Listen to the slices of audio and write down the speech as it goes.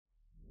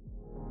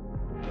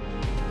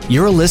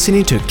You're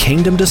listening to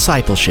Kingdom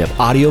Discipleship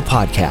audio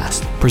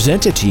podcast,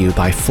 presented to you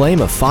by Flame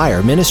of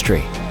Fire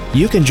Ministry.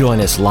 You can join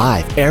us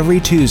live every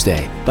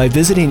Tuesday by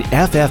visiting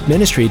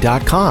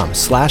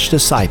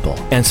ffministry.com/disciple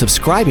and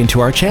subscribing to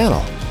our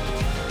channel.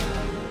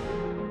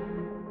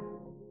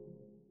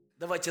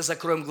 Давайте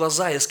закроем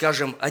глаза и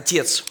скажем: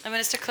 Отец, I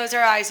want us to close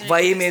our eyes and во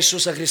имя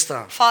Иисуса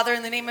Христа, Father,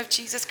 in the name of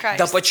Jesus Christ,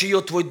 да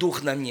почиет Твой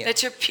Дух на мне.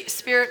 let your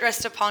Spirit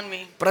rest upon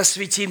me.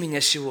 Просвети меня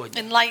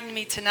сегодня. Enlighten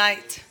me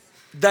tonight.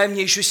 Дай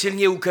мне еще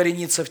сильнее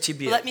укорениться в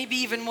Тебе. Let me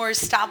be even more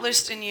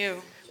established in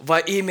you. Во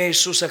имя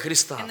Иисуса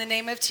Христа. In the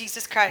name of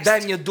Jesus Christ.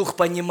 Дай мне дух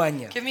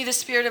понимания Give me the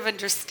spirit of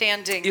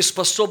understanding и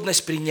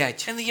способность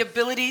принять. and the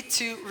ability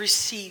to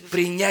receive.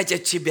 Принять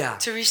от Тебя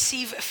To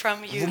receive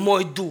from в you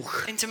мой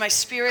дух, into my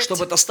spirit,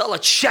 чтобы это стало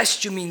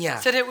частью меня,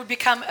 so that it would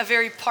become a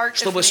very part of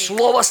чтобы me.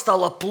 Слово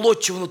стало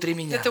плотью внутри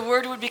меня That the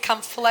word would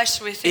become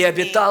flesh и within me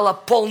обитало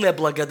полной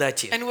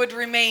благодати and would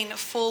remain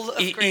full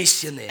of и grace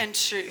истины and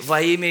truth. во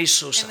имя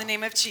Иисуса. In the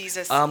name of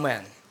Jesus.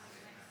 Аминь.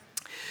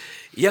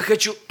 Я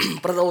хочу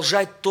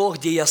продолжать то,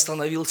 где я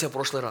остановился в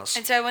прошлый раз.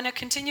 And so I want to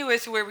continue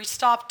with where we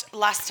stopped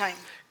last time.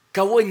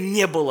 Кого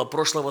не было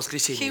прошлое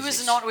воскресенье He was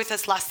здесь? not with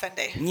us last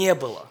Sunday. Не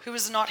было. Who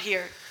was not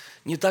here.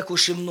 Не так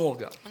уж и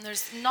много. And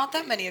there's not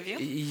that many of you.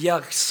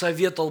 Я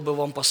советовал бы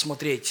вам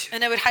посмотреть.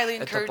 And I would highly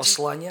Это encourage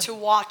послание. you to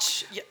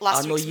watch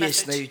last Оно week's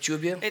есть на message.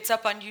 YouTube. It's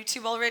up on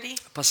YouTube already.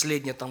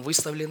 Последнее там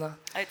выставлено.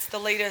 It's the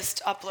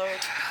latest upload.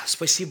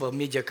 Спасибо,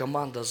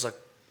 медиакоманда, за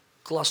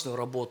классную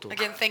работу.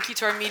 Again, thank you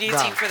to our media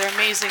Да. team for their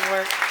amazing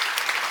work.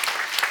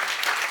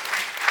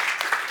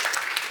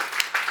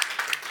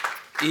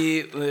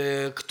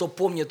 И кто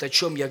помнит, о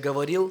чем я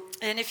говорил,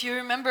 And if you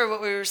remember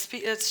what we were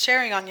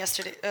sharing on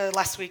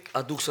last week,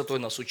 а Дух Святой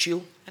нас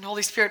учил, and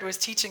Holy Spirit was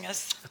teaching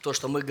us, то,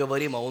 что мы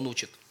говорим, а Он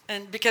учит.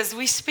 and because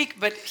we speak,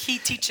 but He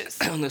teaches.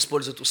 Он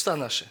использует уста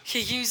наши.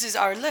 He uses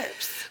our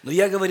lips. Но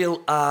я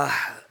говорил о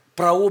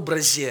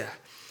прообразе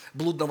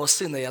блудного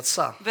сына и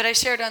отца. But I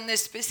shared on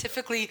this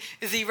specifically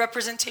the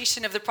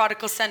representation of the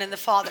prodigal son and the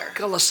father.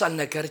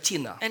 Колоссальная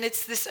картина, And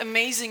it's this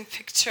amazing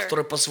picture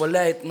которая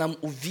позволяет нам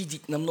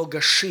увидеть намного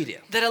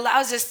шире that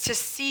allows us to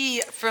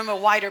see from a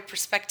wider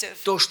perspective.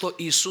 то, что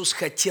Иисус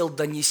хотел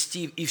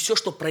донести, и все,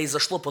 что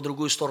произошло по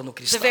другую сторону The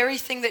креста. very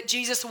thing that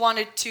Jesus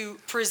wanted to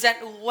present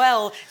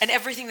well and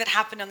everything that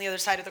happened on the other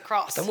side of the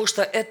cross. Потому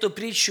что эту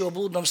притчу о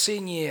блудном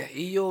сыне,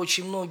 ее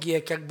очень многие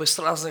как бы с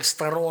разных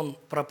сторон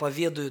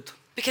проповедуют.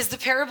 Because the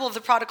parable of the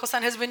prodigal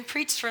son has been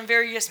preached from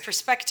various И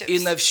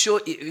perspectives. на все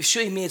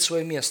имеет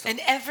свое место. And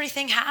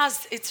everything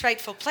has its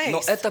rightful Но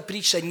place. эта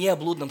притча не о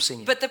блудном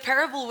сыне. But the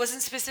parable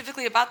wasn't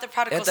specifically about the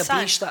prodigal Это son.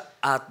 притча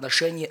о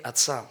отношении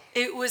отца.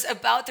 It was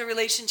about the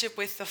relationship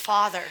with the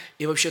father.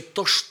 И вообще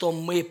то, что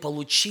мы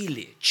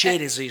получили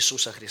через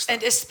Иисуса Христа.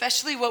 And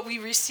especially what we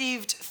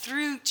received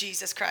through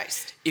Jesus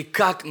Christ. И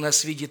как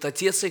нас видит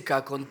Отец, и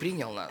как Он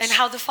принял нас. And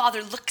how the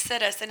Father looks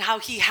at us and how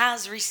He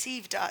has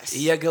received us. И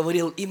я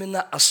говорил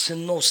именно о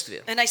сыновстве.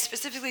 And I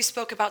specifically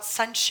spoke about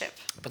sonship.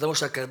 Потому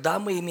что когда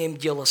мы имеем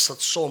дело с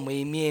отцом,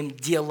 мы имеем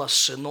дело с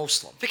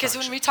сыновством. Because также.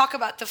 when we talk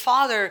about the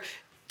Father,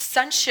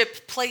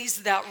 sonship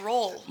plays that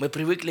role. Мы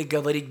привыкли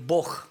говорить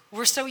Бог,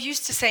 We're so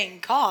used to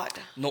saying God,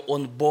 но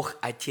Он Бог but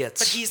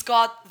Отец. He's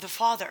God the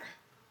Father.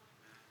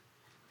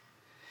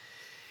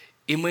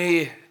 И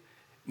мы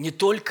не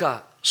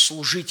только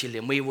служители,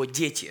 мы Его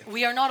дети.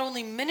 We are not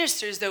only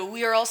ministers, though,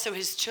 we are also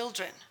His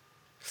children.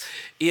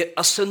 И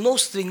о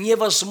сыновстве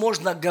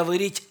невозможно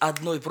говорить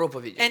одной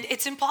проповеди. And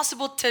it's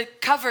impossible to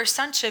cover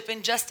sonship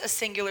in just a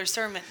singular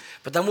sermon.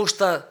 Потому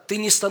что ты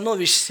не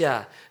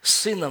становишься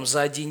сыном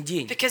за один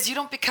день. Because you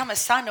don't become a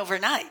son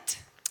overnight.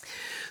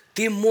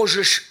 Ты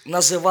можешь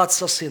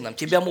называться сыном,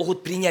 тебя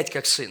могут принять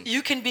как сын.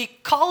 You can be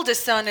called a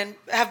son and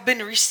have been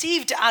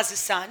received as a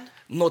son.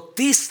 Но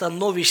ты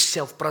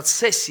становишься в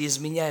процессе,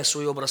 изменяя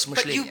свой образ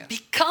But you мышления.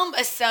 become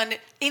a son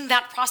in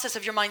that process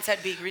of your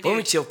mindset being renewed.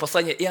 Помните, в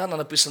послании Иоанна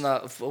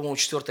написано, в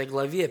 4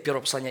 главе,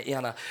 первое послание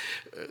Иоанна,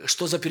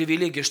 что за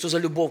привилегия, что за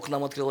любовь к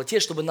нам открыл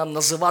Отец, чтобы нам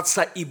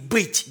называться и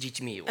быть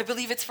детьми Его. I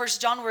believe it's 1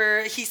 John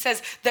where he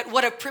says that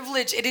what a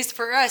privilege it is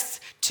for us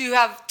to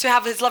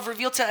have His love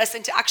revealed to us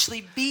and to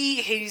actually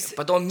be His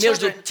Потом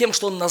между children. тем,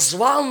 что Он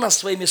назвал нас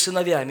своими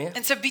сыновьями,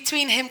 And so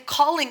between Him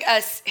calling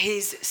us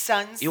His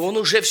sons, и Он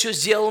уже все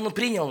сделал, Он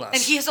принял and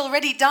нас. He has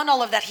already done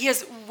all of that, He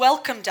has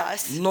welcomed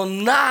us, Но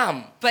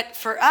нам, but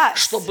for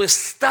us чтобы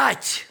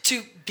стать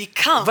to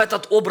become в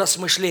этот образ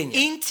мышления,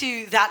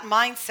 into that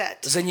mindset,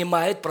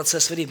 занимает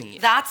процесс времени.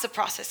 that's a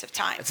process of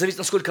time. Это зависит,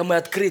 насколько мы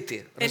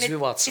открыты And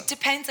развиваться. it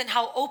depends on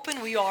how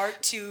open we are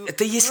to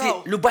Это если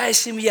grow. любая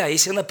семья,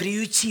 если она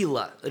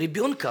приютила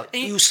ребенка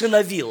и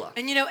усыновила.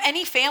 And you know,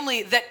 any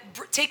family that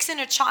takes in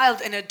a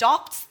child and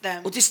adopts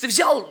them, Вот если ты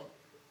взял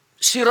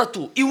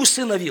сироту и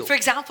усыновил. For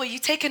example, you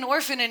take an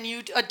orphan and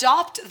you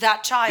adopt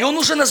that И он child,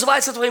 уже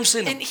называется твоим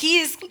сыном. and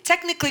he is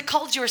technically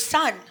called your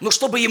son. Но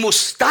чтобы ему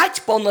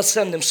стать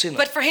полноценным сыном,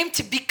 But for him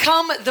to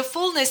become the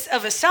fullness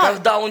of a son,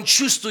 когда он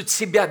чувствует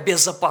себя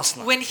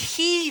безопасно, when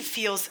he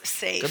feels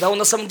safe, когда он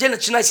на самом деле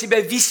начинает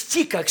себя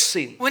вести как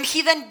сын, when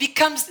he then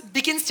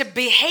begins to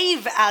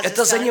behave as a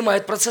это son,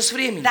 занимает процесс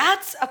времени.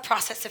 that's a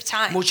process of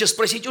time. Можете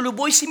спросить у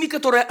любой семьи,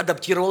 которая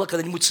адаптировала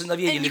когда-нибудь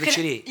сыновей And или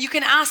дочерей. you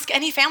can ask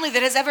any family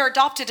that has ever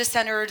adopted a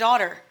son or a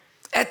daughter.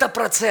 Это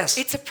процесс.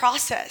 It's a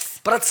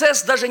process.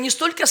 Процесс даже не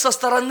столько со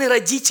стороны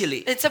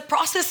родителей, It's a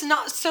process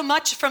not so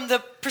much from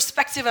the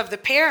perspective of the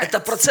parents,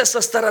 это процесс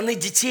со стороны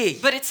детей,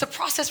 but it's a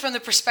process from the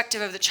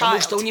perspective of the потому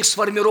что у child. них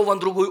сформирован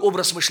другой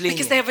образ Because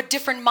мышления. they have a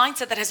different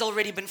mindset that has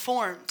already been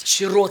formed.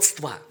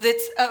 Сиротство,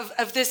 That's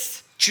of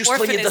this чувство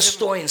orphanism,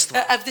 недостоинства,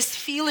 of this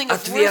feeling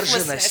of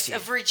worthlessness, отверженности.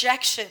 of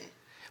rejection.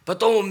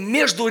 Потом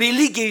между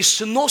религией и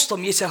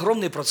сыновством есть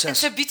огромный And процесс.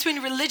 so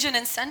between religion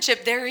and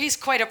sonship, there is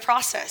quite a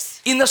process.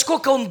 И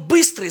насколько он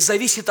быстрый,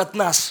 зависит от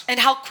нас. And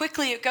how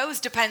quickly it goes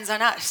depends on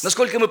us.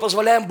 Насколько мы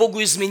позволяем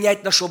Богу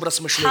изменять наш образ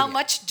How мышления.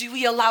 much do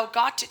we allow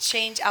God to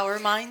change our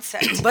mindset?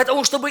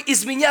 Поэтому, чтобы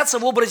изменяться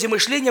в образе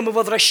мышления, мы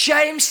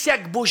возвращаемся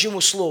к Божьему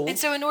Слову, And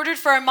so in order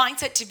for our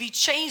mindset to be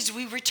changed,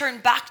 we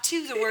return back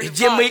to the Word of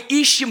где мы God,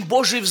 ищем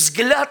Божий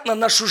взгляд на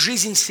нашу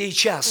жизнь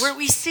сейчас. where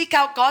we seek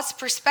out God's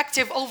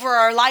perspective over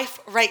our life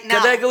right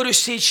Когда я now. говорю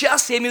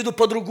сейчас, я имею в виду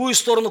по другую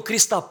сторону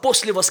креста,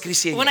 после When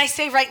воскресения. I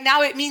say right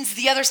now, it means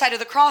the other side of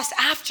the cross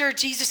after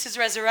Jesus'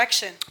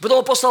 resurrection. Потом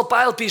апостол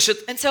Павел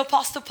пишет, And so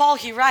Apostle Paul,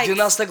 he writes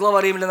 12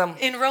 глава Римлянам,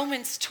 in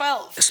Romans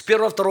 12, с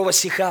 1-2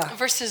 стиха,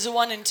 verses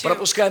 1 and 2.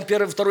 пропускаем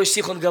 1-2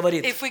 стих, он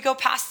говорит, If we go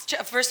past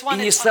verse «И 1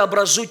 не and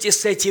сообразуйтесь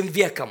с этим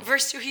веком,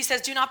 verse 2, he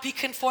says, do not be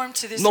conformed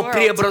to this но world,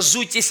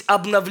 преобразуйтесь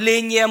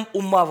обновлением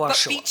ума but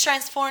вашего, be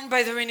transformed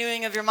by the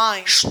renewing of your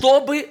mind,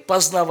 чтобы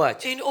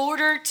познавать». in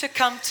order to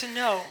come to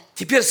know.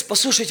 Теперь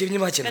послушайте And I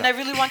внимательно.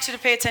 really want you to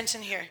pay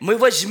attention here. Мы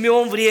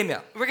возьмем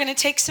время, We're going to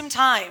take some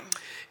time.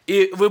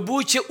 и вы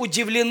будете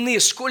удивлены,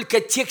 сколько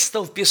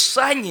текстов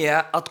Писания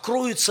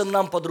откроются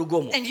нам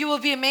по-другому. And you will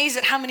be amazed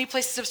at how many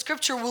places of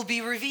Scripture will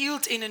be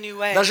revealed in a new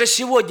way. Даже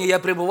сегодня я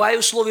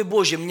пребываю в Слове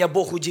Божьем, меня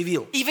Бог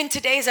удивил. Even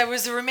today, as I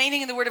was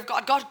remaining in the Word of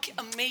God, God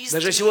amazed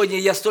Даже me. сегодня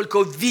я столько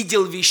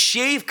увидел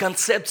вещей в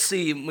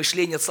концепции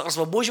мышления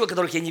Царства Божьего,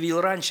 которых я не видел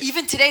раньше.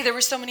 Even today, there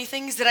were so many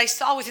things that I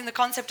saw within the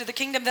concept of the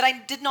kingdom that I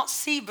did not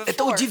see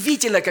Это before.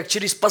 удивительно, как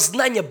через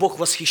познание Бог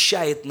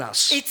восхищает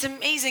нас. It's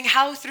amazing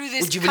how through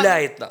this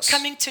Удивляет нас.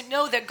 coming to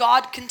know that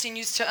God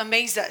continues to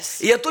amaze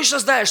us. И я точно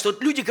знаю, что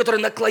люди,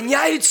 которые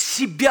наклоняют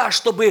себя,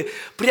 чтобы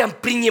прям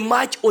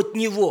принимать от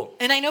Него,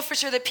 And I know for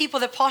sure that people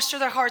that posture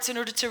their hearts in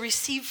order to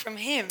receive from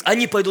Him,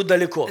 они пойдут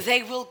далеко.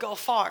 they will go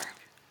far.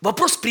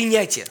 Вопрос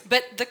принятия.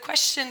 But the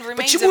question remains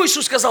Почему of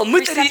Иисус сказал,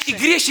 мытари и reception.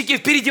 грешники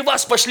впереди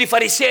вас пошли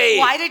фарисеи?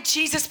 Why did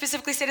Jesus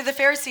specifically say to the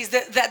Pharisees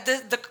that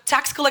the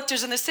tax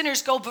collectors and the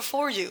sinners go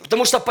before you?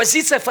 Потому что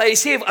позиция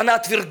фарисеев, она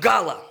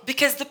отвергала.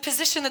 Because the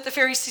position that the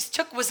Pharisees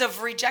took was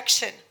of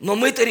rejection. Но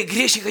мытари и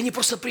грешники, они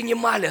просто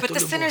принимали But эту the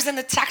sinners любовь. and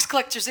the tax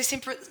collectors, they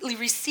simply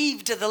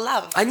received the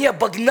love. Они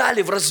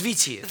обогнали в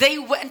развитии, They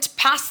went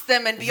past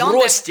them and в beyond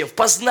them росте, в in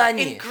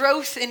познании.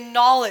 growth, in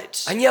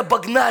knowledge. Они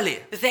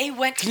обогнали, They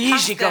went past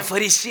книжников, them,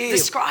 фарисеев, the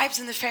scribes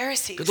and the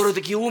Pharisees, которые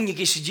такие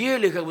умники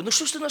сидели, как бы, ну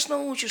что ж ты нас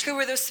научишь? who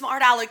were those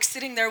smart Alex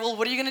sitting there. Well,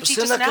 what are you going to teach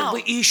us Постоянно как now? бы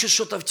ищут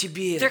что-то в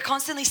They're тебе.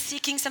 constantly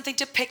seeking something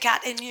to pick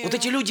at in you. Вот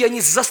эти люди,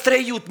 они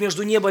застряют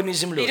между небом и You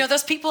землей. know,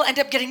 those people end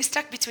up getting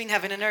stuck between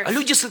heaven and А earth.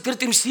 люди с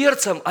открытым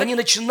сердцем, они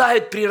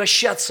начинают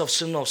превращаться в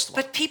сыновство.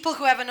 But people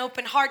who have an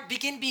open heart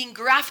begin being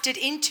grafted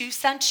into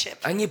sonship.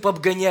 Они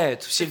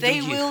пообгоняют всех They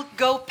других. will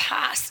go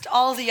past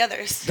all the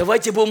others.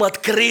 Давайте будем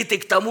открыты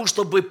к тому,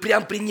 чтобы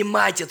прям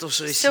принимать это в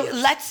свое So сердце.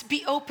 let's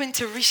be open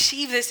to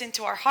receive this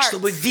into our hearts,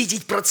 Чтобы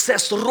видеть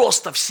процесс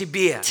роста в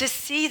себе. to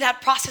see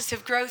that process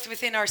of growth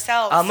within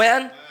ourselves,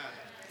 Амен.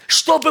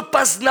 Чтобы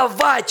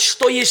познавать,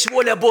 что есть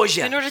воля in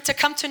Божья. order to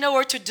come to know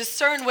or to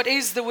discern what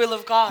is the will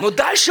of God. Но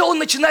дальше он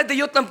начинает,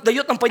 дает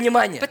нам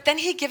понимание, But then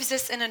he gives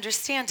us an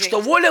understanding.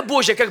 что воля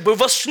Божья как бы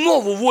в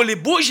основу воли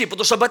Божьей,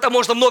 потому что об этом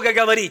можно много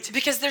говорить.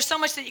 Because there's so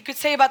much that you could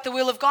say about the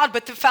will of God,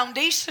 but the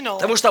foundational,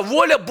 Потому что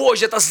воля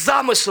Божья – это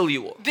замысел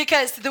Его.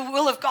 because the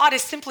will of God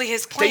is simply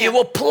his Это plan.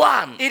 Его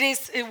план It is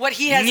what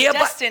he has неба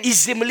destined и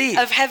земли,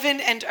 of heaven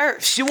and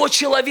earth, всего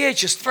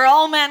человечества, for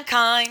all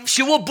mankind,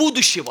 всего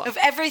будущего, of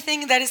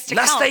everything that is to come,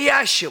 настоящего.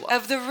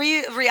 of the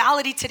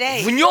reality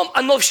today. В Нем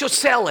оно все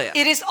целое.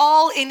 It is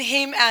all in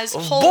him as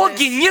В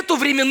Боге wholeness. нету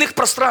временных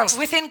пространств.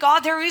 Within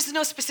God there is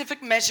no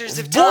specific measures В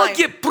of time.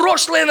 Боге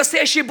прошлое,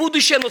 настоящее,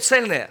 будущее, оно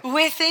цельное.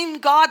 Within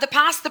God, the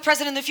past, the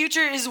present, and the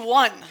future is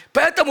one.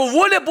 Поэтому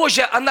воля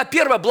Божья, она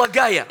первая,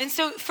 благая, And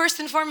so, first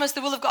and foremost,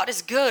 the will of God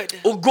is good. It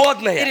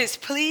угодная, is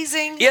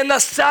pleasing. и она And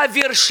it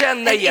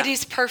совершенная.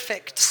 is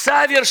perfect. It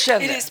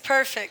Совершенная. is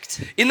perfect.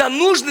 И нам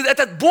нужен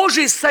этот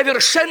Божий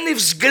совершенный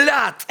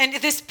взгляд, And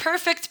this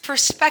perfect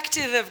perfect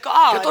perspective of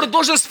God. который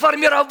должен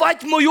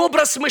сформировать мой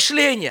образ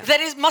мышления.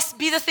 That it must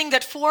be the thing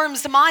that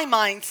forms my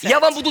mindset. Я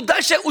вам буду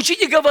дальше учить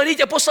и говорить.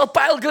 Апостол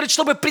Павел говорит,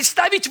 чтобы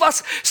представить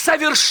вас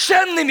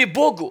совершенными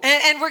Богу.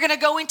 And we're going to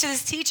go into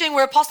this teaching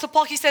where Apostle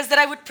Paul, he says that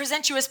I would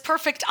present you as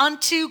perfect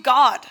unto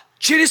God.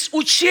 Через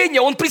учение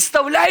он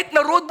представляет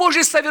народ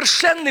Божий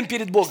совершенным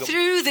перед Богом.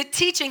 Through the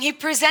teaching, he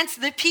presents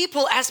the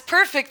people as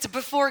perfect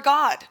before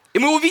God. И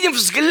мы увидим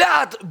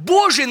взгляд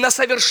Божий на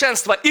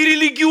совершенство и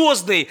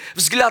религиозный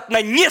взгляд на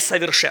And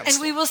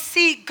несовершенство. we will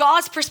see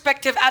God's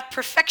perspective at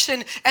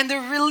perfection and the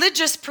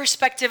religious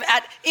perspective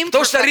at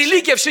Потому что imperfection.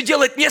 религия все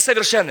делает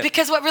несовершенным.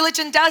 Because what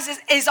religion does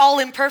is all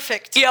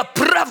imperfect. И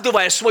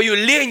оправдывая свою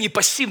лень и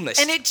пассивность.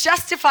 And it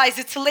justifies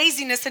its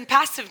laziness and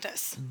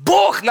passiveness.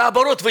 Бог,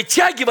 наоборот,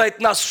 вытягивает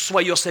нас в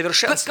свое But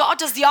совершенство. God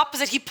does the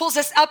opposite. He pulls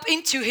us up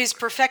into his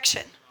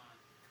perfection.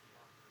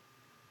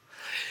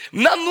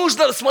 Нам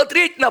нужно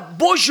смотреть на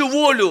Божью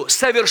волю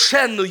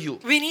совершенную,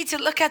 We need to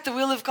look at the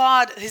will of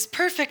God, his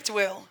perfect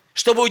will,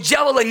 чтобы у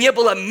дьявола не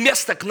было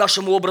места к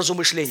нашему образу so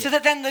мышления.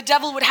 that then the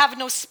devil would have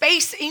no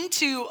space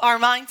into our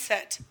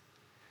mindset.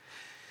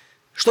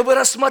 Чтобы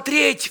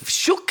рассмотреть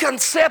всю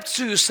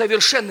концепцию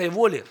совершенной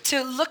воли,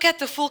 To look at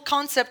the full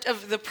concept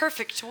of the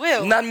perfect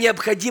will, нам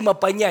необходимо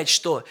понять,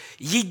 что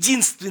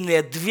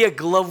единственные две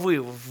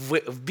главы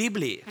в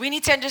Библии, we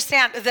need to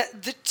understand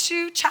that the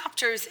two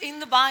chapters in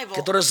the Bible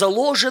которые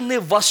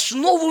заложены в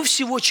основу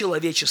всего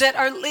человечества, that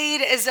are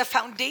laid as a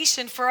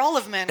foundation for all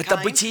of это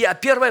mankind, Бытие,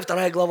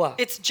 1-2 глава,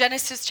 it's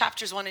Genesis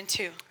chapters 1 and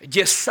 2,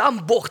 где сам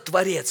Бог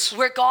Творец,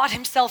 where God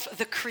himself,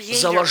 the creator,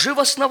 заложив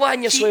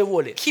основание своей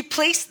воли, he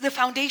placed the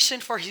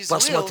foundation for his will.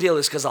 посмотрел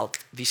и сказал: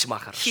 весьма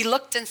хорошо. He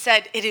looked and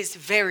said, it is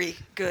very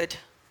good.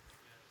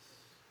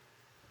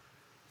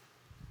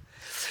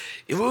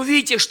 И вы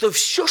увидите, что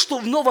все, что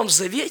в Новом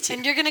Завете,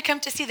 And you're going to come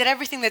to see that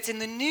everything that's in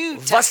the New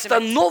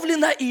Testament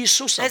восстановлено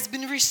Иисусом. has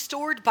been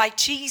restored by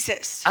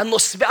Jesus. Оно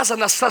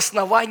связано с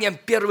основанием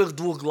первых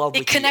 2 глав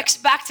It Бытия. connects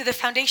back to the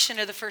foundation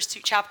of the first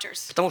two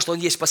chapters. Потому что он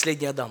есть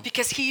последний Адам.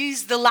 Because he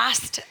is the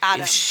last И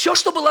Adam. все,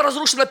 что было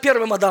разрушено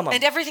первым Адамом,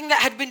 And everything that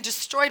had been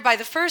destroyed by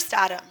the first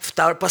Adam,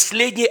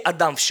 последний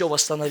Адам все the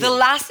восстановил,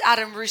 last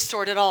Adam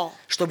restored it all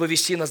чтобы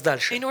вести нас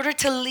дальше. in order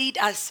to lead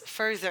us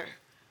further.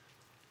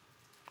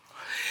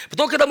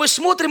 Потом, когда мы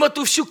смотрим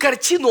эту всю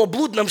картину о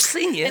блудном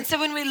сыне, And so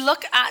when we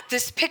look at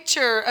this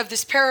picture of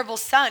this parable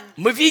son,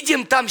 мы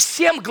видим там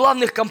 7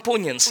 главных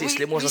компонентов,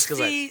 если we можно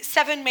сказать. see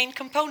 7 main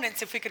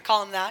components, if we could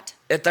call them that.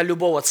 Это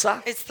любовь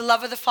отца, It's the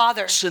love of the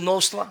Father,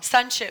 сыновство,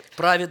 sonship,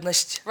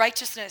 праведность,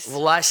 righteousness,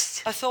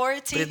 власть,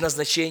 authority,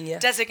 предназначение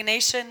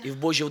designation, и в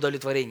Божье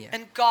удовлетворение.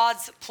 and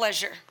God's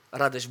pleasure,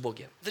 Радость в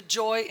Боге. the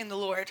joy in the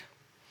Lord.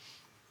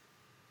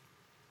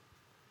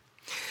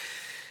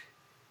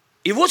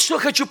 И вот что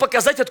хочу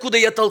показать, откуда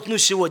я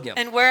толкнусь сегодня.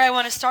 And where I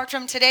want to start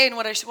from today and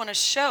what I want to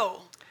show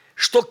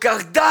Что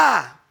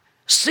когда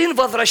сын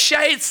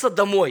возвращается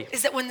домой,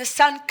 is that when the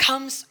son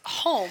comes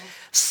home,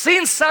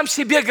 сын сам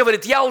себе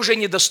говорит: я уже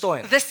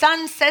недостоин. the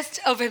son says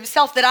of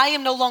himself that I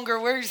am no longer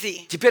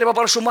worthy. Теперь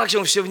попрошу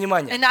максимум все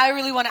внимание. And I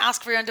really want to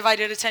ask for your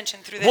undivided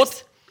attention through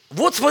this.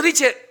 Вот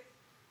смотрите,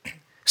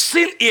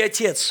 сын и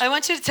отец. I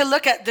want you to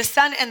look at the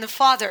son and the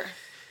father.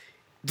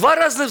 2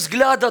 разных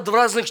взгляда, 2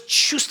 разных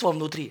чувства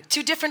внутри.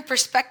 Two different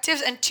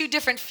perspectives and two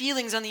different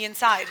feelings on the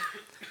inside.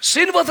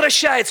 Сын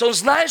возвращается, он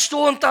знает, что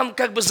он там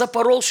как бы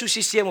запорол всю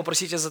систему,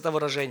 простите за это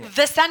выражение.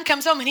 The son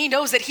comes home and he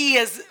knows that he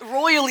has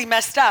royally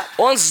messed up.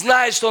 Он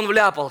знает, что он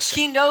вляпался.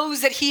 He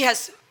knows that he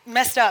has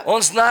messed up.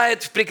 Он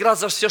знает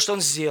прекрасно все, что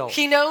он сделал.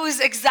 He knows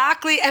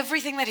exactly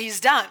everything that he's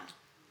done.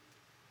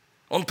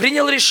 Он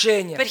принял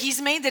решение But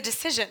he's made the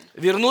decision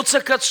вернуться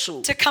к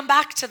отцу. to come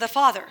back to the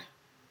father.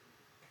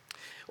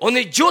 Он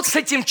идет с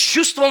этим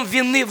чувством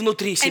вины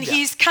внутри And себя.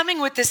 he's coming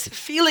with this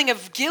feeling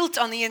of guilt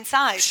on the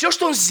inside. Все,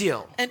 что он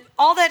сделал. And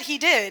all that he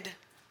did,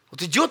 Вот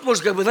идет,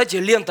 может, как бы, знаете,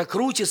 лента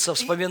крутится,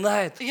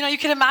 вспоминает. you know, you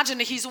can imagine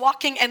that he's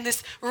walking and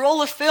this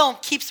roll of film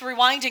keeps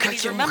rewinding and Как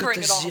he's я мог remembering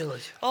это it all.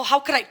 сделать? Oh, how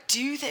could I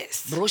do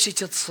this?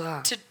 Бросить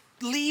отца, To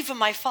leave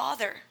my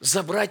father,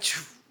 забрать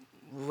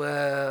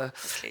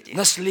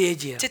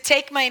наследие. to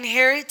take my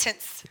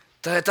inheritance.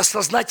 Это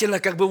сознательно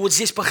как бы вот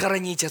здесь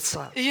похоронить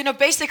отца. You know,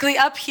 basically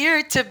up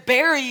here to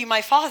bury my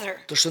father.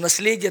 То, что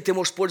наследие ты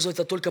можешь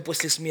пользоваться только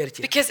после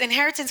смерти. Because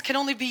inheritance can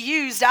only be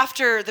used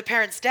after the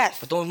parent's death.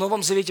 Потом в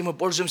Новом Завете мы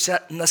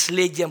пользуемся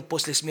наследием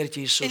после смерти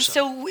And Иисуса.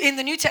 so in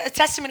the New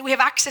Testament, we have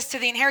access to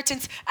the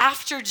inheritance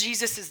after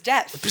Jesus'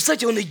 death.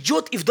 Представьте, он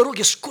идет, и в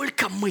дороге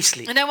сколько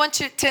мыслей. And I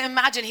want you to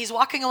imagine he's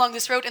walking along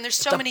this road and there's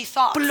so many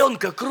thoughts.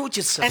 Пленка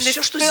крутится, And все,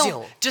 this что film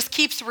сделал. just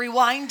keeps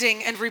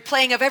rewinding and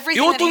replaying of И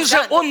everything вот that он he's уже,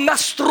 done. он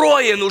настроен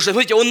настроен уже,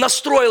 знаете, он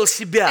настроил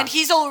себя. And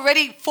he's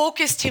already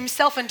focused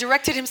himself and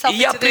directed himself И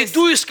я into this.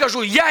 приду и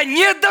скажу, я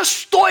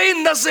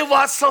недостоин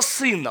называться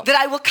сыном. That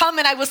I will come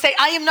and I will say,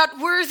 I am not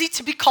worthy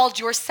to be called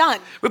your son.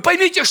 Вы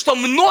поймите, что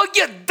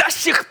многие до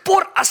сих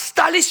пор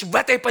остались в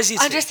этой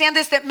позиции. Understand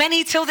this, that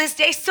many till this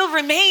day still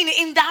remain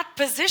in that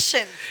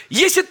position.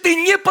 Если ты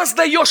не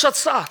познаешь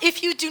Отца,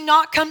 If you do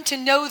not come to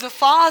know the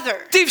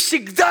Father, ты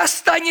всегда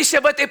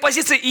останешься в этой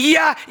позиции.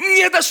 Я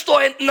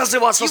недостоин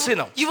называться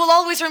сыном. you will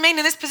always remain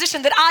in this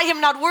position that I am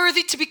not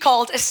worthy to be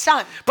called a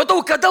son.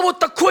 Потому когда вот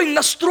такой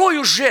настрой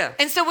уже,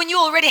 And so when you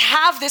already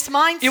have this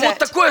и вот mindset,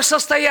 такое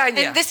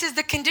состояние, and this is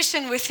the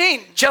condition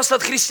within, часто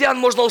от христиан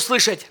можно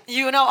услышать,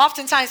 you know,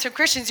 oftentimes from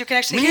Christians you can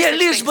actually мне hear such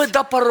лишь бы things.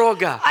 до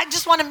порога. I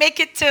just want to make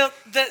it to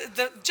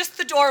just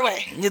the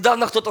doorway.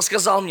 Недавно кто-то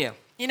сказал мне,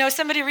 You know,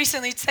 somebody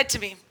recently said to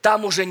me,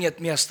 там уже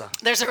нет места.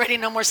 there's already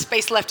no more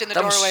space left in the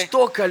Там doorway.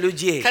 столько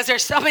людей, Because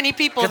there's so many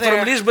people которым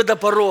there лишь бы до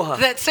порога.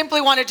 that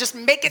simply want to just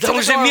make it to Там the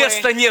уже doorway.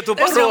 места нету,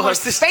 There's no порога. more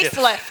space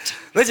left.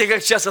 Знаете,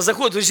 как часто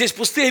заходят, вот здесь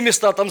пустые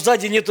места, а там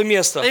сзади нету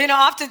места. You know,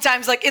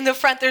 oftentimes, like in the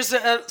front, there's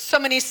so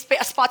many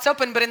spots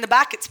open, but in the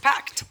back, it's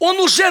packed. Он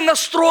уже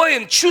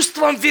настроен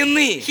чувством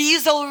вины,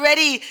 He's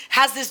already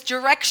has this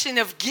direction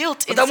of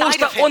guilt потому inside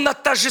что of him он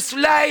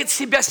отождествляет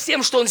себя с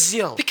тем, что он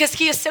сделал. because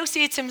he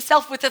associates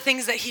himself with the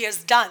things that he has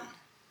done.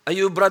 Are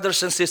you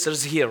brothers and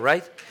sisters here,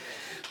 right?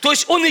 То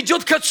есть он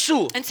идет к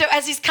Отцу, And so,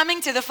 as he's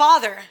coming to the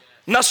Father,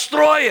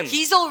 настроен,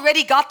 he's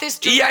already got this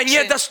и я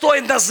direction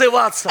недостоин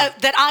называться,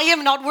 that I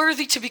am not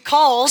worthy to be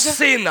called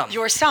сыном,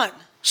 your son.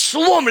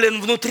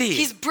 сломлен внутри.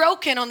 He's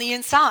broken on the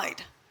inside.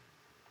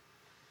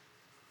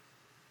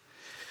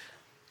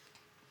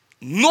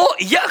 Но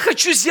я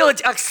хочу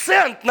сделать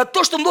акцент на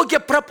то, что многие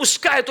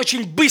пропускают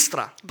очень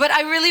быстро. But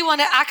I really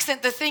want to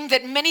accent the thing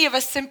that many of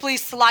us simply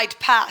slide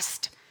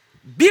past.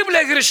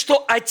 Библия говорит,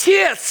 что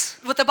Отец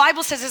What the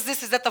Bible says is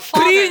this, is that the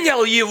Father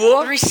принял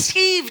его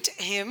received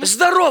him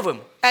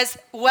здоровым. as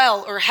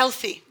well or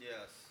healthy.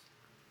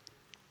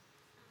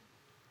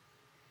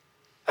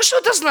 А что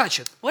это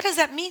значит? What does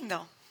that mean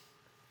though?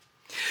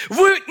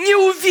 Вы не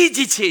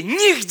увидите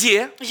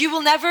нигде, You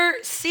will never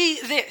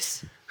see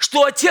this,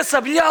 что Отец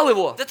обнял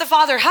его, that the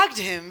Father hugged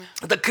him,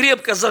 да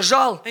крепко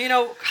зажал you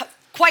know,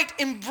 quite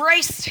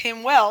embraced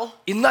him well,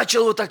 и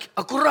начал его так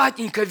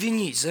аккуратненько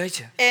винить,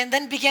 знаете? and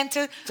then began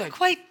to Так,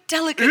 quite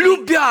delicately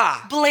любя,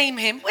 blame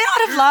him.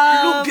 Out of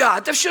love. любя,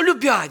 это все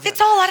любя. It's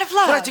all out of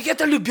love. Братик,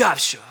 это любя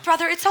все.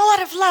 Brother, it's all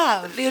out of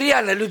love. И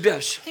реально любя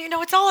все. You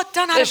know, it's all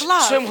done out of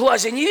В своем love.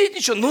 глазе не видит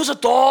ничего, но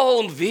зато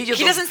он видит.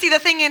 He он- doesn't see the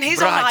thing in his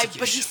own eye, Братики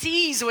but he всё.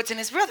 sees what's in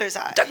his brother's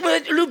eye. Так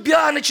мы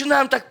любя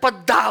начинаем так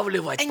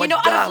поддавливать, And you know,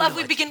 out of love,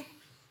 we поддавливать. begin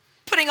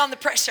putting on the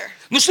pressure.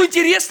 Ну что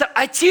интересно,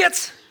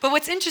 Отец But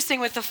what's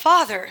interesting with the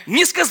Father,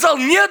 не сказал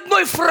ни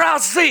одной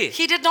фразы.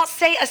 he did not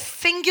say a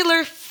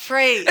singular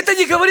phrase. Это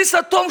не говорится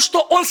о том,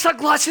 что он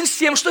согласен с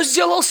тем, что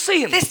сделал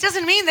сын. This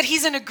doesn't mean that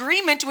he's in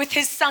agreement with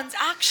his son's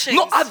actions.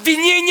 Но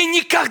обвинение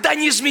никогда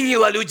не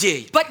изменило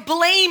людей. But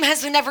blame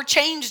has never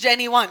changed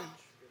anyone.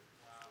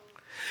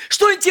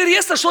 Что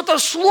интересно, что это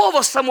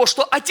слово само,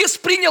 что отец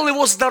принял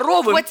его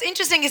здоровым, What's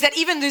interesting is that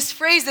even this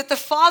phrase that the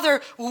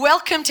Father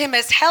welcomed him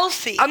as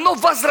healthy, оно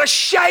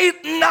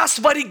возвращает нас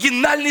в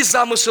оригинальный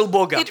замысел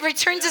Бога. it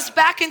returns us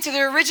back into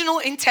the original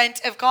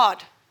intent of God.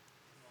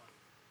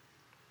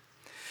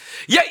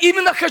 Я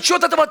именно хочу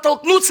от этого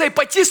оттолкнуться и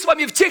пойти с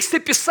вами в тексты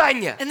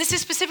Писания And this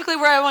is specifically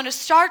where I want to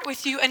start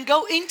with you and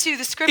go into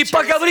the и scriptures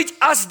поговорить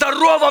о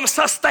здоровом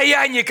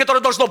состоянии,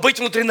 которое должно быть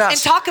внутри and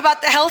нас. talk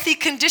about the healthy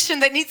condition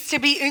that needs to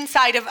be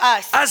inside of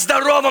us. О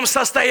здоровом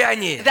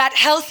состоянии. That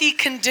healthy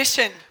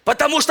condition.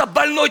 Потому что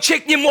больной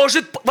человек не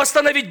может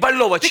восстановить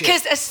больного человека.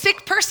 Because a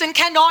sick person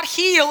cannot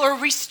heal or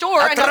restore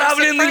another sick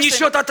Отравленный person.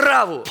 несет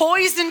отраву.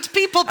 Poisoned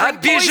people bring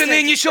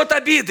Обиженный poison. несет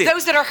обиды.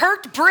 Those that are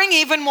hurt bring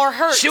even more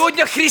hurt.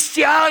 Сегодня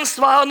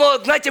христианство, оно,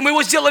 знаете, мы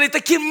его сделали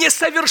таким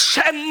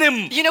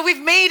несовершенным. You know,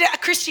 we've made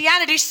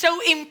Christianity so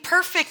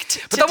imperfect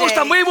Потому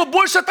что мы today его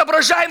больше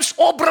отображаем с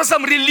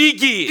образом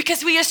религии.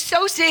 because we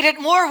associate it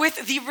more with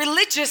the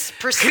religious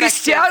perspective.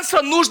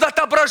 Христианство нужно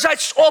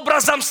отображать с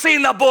образом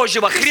Сына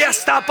Божьего,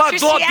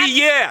 Христоподобие.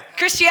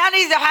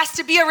 Christianity, there has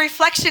to be a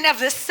reflection of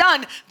the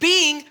Son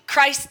being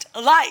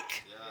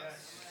Christ-like.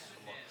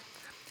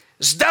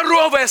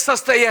 Здоровое The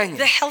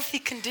состояние. healthy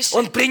condition.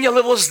 Он принял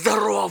его He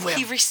здоровым.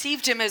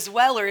 received him as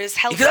well or as И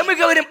healthy. когда мы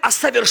говорим о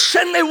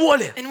совершенной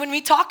воле, And when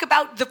we talk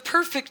about the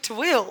perfect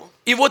will,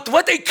 и вот в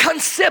этой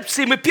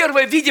концепции мы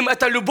первое видим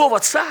это любовь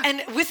Отца.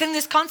 and within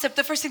this concept,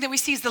 the first thing that we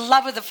see is the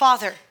love of the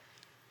Father.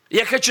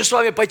 Я хочу с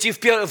вами пойти в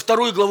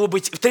третью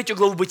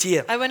главу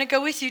Бытия. I want to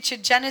go with you to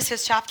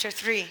Genesis chapter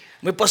 3.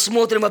 Мы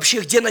посмотрим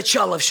вообще, где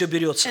начало все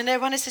берется. And I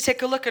want us to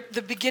take a look at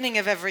the beginning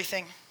of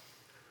everything.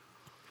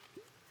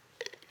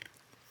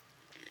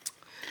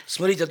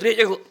 Смотрите,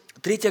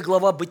 третья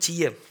глава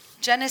Бытие.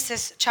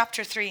 Genesis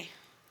chapter 3.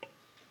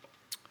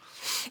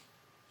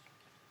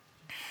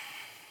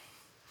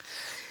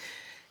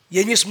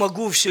 Я не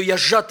смогу все, я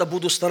сжато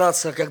буду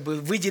стараться как бы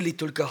выделить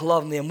только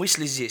главные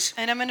мысли здесь.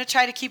 And I'm going to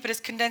try to keep it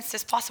as condensed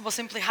as possible,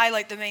 simply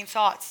highlight the main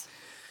thoughts.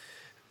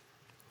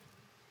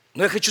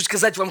 Но я хочу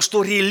сказать вам,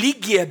 что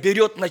религия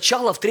берет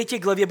начало в 3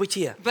 главе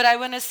Бытия. But I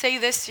want to say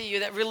this to you,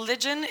 that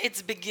religion,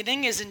 its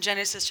beginning is in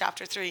Genesis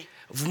chapter 3.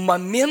 В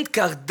момент,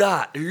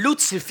 когда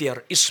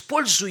Люцифер,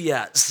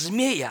 используя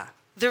змея,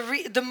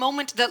 The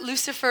moment that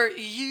Lucifer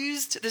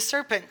used the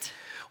serpent,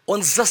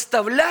 он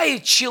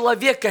заставляет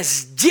человека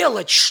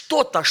сделать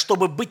что-то,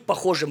 чтобы быть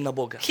похожим на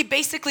Бога. he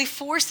basically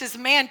forces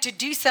man to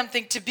do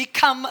something to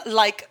become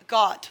like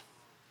God.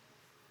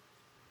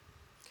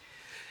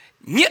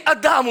 Ни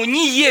Адаму,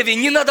 ни Еве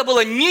не надо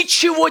было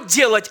ничего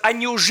делать,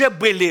 они уже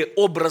были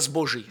образ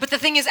Божий. But the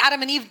thing is,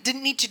 Adam and Eve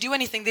didn't need to do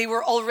anything. They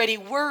already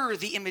were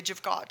the image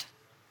of God.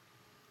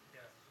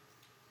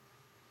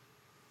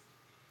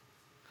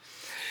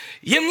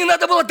 Им не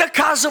надо было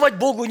доказывать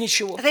Богу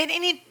ничего. They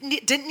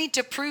didn't need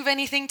to prove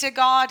anything to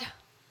God.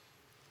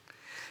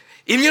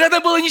 Им не надо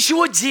было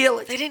ничего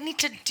делать. They didn't need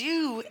to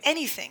do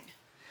anything.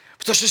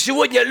 Потому что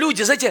сегодня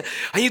люди, знаете,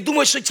 они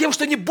думают, что тем,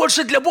 что они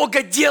больше для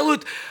Бога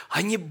делают,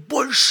 они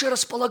больше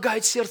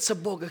располагают сердце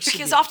Бога к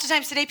себе. Because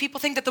oftentimes today people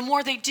think that the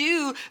more they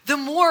do, the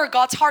more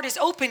God's heart is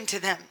open to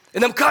them. И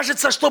нам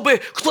кажется, чтобы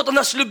кто-то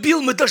нас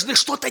любил, мы должны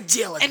что-то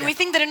делать. And we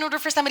think that in order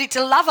for somebody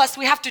to love us,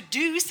 we have to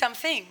do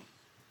something.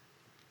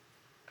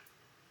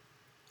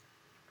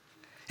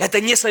 Это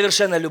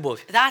несовершенная любовь.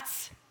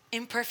 That's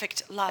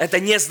imperfect love. Это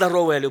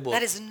нездоровая любовь.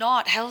 That is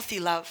not healthy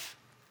love.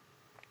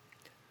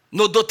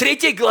 Но до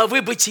 3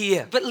 главы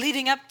Бытие But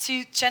leading up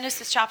to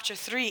Genesis chapter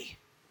 3,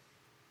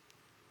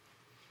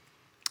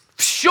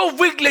 все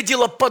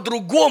выглядело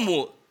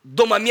по-другому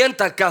до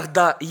момента,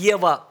 когда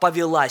Ева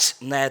повелась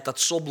на этот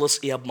соблазн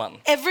и обман.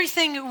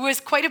 everything was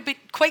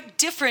quite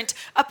different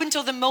up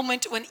until the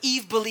moment when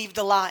Eve believed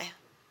the lie.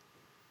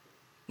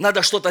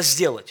 Надо что-то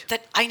сделать.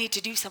 That I need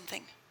to do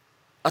something.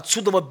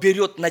 Отсюда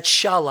берет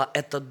начало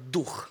этот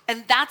дух.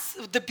 And that's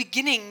the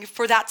beginning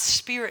for that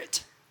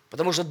spirit.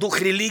 Потому что дух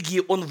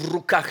религии, он в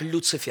руках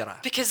Люцифера.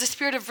 Because the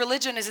spirit of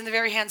religion is in the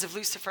very hands of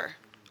Lucifer.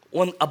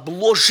 Он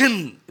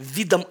обложен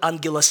видом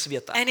ангела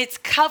света, And it's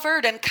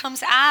covered and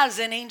comes as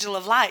an angel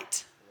of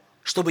light.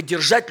 чтобы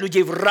держать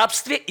людей в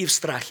рабстве и в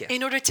страхе.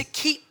 In order to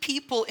keep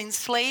people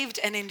enslaved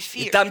and in И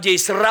fear. там, где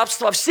есть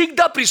рабство,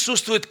 всегда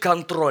присутствует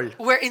контроль.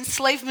 Where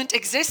enslavement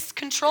exists,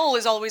 control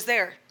is always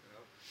there.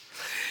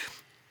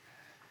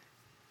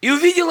 И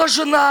увидела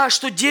жена,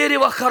 что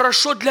дерево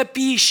хорошо для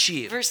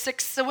пищи, Verse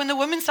 6, so when the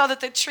woman saw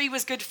that the tree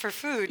was good for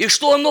food, и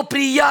что оно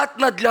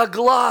приятно для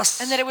глаз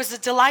and that it was a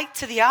delight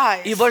to the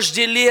и eyes,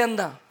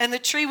 вожделенно, and the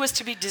tree was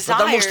to be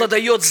потому что desired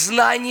дает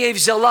знание, и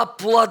взяла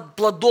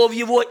плодов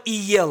его и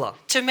ела.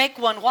 to make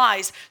one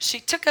wise, she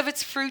took of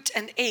its fruit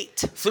and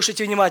ate.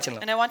 Слушайте внимательно.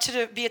 And I want you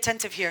to be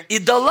attentive here. И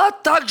дала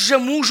также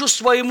мужу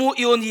своему,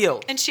 и он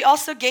ел. And she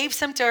also gave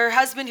some to her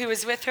husband who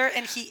was with her,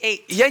 and he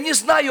ate. Я не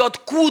знаю,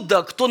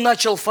 откуда кто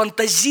начал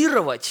фантазировать,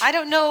 I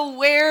don't know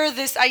where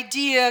this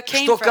idea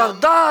came что from.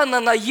 когда она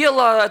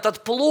наела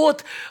этот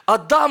плод,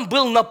 Адам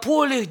был на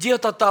поле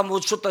где-то там,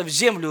 вот что-то в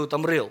землю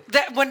там рыл.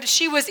 That when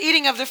she was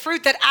eating of the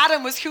fruit, that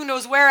Adam was who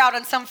knows where out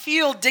on some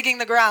field digging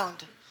the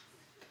ground.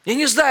 Я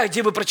не знаю,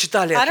 где вы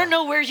прочитали I это. don't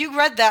know where you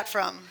read that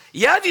from.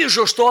 Я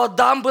вижу, что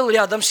Адам был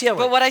рядом с But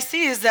Евой. what I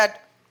see is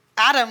that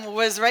Adam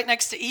was right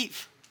next to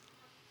Eve.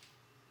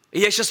 И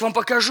я сейчас вам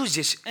покажу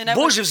здесь And I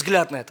Божий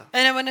взгляд на это.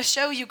 And I want to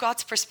show you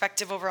God's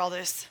perspective over all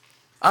this.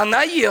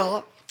 Она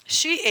ела,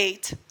 She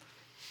ate,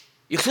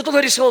 и кто-то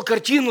нарисовал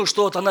картину,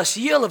 что вот она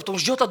съела, потом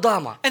ждет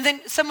Адама. and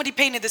then somebody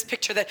painted this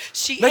picture that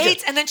she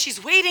Знаете, ate, and then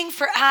she's waiting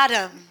for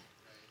Adam.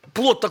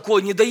 Плод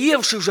такой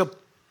недоевший уже,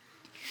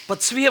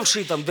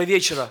 подсвевший там до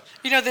вечера.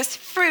 You know, this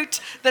fruit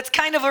that's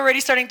kind of already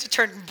starting to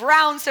turn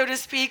brown, so to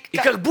speak. И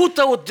как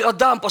будто вот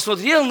Адам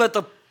посмотрел на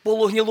это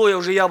полугнилое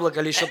уже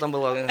яблоко или что там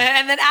было.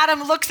 And then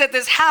Adam looks at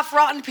this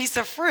half-rotten piece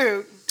of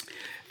fruit.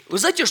 Вы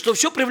знаете, что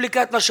все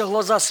привлекает наши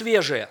глаза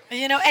свежее. And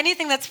you know,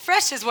 anything that's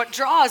fresh is what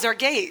draws our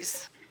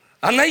gaze.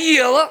 Она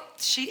ела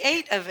She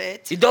ate of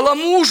it. и дала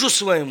мужу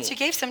своему. She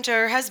gave some to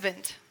her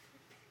husband.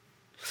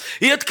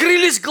 И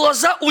открылись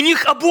глаза у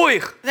них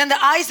обоих. Then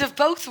the eyes of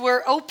both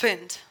were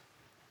opened.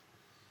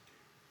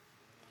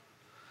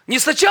 Не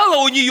сначала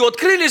у нее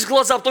открылись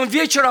глаза, потом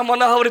вечером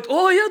она говорит: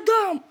 ой,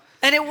 Адам.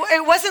 And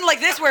it wasn't like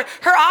this where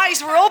her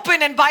eyes were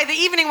open and by the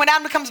evening when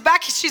Adam comes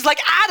back, she's like,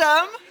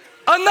 Adam.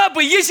 Она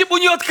бы, если бы у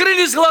нее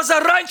открылись глаза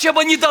раньше,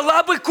 бы не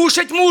дала бы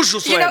кушать мужу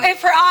You know, своему.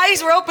 if her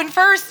eyes were open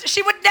first,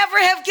 she would never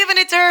have given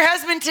it to her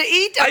husband to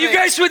eat of Are you it.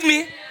 guys with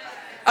me?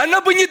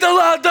 Она бы не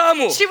дала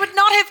Адаму, She would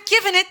not have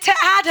given it to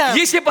Adam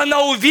если бы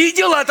она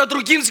увидела это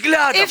другим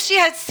взглядом. if she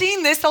had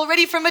seen this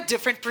already from a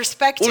different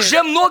perspective.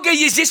 Уже много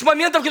есть здесь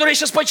моментов, которые я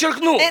сейчас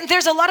подчеркну. And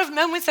there's a lot of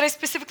moments that I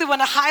specifically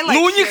want to highlight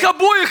Но у них here.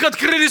 обоих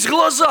открылись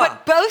глаза.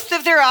 But both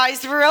of their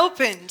eyes were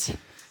opened.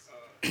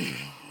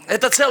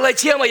 Это целая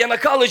тема, я на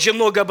колледже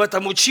много об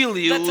этом учил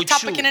и That's a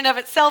учу. topic in and of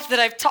itself that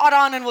I've taught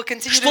on and will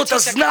continue to Что-то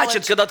teach at значит,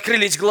 college. когда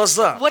открылись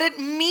глаза. What it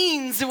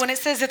means when it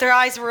says that their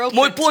eyes were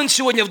Мой opened. point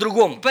сегодня в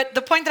другом. But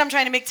the point that I'm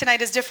trying to make tonight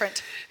is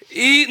different.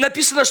 И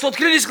написано, что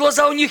открылись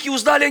глаза у них, и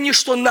узнали они,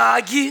 что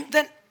наги.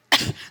 Then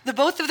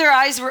both of their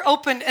eyes were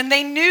opened and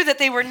they knew that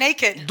they were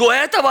naked. До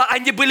этого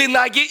они были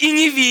наги и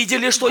не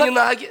видели, что они But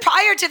наги.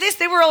 prior to this,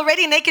 they were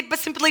already naked, but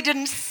simply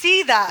didn't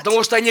see that.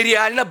 Потому что они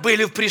реально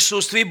были в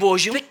присутствии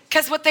Божьем.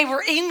 Because what they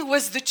were in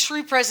was the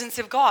true presence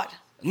of God.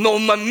 Но в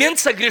момент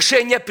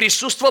согрешения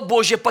присутствие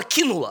Божье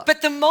покинуло.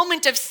 But the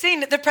moment of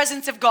sin, the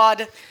presence of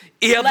God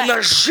И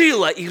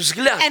обнажило их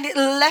взгляд. and it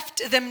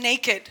left them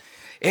naked.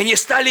 И они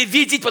стали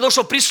видеть, потому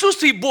что в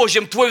присутствии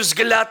Божьем твой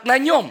взгляд на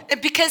нем.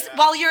 Because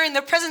while you're in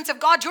the presence of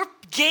God, your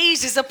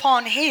gaze is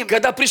upon Him.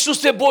 Когда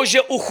присутствие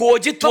Божье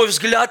уходит, твой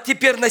взгляд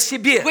теперь на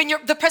себе. When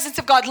the presence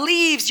of God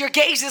leaves, your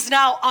gaze is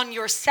now on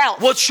yourself.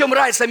 Вот в чем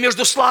разница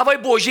между славой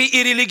Божьей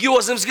и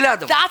религиозным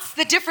взглядом. That's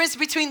the difference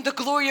between the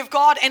glory of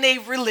God and a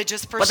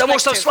religious Потому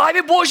что в perspective.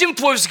 славе Божьем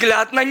твой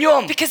взгляд на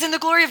нем. Because in the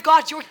glory of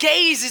God, your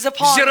gaze is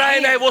upon Взирая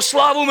на Him. Его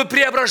славу, мы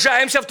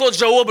преображаемся в тот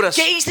же образ.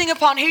 Gazing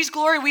upon His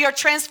glory, we are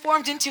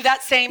transformed into that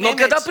same Но image.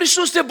 когда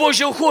присутствие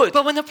Божье уходит,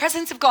 But when the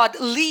presence of God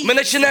leaves, мы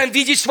начинаем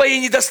видеть свои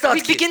we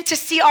недостатки. begin to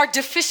see our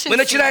Мы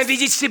начинаем deficiencies.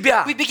 видеть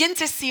себя. We begin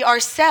to see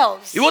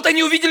ourselves. И вот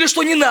они увидели,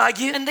 что не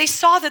наги. And they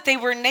saw that they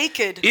were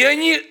naked. И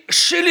они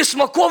шили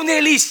смоковные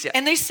листья.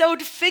 And they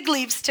sewed fig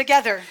leaves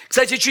together.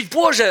 Кстати, чуть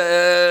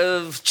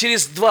позже,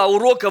 через 2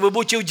 урока, вы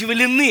будете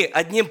удивлены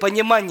одним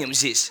пониманием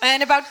здесь.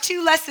 And about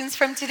 2 lessons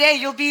from today,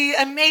 you'll be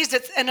amazed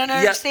at an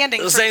Я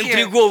understanding from here.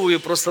 заинтриговываю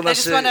просто I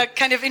just want to наше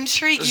kind of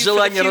intrigue you for the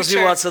желание future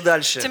развиваться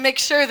дальше. to make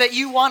sure that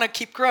you want to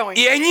keep growing.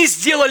 И они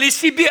сделали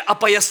себе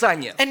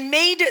опоясание. And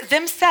made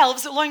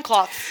themselves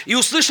loincloths. И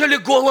услышали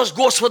голос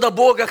Господа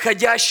Бога,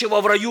 ходящего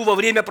в раю во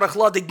время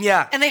прохлады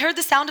дня. And they heard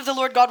the sound of the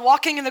Lord God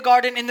walking in the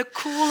garden in the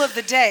cool of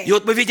the day. И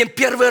вот мы видим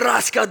первый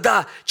раз,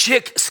 когда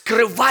человек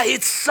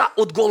скрывается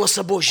от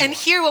голоса And Божьего.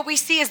 here what we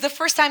see is the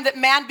first time that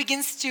man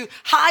begins to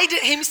hide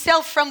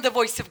himself from the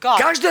voice of God.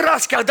 Каждый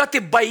раз, когда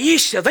ты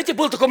боишься, знаете,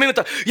 был такой момент,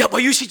 я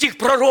боюсь идти к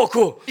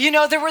пророку. You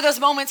know, there were those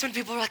moments when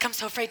people were like, I'm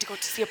so afraid to go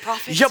to see a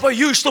prophet. Я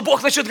боюсь, что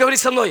Бог начнет говорить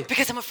со мной.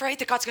 Because I'm afraid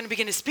that God's going to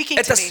begin to speaking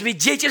Это to me.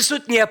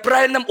 свидетельствует не о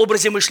правильном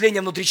образе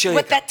мышления внутри What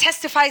человека. that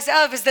testifies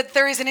of is that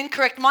there is an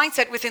incorrect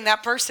mindset within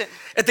that person.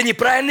 Это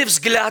неправильный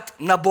взгляд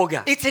на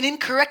Бога. It's an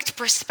incorrect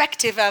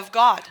perspective of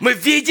God. Мы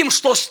видим,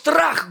 что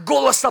страх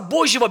голоса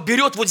Божьего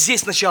берет вот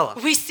здесь начало.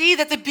 We see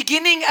that the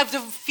beginning of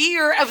the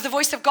fear of the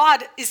voice of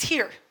God is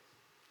here.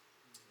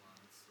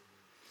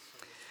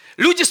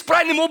 Люди с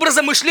правильным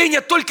образом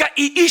мышления только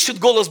и ищут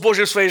голос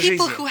Божий в своей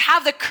People жизни. who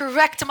have the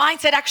correct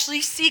mindset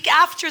actually seek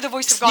after the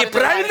voice of С God in their life.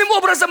 неправильным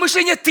образом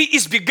мышления ты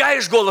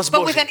избегаешь голос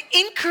But with Божий. an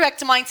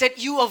incorrect mindset,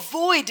 you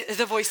avoid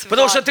the voice of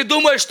Потому что God. ты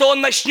думаешь, что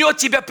Он начнет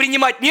тебя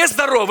принимать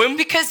нездоровым,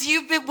 Because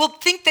you will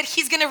think that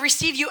He's going to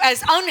receive you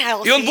as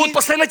unhealthy. и Он будет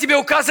постоянно тебе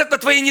указывать на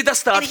твои And He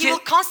недостатки.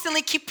 will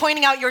constantly keep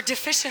pointing out your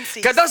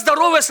deficiencies. Когда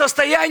здоровое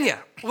состояние,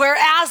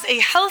 Whereas a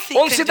healthy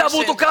Он всегда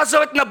будет condition,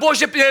 указывать на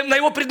Божье, на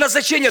Его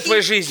предназначение в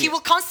твоей he жизни.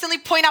 will constantly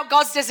point out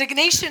God's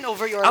designation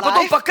over your А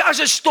потом life.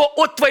 покажет, что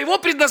от твоего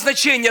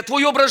предназначения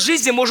твой образ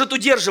жизни может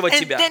удерживать And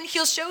тебя. then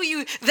He'll show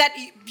you that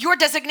your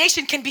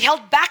designation can be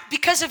held back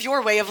because of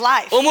your way of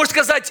life. Он может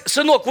сказать,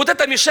 сынок, вот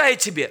это мешает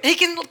тебе. He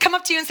can come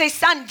up to you and say,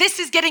 son, this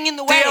is getting in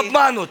the Ты way.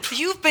 обманут.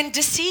 You've been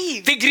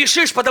deceived. Ты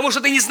грешишь, потому что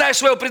ты не знаешь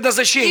своего You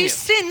предназначения.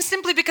 sin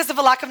simply because of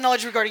a lack of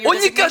knowledge regarding your Он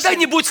никогда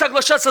не designation. будет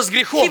соглашаться с He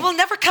грехом, will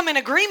never come in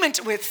agreement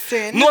with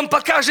sin, но Он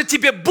покажет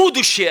тебе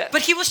будущее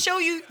but He will show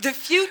you the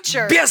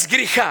future без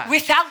греха.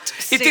 without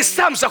И ты sin.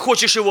 сам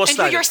захочешь его And you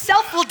оставить.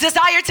 yourself will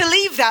desire to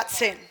leave that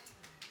sin.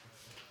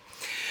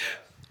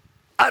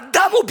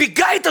 Адам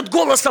убегает от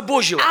голоса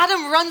Божьего.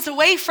 Adam runs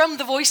away from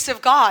the voice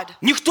of God.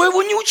 Никто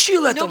его не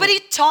учил этому. Nobody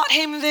taught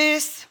him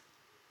this.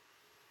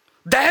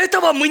 До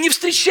этого мы не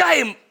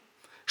встречаем,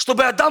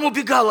 чтобы Адам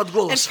убегал от And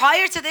голоса.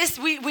 prior to this,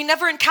 we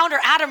never encounter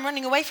Adam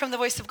running away from the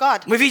voice of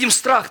God. Мы видим,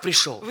 страх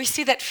пришел. We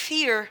see that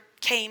fear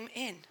came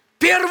in.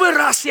 Первый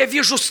раз я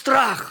вижу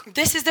страх.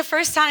 This is the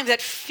first time that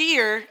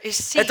fear is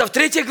seen. Это в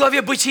 3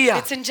 главе Бытия.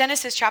 It's in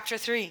Genesis chapter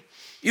 3.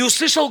 И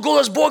услышал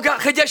голос Бога,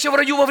 ходящего в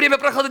раю во время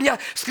прохлады дня.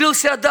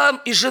 Скрылся Адам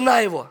и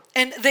жена его.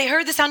 And they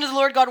heard the sound of the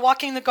Lord God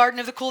walking in the garden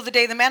of the cool of the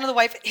day. The man and the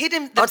wife hid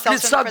От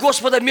themselves лица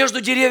Господа между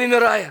деревьями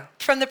рая.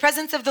 from the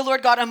presence of the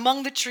Lord God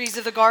among the trees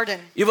of the garden.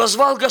 И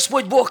возвал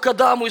Господь Бог к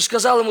Адаму и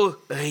сказал ему,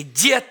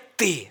 где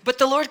ты? But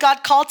the Lord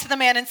God called to the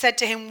man and said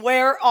to him,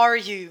 where are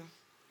you?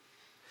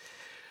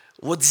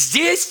 Вот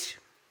здесь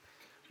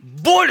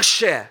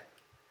больше.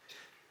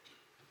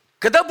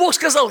 Когда Бог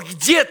сказал,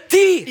 где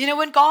ты? You know,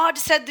 when God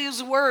said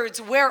those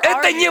words, where are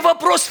Это не you?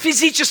 вопрос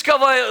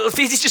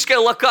физической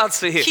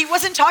локации. He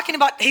wasn't talking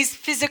about his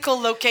physical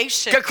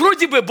location. Как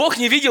вроде бы Бог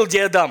не видел,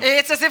 где Адам.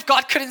 It's as if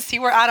God couldn't see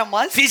where Adam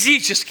was.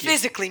 Физически.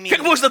 Physically meaning. Как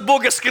можно от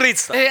Бога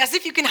скрыться? As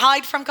if you can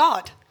hide from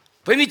God.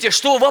 Поймите,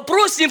 что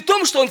вопрос не в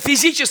том, что он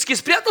физически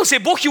спрятался, и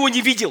Бог его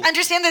не видел.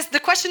 Understand this, the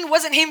question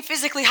wasn't him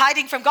physically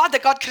hiding from God,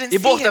 that God couldn't И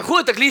see Бог him. так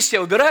ходит, так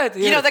листья убирает.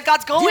 You know, that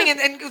God's going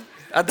and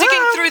Adam.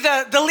 digging through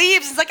the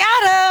leaves. It's like,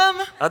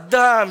 Adam,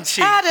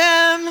 Адамчик,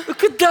 Adam, ну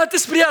куда ты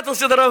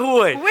спрятался,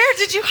 дорогой? where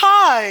did you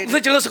hide?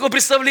 Знаете, у нас такое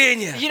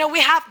представление. You know,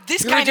 we have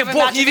this kind Говорите, of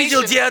Бог не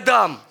видел, imagination. где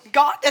Адам.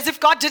 God, as if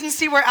God didn't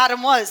see where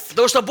Adam was.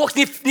 Потому что Бог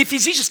не в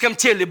физическом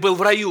теле был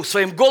в раю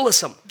своим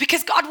голосом.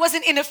 Because God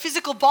wasn't in a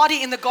physical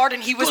body in the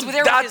garden. He was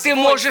there Куда with his ты voice.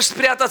 можешь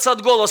спрятаться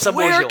от голоса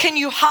Where Божьего? can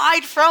you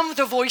hide from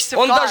the voice of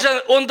Он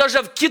God?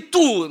 даже в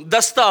киту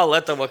достал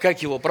этого,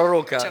 как его,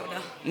 пророка.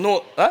 Jonah.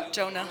 Ну, а?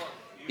 Jonah.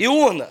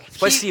 Иона, He,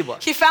 спасибо.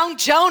 he found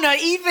Jonah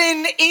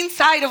even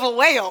inside of a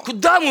whale.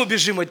 Куда мы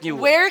убежим от него?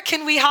 Where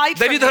can we hide from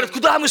Давид говорит, him?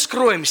 куда мы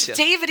скроемся?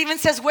 David even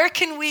says, where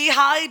can we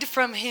hide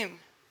from him?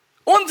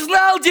 Он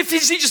знал, где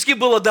физически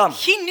был Адам.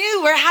 He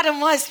knew where Adam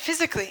was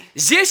physically.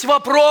 Здесь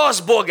вопрос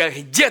Бога,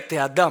 где ты,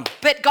 Адам?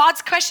 But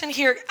God's question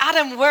here,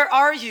 Adam, where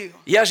are you?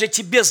 Я же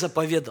тебе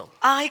заповедал.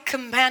 I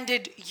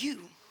commanded you.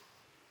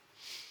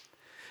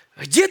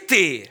 Где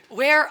ты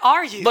Where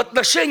are you? в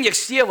отношениях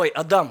с Евой,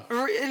 Адам?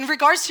 In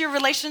regards to your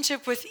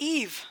relationship with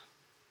Eve,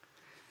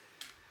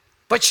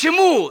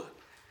 Почему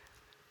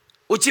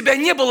у тебя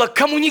не было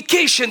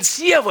communication с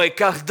Евой,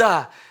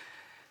 когда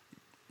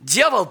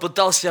дьявол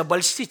пытался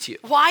обольстить ее?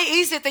 why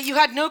is it that you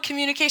had no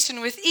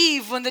communication with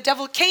Eve when the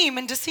devil came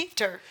and deceived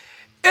her?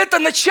 Это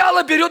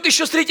начало берет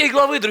еще с 3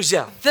 главы,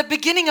 друзья. The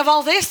beginning of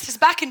all this is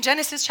back in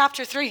Genesis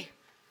chapter 3,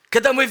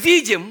 Когда мы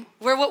видим,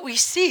 where what we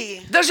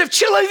see, даже в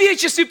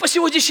человечестве по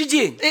сегодняшний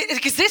день, it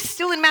exists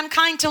still in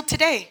mankind till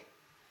today.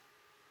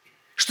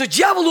 что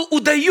дьяволу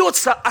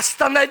удается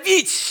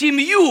остановить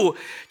семью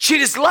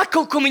через lack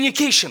of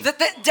communication. That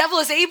the devil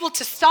is able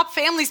to stop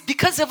families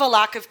because of a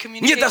lack of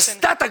communication.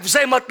 Недостаток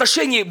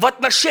взаимоотношений в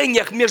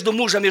отношениях между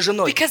мужем и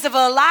женой. Because of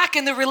a lack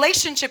in the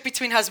relationship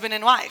between husband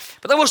and wife.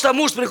 Потому что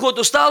муж приходит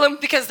усталым,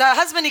 Because the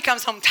husband, he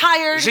comes home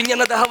tired. жене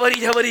надо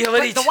говорить.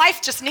 But the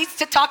wife just needs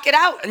to talk it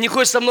out. Не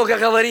хочется много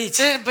говорить.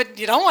 But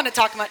you don't want to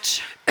talk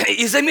much.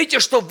 И заметьте,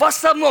 что в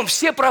основном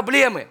все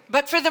проблемы,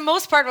 But for the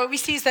most part, what we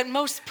see is that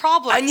most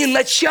problems, они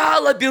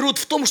начало берут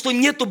в том, что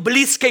нету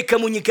близкой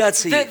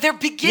коммуникации, their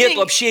beginning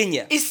нету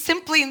общения. is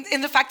simply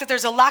in the fact that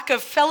there's a lack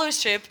of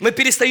fellowship. Мы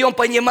перестаем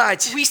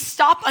понимать. We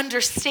stop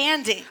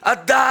understanding.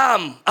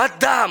 Адам,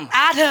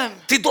 Adam,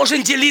 ты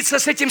должен делиться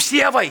с этим с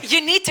Евой.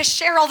 you need to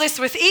share all this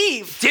with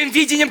Eve. Тем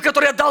видением,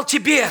 которое я дал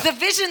тебе. The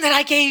vision that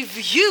I gave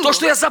you, То,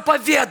 что я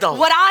заповедал.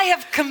 what I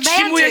have К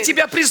чему я commanded,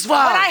 тебя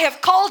призвал. what I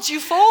have called you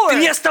for. Ты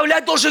не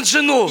оставлять должен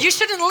жену. You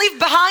shouldn't leave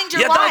behind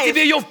your Я дал wife.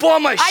 тебе ее в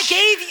помощь. I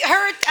gave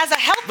her as a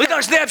Вы helper.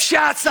 должны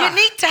общаться. You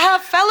need to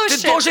have Ты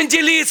fellowship. должен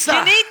делиться.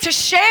 You need to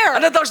share.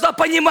 Она должна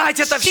понимать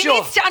это She все.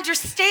 needs to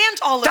understand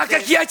all of Так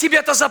как this. я тебе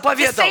это The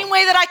заповедал. same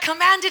way that I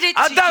commanded it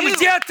Адам, to you.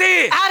 где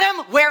ты?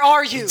 Adam, where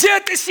are you? Где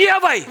ты с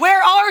Евой?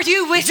 Where are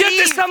you with Где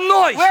ты Eve? со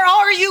мной? Where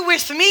are you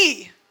with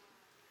me?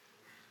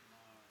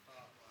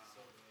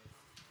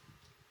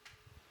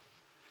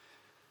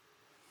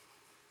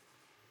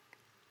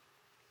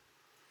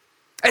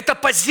 Это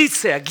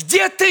позиция.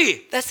 Где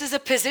ты? This is a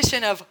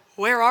position of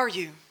where are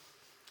you?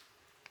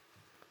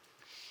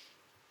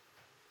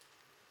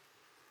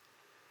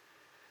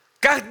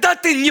 Когда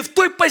ты не в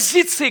той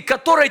позиции,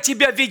 которой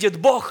тебя видит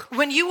Бог,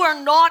 When you are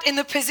not in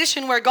the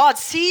position where God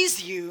sees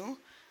you,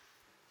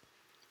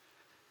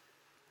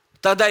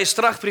 тогда и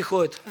страх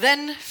приходит,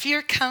 then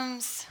fear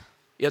comes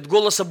и от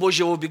голоса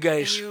Божьего and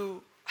убегаешь.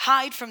 you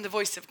hide from the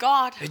voice of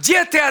God.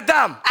 Где ты,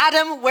 Адам?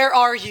 Adam, where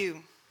are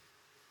you?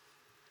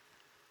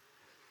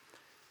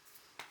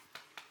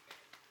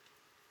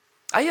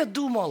 А я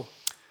думал,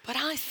 But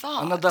I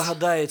она thought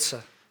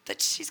догадается. that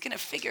she's going to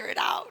figure it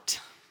out.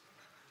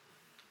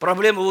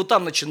 Проблемы вот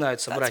там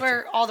начинаются, That's братья.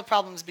 where all the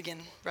problems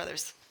begin,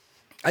 brothers.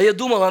 А я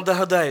думал, она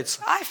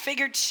догадается. I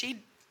figured she'd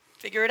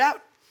figure it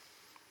out.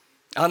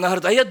 А она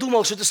говорит, а я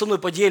думал, что ты со мной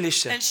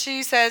поделишься. And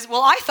she says,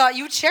 well, I thought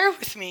you'd share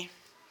with me.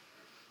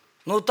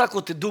 Ну вот так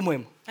вот и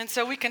думаем. And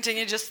so we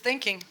continue just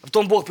thinking.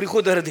 Потом Бог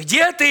приходит и говорит,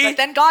 где But ты?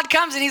 then God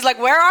comes and he's like,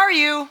 where are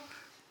you?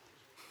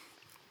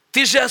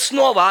 Ты же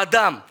основа,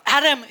 Адам.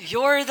 Adam,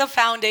 you're the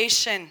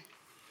foundation.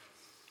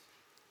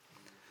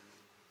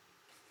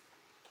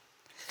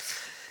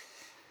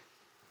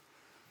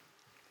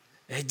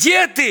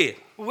 Где ты?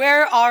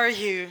 Where are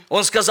you?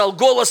 Он сказал,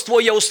 голос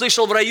твой я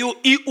услышал в раю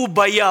и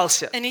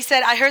убоялся. And he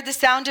said, I heard the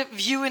sound of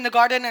you in the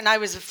garden and I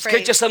was afraid.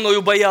 Скажите со мной,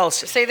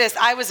 убоялся. Say this,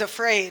 I was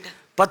afraid.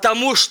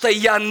 Потому что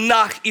я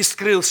наг и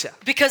скрылся.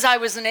 Because I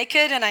was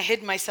naked and I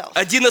hid myself.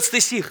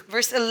 11 стих.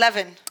 Verse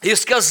 11. И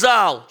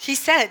сказал, He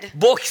said,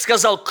 Бог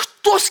сказал,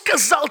 кто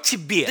сказал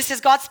тебе, this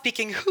is God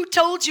speaking, who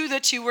told you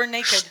that you were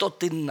naked? что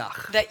ты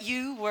наг? That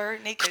you were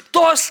naked?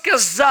 Кто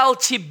сказал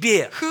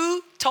тебе?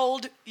 Who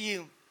told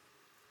you?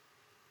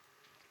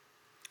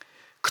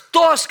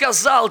 Кто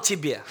сказал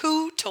тебе?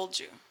 Who told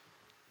you?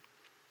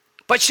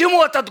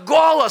 Почему этот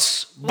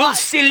голос был Why?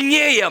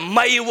 сильнее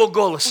моего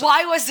голоса?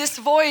 Why was this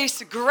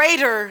voice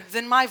greater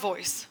than my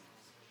voice?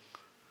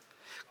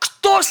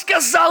 Кто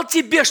сказал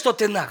тебе, что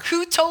ты наг?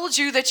 Who told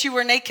you that you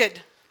were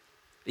naked?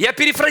 Я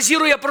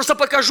перефразирую, я просто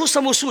покажу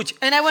саму суть.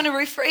 And I want to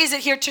rephrase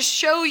it here to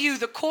show you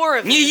the core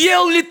of Не it.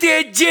 ел ли ты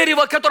от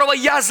дерева, которого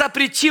я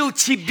запретил Have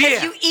тебе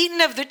you eaten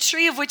of the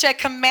tree of which I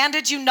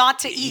commanded you not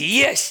to eat?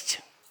 есть?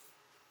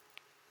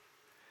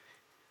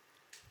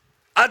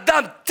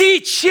 Адам, ты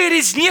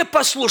через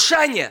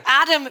непослушание,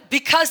 Adam,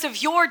 because of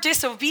your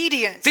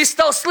disobedience, ты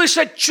стал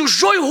слышать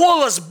чужой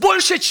голос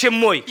больше, чем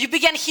мой. you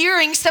began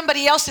hearing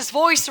somebody else's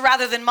voice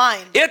rather than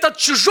mine. И этот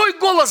чужой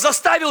голос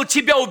заставил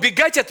тебя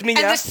убегать от And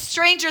меня, this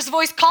stranger's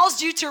voice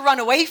caused you to run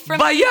away from me,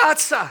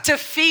 бояться. to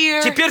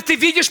fear. Теперь ты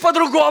видишь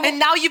по-другому. And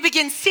now you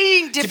begin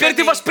seeing Теперь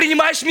ты differently.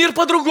 воспринимаешь мир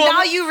по-другому.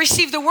 Now you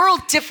receive the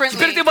world Теперь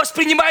differently. ты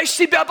воспринимаешь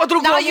себя Now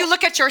по-другому. you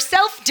look at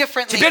yourself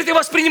differently. Теперь ты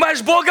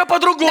воспринимаешь Бога Now you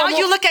по-другому.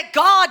 look at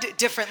God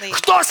differently.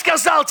 Кто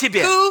сказал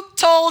тебе? Who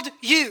told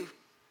you?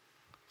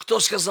 Кто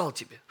сказал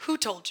тебе? Who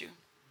told you?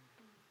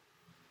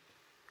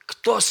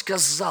 Кто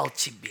сказал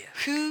тебе?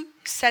 Who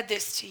said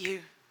this to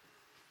you?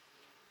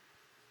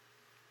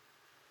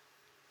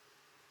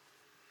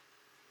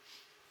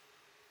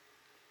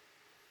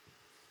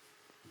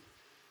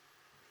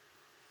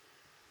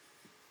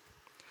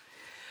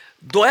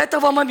 До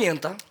этого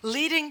момента,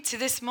 Leading to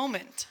this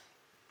moment,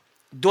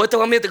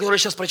 который я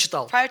сейчас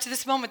прочитал, prior to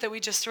this moment that we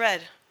just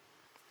read,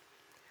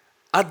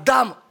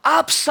 Адам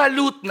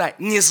абсолютно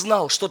не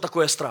знал, что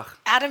такое страх.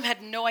 Adam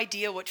had no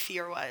idea what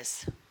fear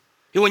was.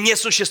 Его не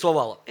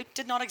существовало. It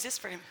did not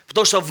exist for him.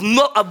 Потому что в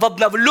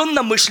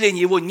обновленном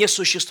мышлении его не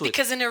существует.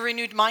 Because in a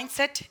renewed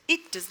mindset, it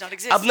does not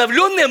exist.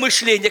 Обновленное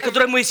мышление, о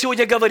котором мы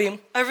сегодня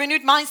говорим, A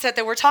renewed mindset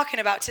that we're talking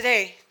about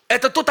today,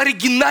 это тот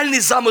оригинальный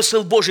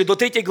замысел Божий до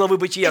 3 главы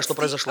Бытия, it's что the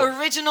произошло.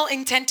 original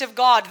intent of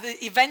God, the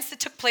events that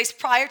took place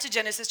prior to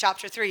Genesis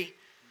chapter 3.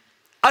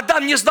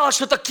 Адам не знал,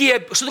 что такое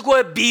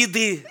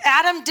обиды,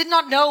 Adam did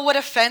not know what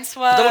offense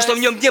потому was что в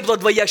нем не было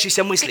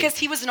двоящейся мысли. because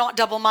he was not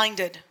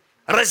double-minded.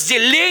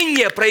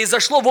 Разделение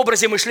произошло в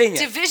образе мышления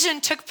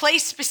Division took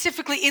place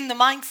specifically in the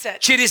mindset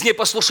через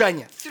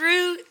непослушание.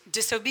 through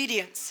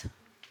disobedience.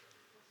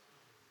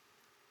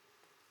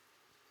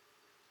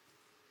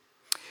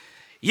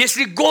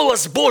 Если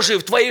голос Божий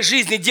в твоей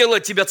жизни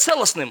делает тебя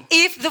целостным,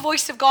 If the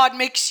voice of God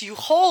makes you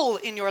whole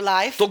in your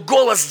life, то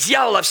голос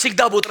дьявола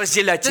всегда будет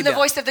разделять then the тебя.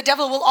 voice of the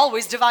devil will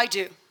always divide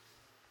you.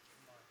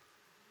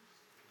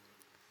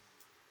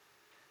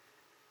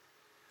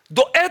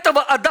 До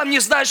этого Адам не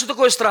знает, что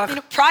такое страх. You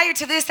know, prior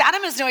to this,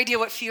 Adam has no idea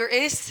what fear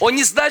is. Он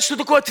не знает, что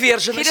такое He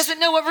отверженность. doesn't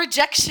know what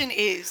rejection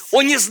is.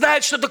 Он не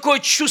знает, что такое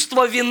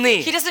чувство He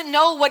вины. doesn't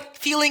know what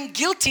feeling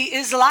guilty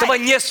is like. Этого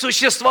не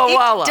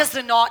существовало. It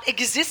does not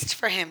exist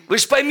for him. Вы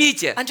же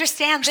поймите,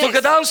 Understand что this,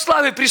 когда он в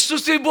славе, в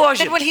присутствии that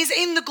Божьем, when he's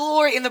in the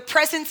glory, in the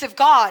presence of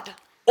God,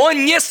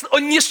 он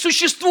не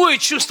существует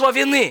чувство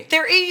вины.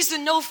 there is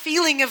no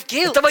feeling of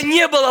guilt. Этого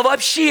не было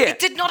вообще. It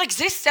did not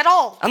exist at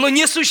all. Оно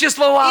не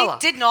существовало.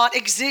 It did not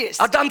exist.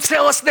 Адам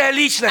целостная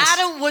личность.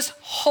 Adam was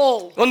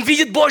whole. Он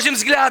видит Божьим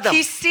взглядом.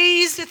 He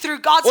sees through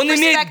God's Он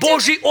имеет perspective.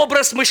 Божий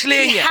образ He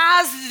мышления.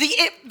 has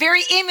the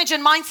very image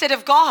and mindset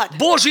of God.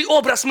 Божий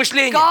образ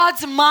мышления.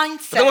 God's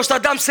mindset. Потому что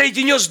Адам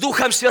соединен с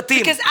Духом Святым.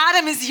 Because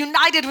Adam is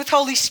united with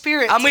Holy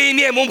Spirit. А мы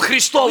имеем ум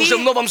Христов уже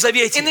в Новом In the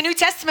Завете. New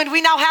Testament,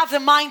 we now have the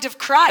mind of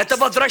Christ. Это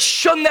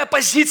возвращенная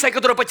позиция,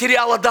 которую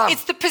потерял Адам.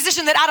 It's the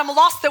position that Adam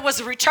lost that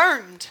was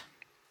returned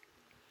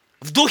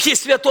В Духе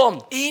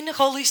Святом. in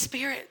Holy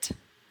Spirit.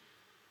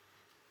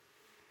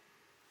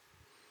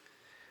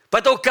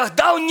 Поэтому,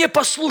 когда он не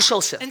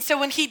послушался, And so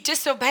when he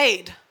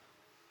disobeyed,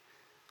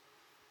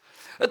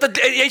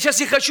 я сейчас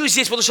не хочу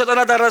здесь, потому что это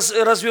надо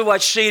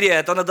развивать шире,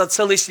 это надо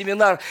целый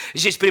семинар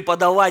здесь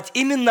преподавать,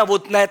 именно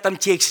вот на этом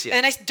тексте.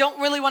 and I don't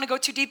really want to go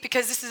too deep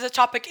because this is a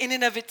topic in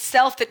and of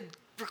itself that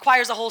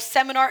requires a whole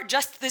seminar,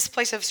 just this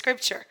place of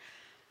scripture.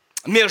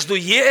 Между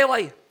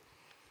Евой,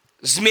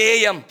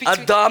 змеем, Between-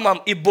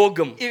 Адамом и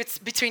Богом, It's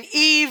between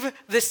Eve,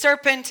 the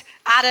serpent,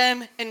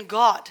 Adam, and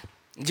God,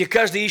 где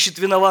каждый ищет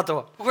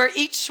виноватого. where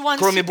each one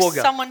Кроме seeks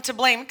Бога. someone to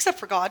blame, except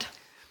for God.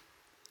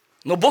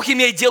 Но Бог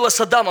имеет дело с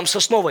Адамом, с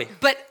основой,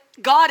 But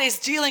God is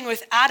dealing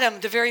with Adam,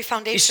 the very и с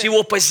foundation,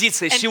 его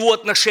позицией, с And его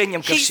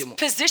отношением ко his всему.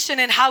 position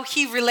and how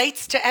he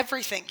relates to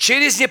everything.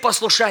 Через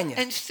непослушание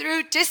And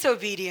through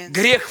disobedience,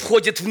 грех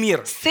входит в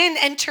мир. sin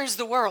enters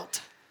the world.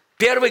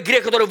 Первый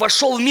грех, который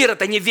вошел в мир,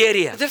 это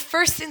неверие. The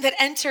first sin that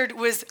entered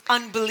was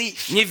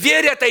unbelief.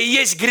 Неверие – это и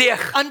есть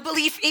грех.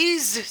 Unbelief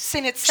is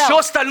sin Все itself.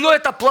 остальное –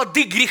 это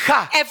плоды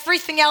греха.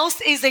 Everything else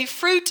is a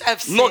fruit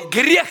of Но sin.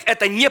 грех –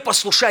 это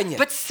непослушание.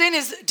 But sin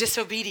is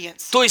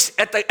disobedience. То есть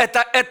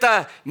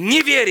это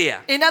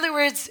неверие. In other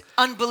words,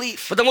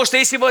 unbelief. Потому что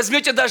если вы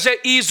возьмете даже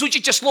и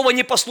изучите слово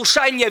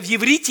 «непослушание» в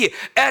иврите,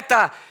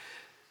 это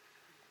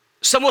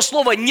само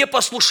слово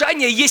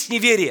 «непослушание» есть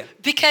неверие.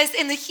 Because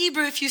in the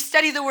Hebrew, if you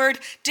study the word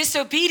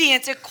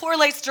disobedience, it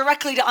correlates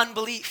directly to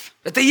unbelief.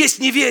 Это есть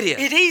неверие.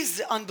 It is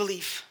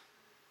unbelief.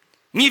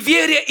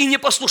 Неверие и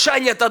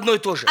непослушание – это одно и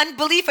то же.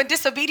 Unbelief and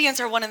disobedience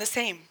are one and the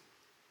same.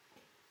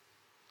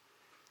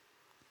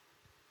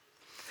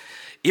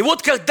 И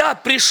вот когда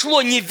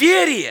пришло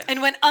неверие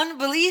And when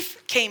unbelief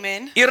came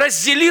in и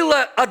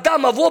разделило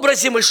Адама в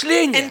образе and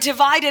мышления,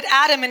 divided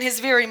Adam in his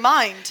very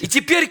mind, и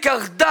теперь,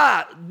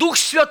 когда Дух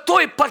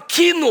Святой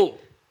покинул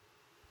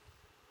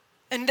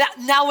and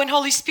now when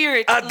Holy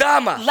Spirit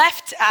Адама,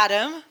 left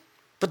Adam,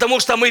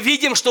 Потому что мы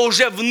видим, что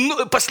уже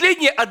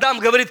последний Адам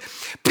говорит,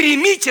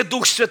 примите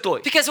Дух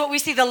Святой. Because what we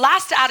see the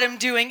last Adam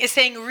doing is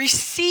saying,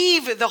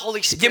 receive the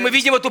Holy Где мы Spirit.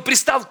 видим эту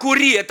приставку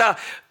 «ри».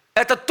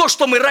 Это то,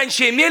 что мы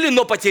раньше имели,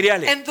 но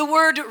потеряли. And the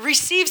word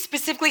receive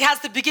specifically has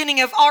the beginning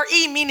of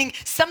re, meaning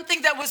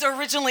something that was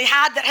originally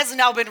had that has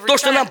now been То,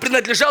 что нам returned.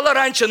 принадлежало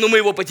раньше, но мы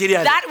его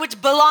потеряли. That which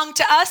belonged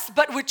to us,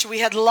 but which we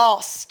had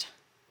lost.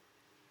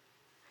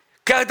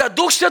 Когда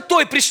Дух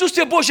Святой,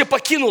 присутствие Божье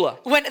покинуло,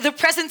 When the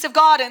presence of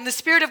God and the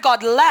Spirit of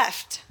God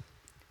left,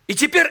 и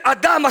теперь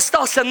Адам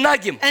остался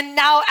нагим. and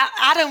now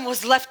Adam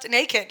was left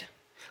naked.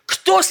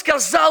 Кто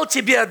сказал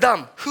тебе,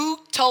 Адам? Who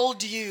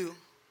told you?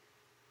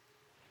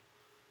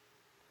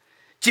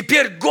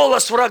 Теперь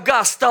голос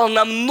врага стал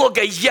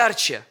намного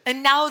ярче,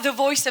 And now the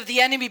voice of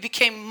the enemy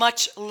became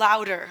much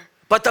louder.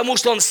 потому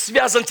что он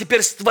связан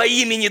теперь с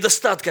твоими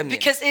недостатками.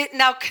 Because it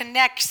now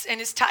connects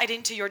and is tied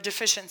into your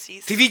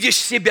deficiencies. Ты видишь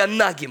себя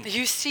нагим.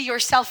 You see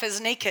yourself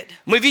as naked.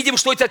 Мы видим,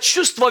 что это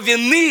чувство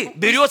вины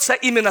берется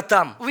именно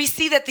там. We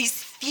see that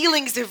these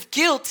feelings of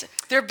guilt,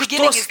 their Кто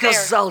beginning is there.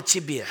 сказал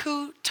тебе?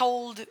 Who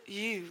told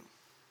you?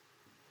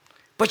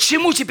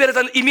 Почему теперь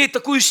это имеет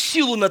такую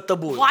силу над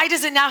тобой? Why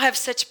does it now have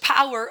such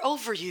power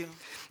over you?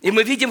 И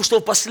мы видим, что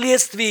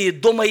впоследствии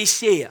до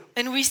Моисея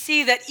And we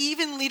see that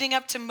even leading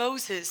up to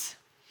Moses,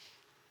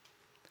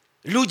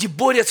 люди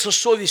борются с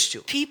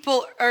совестью.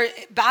 people are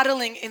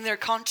battling in their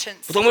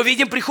conscience. Потом мы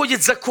видим,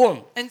 приходит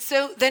закон And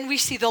so then we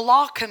see the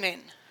law come in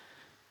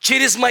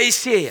через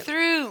Моисея.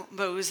 through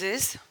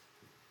Moses.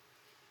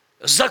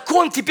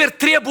 Закон теперь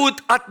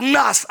требует от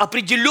нас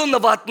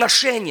определенного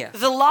отношения,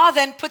 The law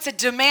then puts a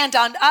demand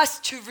on us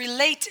to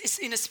relate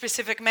in a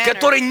specific manner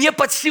которое не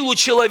под силу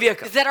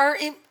человека.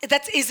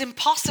 that is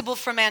impossible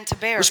for man to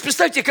bear. Вы же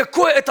представьте,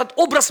 какой этот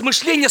образ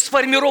мышления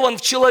сформирован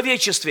в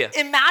человечестве.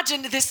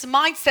 Imagine this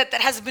mindset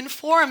that has been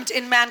formed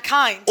in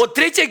mankind. От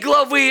 3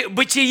 главы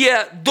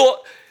Бытие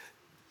до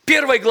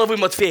 1 главы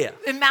Матфея.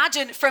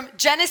 Imagine from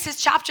Genesis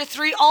chapter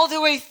 3 all the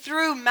way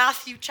through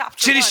Matthew chapter 1.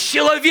 Через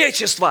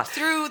человечество.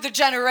 Through the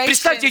generations.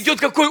 Представьте, идет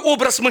какой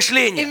образ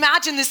мышления.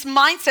 Imagine this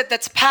mindset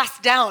that's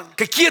passed down.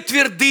 Какие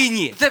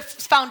твердыни. The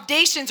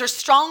foundations or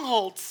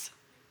strongholds.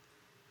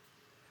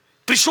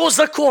 Пришел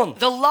закон.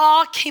 The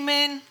law came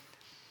in.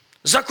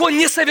 Закон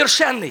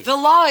несовершенный. The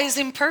law is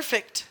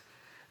imperfect.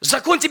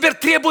 Закон теперь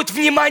требует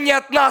внимания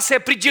от нас и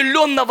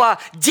определенного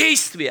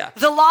действия,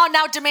 The law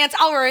now demands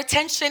our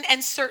attention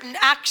and certain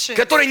actions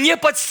которое не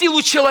под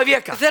силу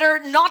человека. that are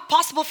not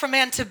possible for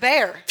man to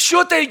bear.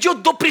 Все это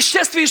идет до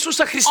пришествия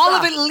Иисуса All of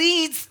Христа. it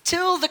leads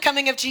till the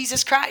coming of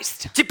Jesus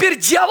Christ. Теперь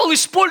дьявол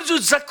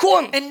использует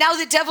закон. And now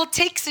the devil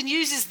takes and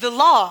uses the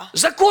law.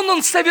 Закон,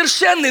 он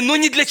совершенный, но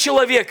не для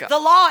человека. The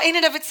law in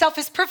and of itself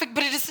is perfect,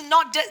 but it is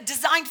not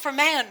designed for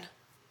man.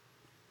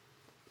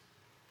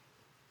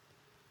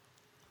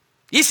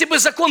 Если бы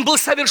закон был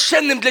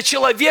совершенным для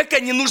человека,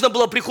 не нужно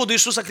было прихода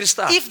Иисуса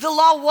Христа. If the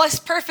law was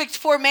perfect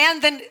for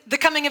man, then the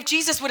coming of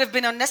Jesus would have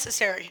been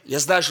unnecessary. Я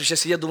знаю, что сейчас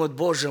все думают,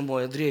 Боже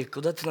мой, Андрей,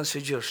 куда ты нас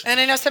ведешь? And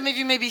I know some of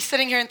you may be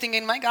sitting here and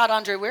thinking, my God,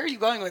 Andre, where are you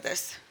going with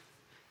this?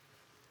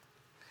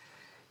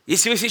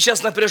 Если вы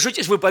сейчас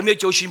напряжетесь, вы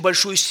поймете очень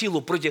большую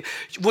силу.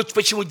 Вот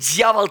почему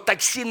дьявол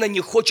так сильно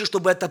не хочет,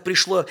 чтобы это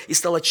пришло и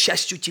стало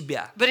частью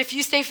тебя. But if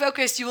you stay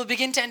focused, you will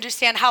begin to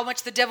understand how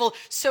much the devil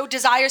so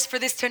desires for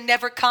this to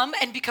never come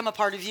and become a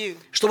part of you.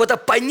 Чтобы это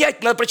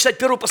понять, надо прочитать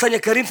первое послание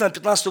Коринфянам,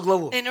 15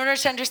 главу. In order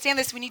to understand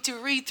this, we need to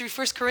read through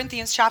 1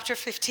 Corinthians chapter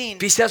 15,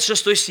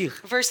 56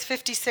 стих. verse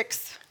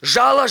 56.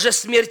 «Жало же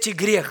смерти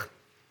грех».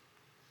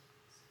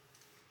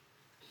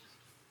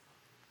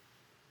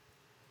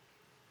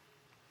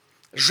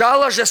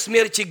 Жало же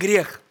смерти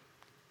грех.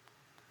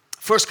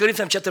 1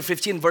 Corinthians chapter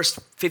 15, verse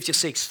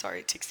 56.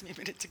 Sorry, it takes me a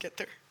minute to get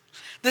there.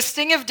 The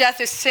sting of death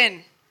is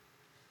sin.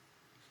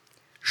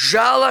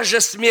 Жало же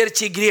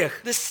смерти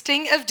грех. The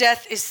sting of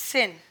death is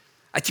sin.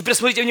 А теперь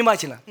смотрите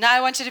внимательно. Now I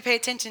want you to pay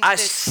attention to А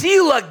this.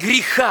 сила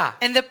греха,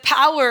 And the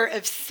power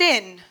of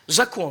sin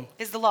закон.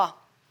 is the law.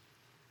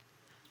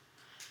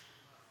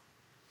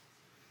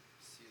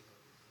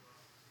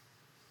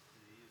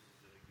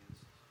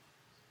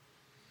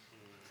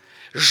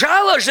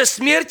 Жало же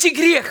смерти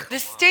грех. The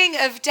sting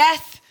of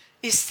death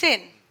is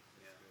sin.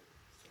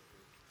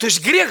 То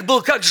есть грех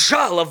был как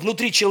жало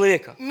внутри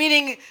человека.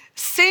 Meaning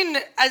sin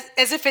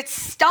as if it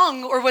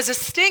stung or was a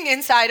sting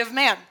inside of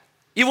man.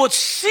 И вот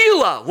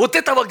сила вот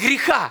этого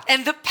греха,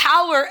 And the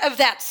power of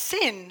that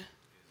sin,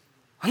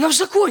 она в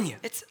законе.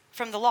 it's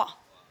from the law.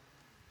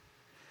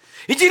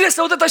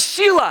 Интересно, вот эта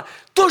сила,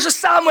 то же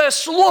самое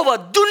слово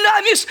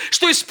 «дунамис»,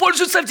 что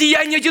используется в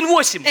Деянии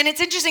 1:8. And it's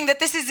interesting that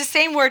this is the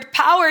same word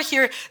power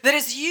here that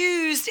is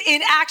used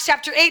in Acts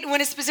chapter 8 when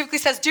it specifically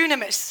says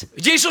dunamis.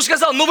 Где Иисус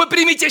сказал, но вы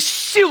примите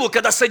силу,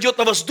 когда сойдет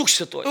на вас Дух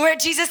Святой. Where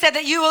Jesus said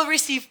that you will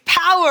receive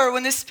power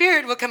when the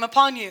Spirit will come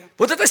upon you.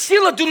 Вот эта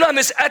сила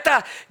дунамис,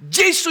 это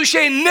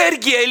действующая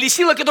энергия или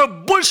сила, которая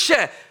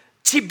больше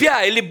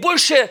тебя или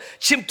больше,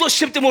 чем то, с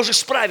чем ты можешь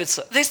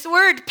справиться. This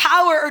word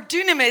power or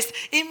dunamis,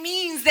 it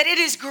means that it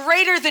is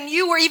greater than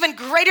you or even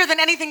greater than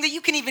anything that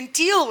you can even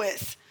deal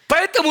with.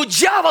 Поэтому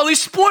дьявол,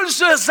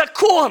 используя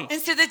закон, And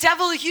so the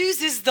devil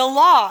uses the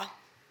law,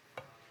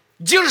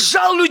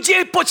 держал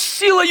людей под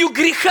силою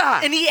греха.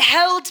 and he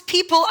held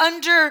people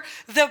under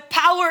the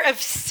power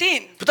of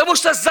sin, Потому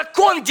что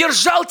закон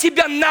держал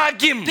тебя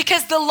нагим.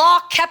 because the law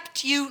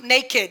kept you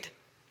naked.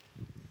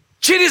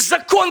 Через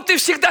закон ты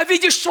всегда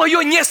видишь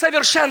свое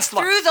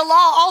несовершенство. Through the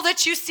law, all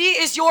that you see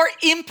is your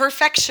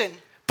imperfection.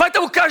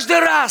 Поэтому каждый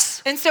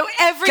раз, And so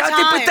every когда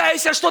ты time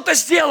пытаешься что-то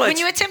сделать, when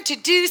you attempt to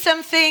do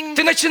something,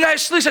 ты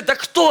начинаешь слышать: да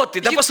кто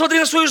ты? Да You- посмотри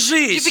на свою you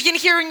жизнь. begin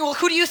hearing, well,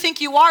 who do you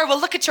think you are? Well,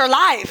 look at your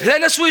life.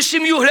 Глянь на свою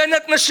семью, глянь на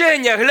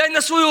отношения, глянь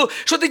на свою...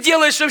 Что ты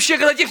делаешь вообще,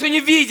 когда никто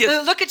не видит?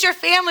 Look at your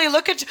family,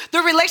 look at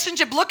the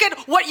relationship, look at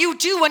what you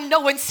do when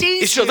no one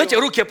И sees все, знаете, you.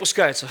 руки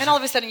опускаются. And all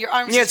of a sudden your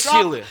arms Нет just drop,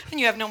 силы. and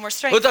you have no more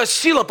strength. Вот эта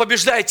сила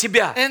побеждает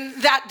тебя. And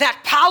that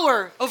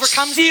power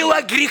overcomes you.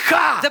 Сила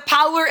греха. The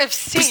power of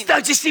sin.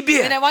 Представьте And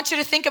себе. I want you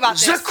to think about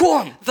this.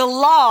 Закон. The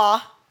law.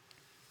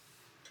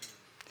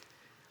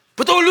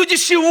 Потом люди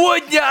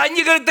сегодня,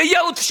 они говорят: да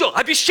я вот все,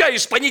 обещаю,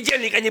 с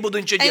понедельника не буду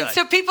ничего And делать.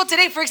 so people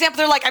today, for example,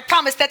 they're like, I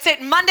promise, that's it.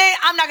 Monday,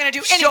 I'm not going to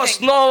do Все, anything.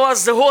 снова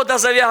с года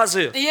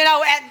завязываю. You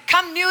know, and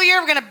come New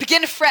Year, we're going to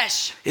begin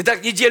fresh. И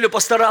так неделю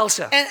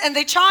постарался. And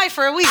they try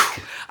for a week.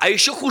 А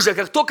еще хуже,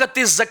 как только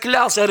ты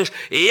заклялся, говоришь: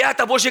 я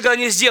это больше никогда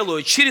не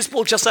сделаю, через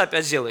полчаса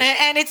опять сделаешь.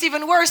 And it's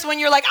even worse when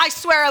you're like, I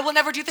swear I will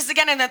never do this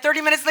again. And then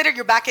 30 minutes later,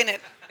 you're back in it.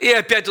 И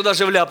опять туда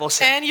же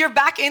вляпался. And you're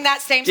back in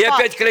that same И spot.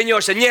 опять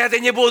клянешься: нет, я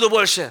не буду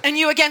больше. And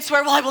you again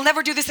swear, well, I will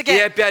never do this И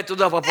again. опять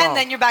туда попал. And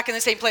then you're back in the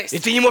same place. И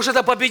ты не можешь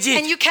это And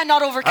победить. you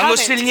cannot overcome Оно it.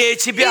 сильнее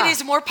тебя. It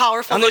is more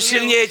powerful Оно than you.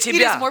 сильнее It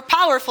тебя. is more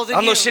powerful than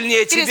Оно you.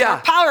 сильнее It is тебя.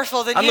 more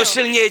powerful than Оно you.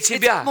 сильнее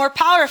тебя. It's more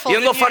powerful И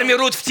оно than you.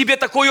 формирует в тебе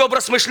такой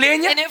образ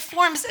мышления, And it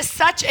forms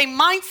such a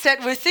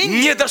mindset within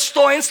you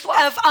недостоинства.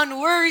 of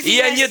unworthiness.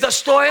 Я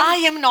недостоин. I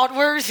am not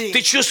worthy.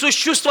 Ты чувствуешь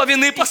чувство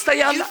вины You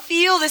постоянно.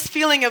 feel this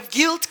feeling of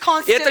guilt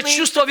И это constantly.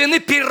 чувство вины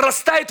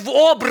перерастает в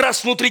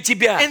образ внутри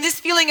тебя. And this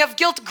feeling of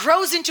guilt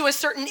grows into a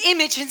certain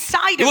image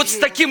inside И of вот с you.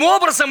 таким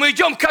образом мы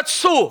идем к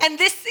Отцу. And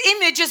this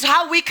image is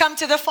how we come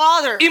to the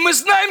Father. И мы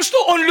знаем,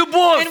 что Он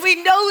любовь. And we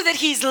know that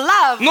He's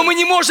love, Но мы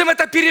не можем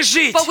это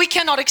пережить. but we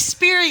cannot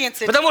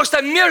experience it. Потому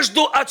что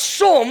между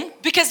Отцом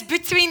Because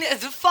between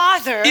the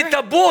Father и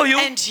тобою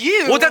and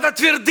you, вот эта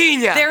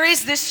твердыня, there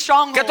is this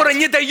stronghold которая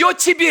не дает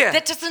тебе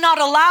that does not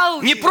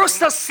allow не you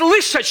просто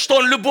слышать, что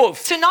Он любовь,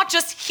 to not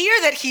just hear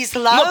that He's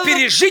но love,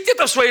 пережить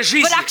это в своей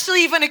жизни. but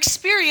actually even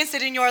experience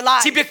it in your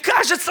life. Тебе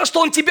кажется, что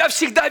Он тебя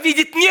всегда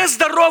видит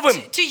нездоровым.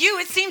 To you,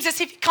 it seems as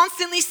if He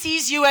constantly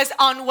sees you as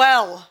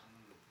unwell.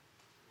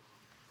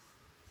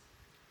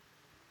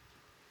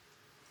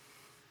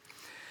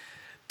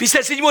 В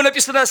 57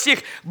 написано стих: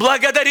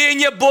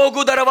 «Благодарение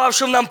Богу,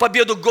 даровавшему нам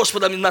победу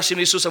Господом нашим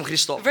Иисусом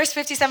Христом». Verse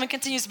 57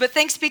 continues, but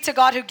thanks be to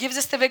God who gives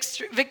us the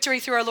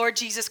victory through our Lord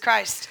Jesus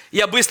Christ.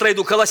 Я быстро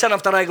иду, Колоссянам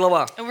 2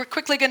 глава. And we're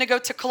quickly going to go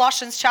to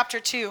Colossians chapter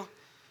 2.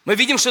 Мы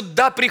видим, что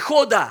до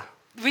прихода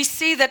We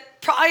see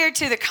that prior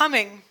to the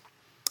coming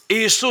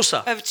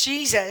Иисуса of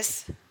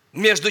Jesus,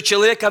 между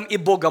человеком и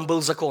Богом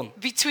был закон.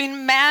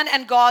 between man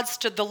and God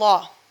stood the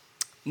law.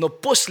 Но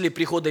после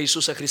прихода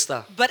Иисуса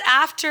Христа But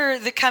after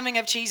the coming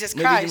of Jesus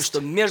мы видим, Christ,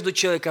 что между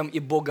человеком и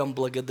Богом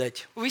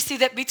благодать. we see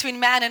that between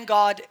man and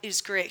God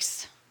is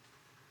grace.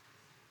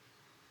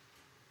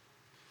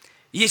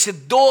 Если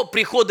до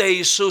прихода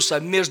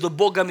Иисуса между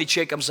Богом и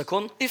человеком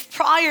закон, If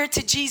prior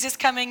to Jesus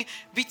coming,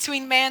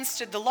 between man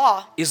stood the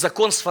law, и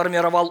закон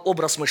сформировал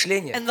образ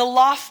мышления, and the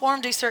law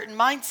formed a certain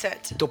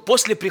mindset, то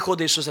после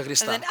прихода Иисуса and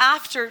Христа then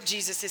after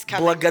Jesus is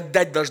coming,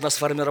 благодать должна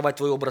сформировать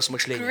твой образ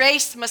мышления.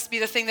 grace must be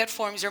the thing that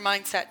forms your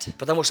mindset.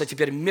 Потому что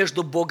теперь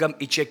между Богом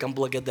и человеком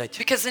благодать.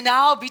 Because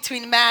now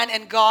between man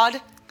and God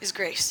is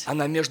grace.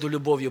 Она между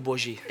любовью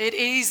Божьей. It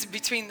is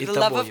between И the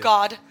love of тобою.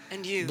 God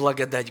and you.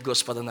 Благодать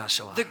Господа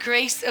нашего The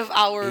grace of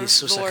our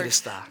Иисуса Lord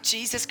Христа.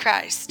 Jesus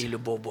Christ и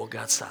любовь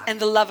Бога Отца. and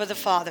the love of the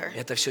Father.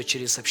 Это все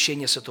через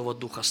общение Святого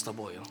Духа с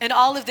тобою. And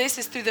all of this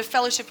is through the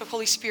fellowship of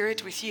Holy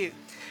Spirit with you.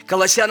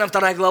 Колоссянам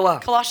 2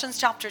 глава, Colossians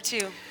chapter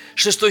 2,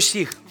 6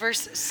 стих.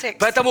 verse 6.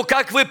 Поэтому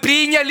как вы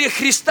приняли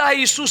Христа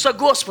Иисуса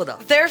Господа,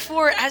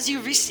 Therefore, as you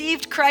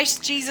received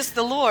Christ Jesus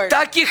the Lord,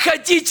 так и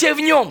ходите в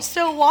Нем.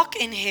 so walk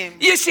in Him.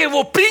 Если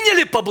Его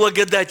приняли по If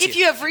благодати,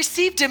 you have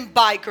received Him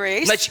by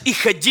grace, значит и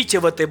ходите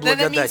в этой then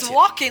that means благодати.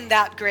 walk in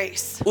that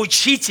grace.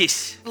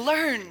 Учитесь,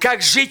 Learn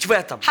как жить в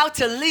этом, how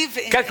to live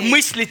in как it,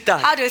 мыслить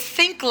так. how to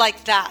think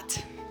like that.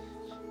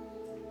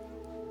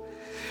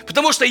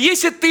 Потому что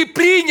если ты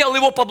принял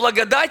Его по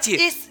благодати,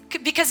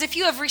 Because if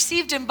you have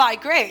received Him by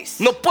grace,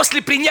 но после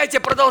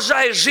принятия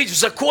продолжаешь жить в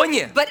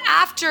законе, but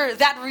after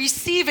that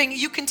receiving,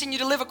 you continue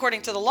to live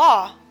according to the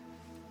law,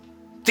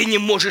 ты не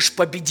можешь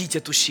победить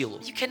эту силу.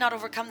 you cannot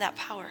overcome that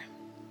power.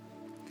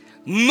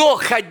 Но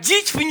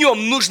ходить в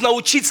Нем нужно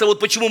учиться. Вот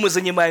почему мы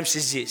занимаемся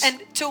здесь. And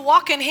to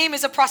walk in Him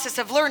is a process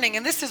of learning,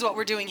 and this is what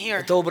we're doing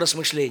here. Это образ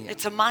мышления,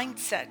 It's a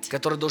mindset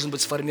который должен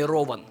быть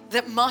сформирован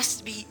that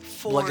must be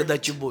formed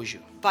благодатью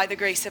Божью. by the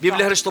grace of Библия God.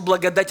 говорит, что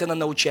благодать, она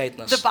научает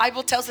нас. The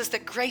Bible tells us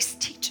that grace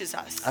teaches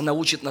us. Она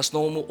учит нас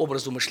новому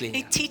образу мышления.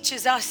 It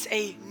teaches us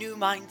a new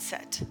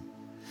mindset.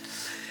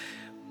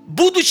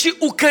 Будучи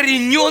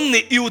укорененны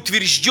и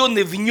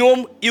утверждены в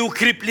нем и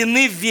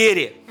укреплены в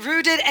вере,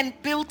 Rooted and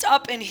built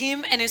up in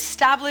Him and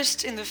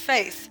established in the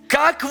faith.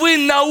 как вы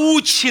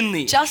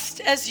научены,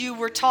 Just as you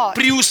were taught.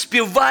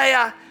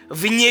 преуспевая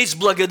в ней с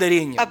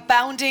благодарением.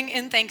 Abounding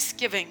in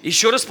thanksgiving.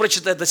 Еще раз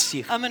прочитай этот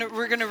стих.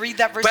 We're going to read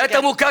that verse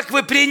Поэтому, again. как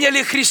вы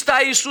приняли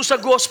Христа Иисуса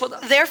Господа,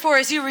 Therefore,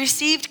 as you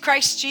received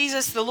Christ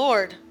Jesus the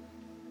Lord,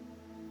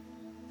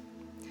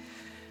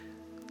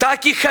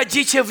 так и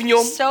ходите в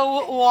нем,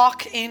 so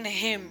walk in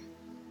Him.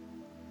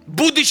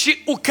 будучи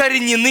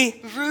укоренены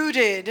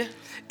Rooted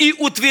и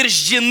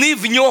утверждены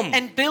в нем,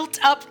 and built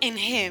up in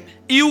Him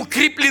и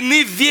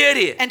укреплены в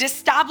вере, and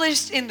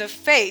established in the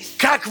faith,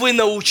 как вы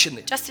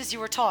научены. just as you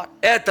were taught.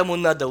 Этому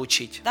надо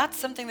учить. That's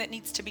something that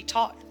needs to be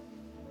taught.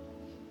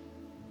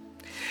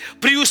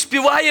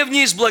 Преуспевая в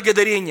ней с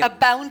благодарением.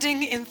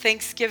 Abounding in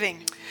thanksgiving.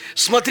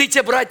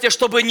 Смотрите, братья,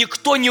 чтобы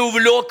никто не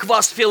увлек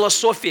вас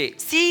философией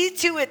See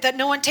to it that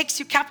no one takes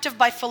you captive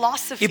by и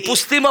philosophy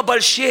пустым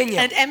обольщением.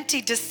 and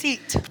empty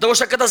deceit. Потому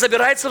что когда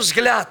забирается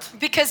взгляд,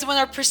 Because when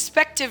our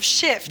perspective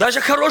shifts,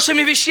 даже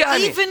хорошими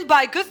вещами, even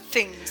by good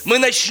things, мы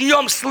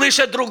начнем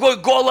слышать другой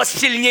голос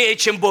сильнее,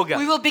 чем Бога.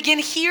 we will begin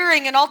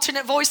hearing an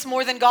alternate voice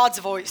more than God's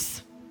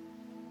voice.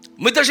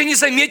 Мы даже не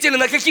заметили,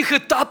 на каких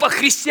этапах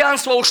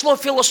христианство ушло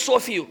в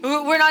философию.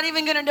 We're not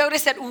even going to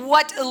notice at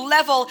what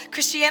level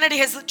Christianity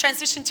has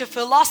transitioned to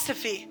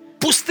philosophy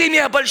Пустыми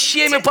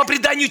обольщениями по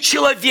преданию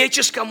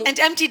человеческому, and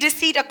empty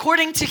deceit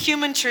according to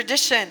human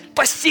tradition,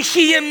 по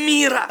стихиям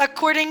мира,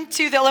 according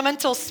to the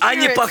elemental а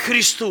не по spirits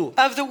Христу.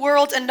 of the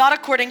world and not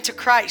according to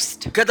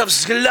Christ. Когда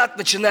взгляд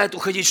начинает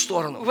уходить в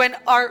сторону. When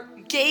our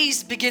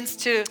gaze begins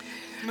to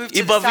move to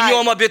Ибо the в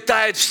нем side.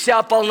 обитает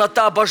вся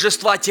полнота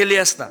божества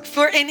телесно.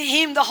 For in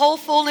Him the whole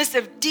fullness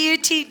of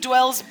deity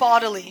dwells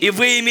bodily. И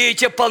вы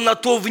имеете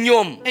полноту в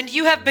нем, And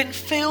you have been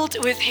filled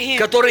with Him,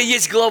 который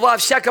есть глава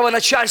всякого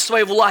начальства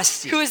и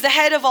власти. who is the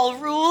head of all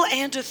rule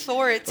and В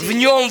authority.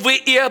 нем вы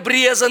и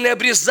обрезаны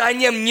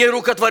обрезанием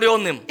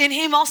нерукотворенным, In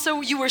Him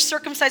also you were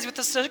circumcised with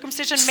the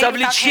circumcision с made without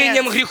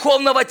обличением hands,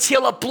 греховного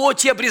тела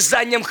плоти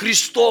обрезанием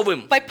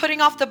Христовым. by putting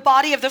off the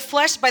body of the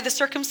flesh by the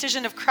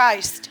circumcision of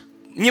Christ.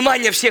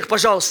 Внимание всех, I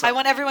пожалуйста.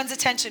 want everyone's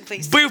attention,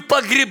 please. Быв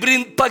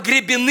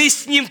погребены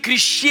с Ним в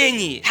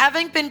крещении.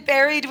 Having been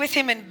buried with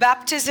Him in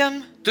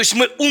baptism, То есть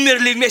мы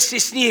умерли вместе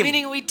с Ним.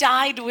 meaning we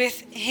died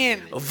with Him,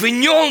 В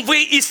Нем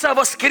вы и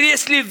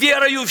совоскресли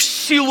верою в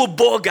силу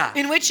Бога,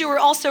 in which you were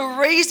also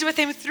raised with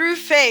Him through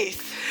faith,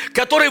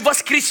 который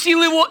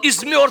воскресил Его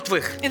из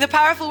мертвых. in the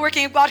powerful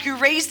working of God who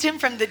raised Him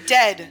from the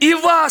dead. И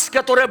вас,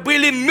 которые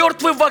были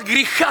мертвы во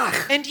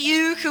грехах And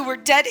you who were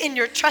dead in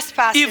your и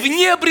trespasses в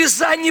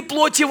необрезании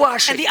плоти and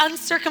вашей, the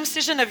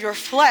uncircumcision of your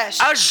flesh,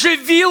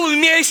 оживил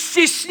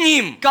вместе с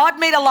Ним. God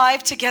made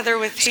alive together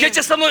with Him.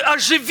 Скажите со мной,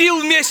 оживил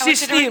I вместе want you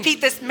с to Ним, repeat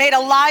this. Made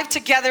alive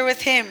together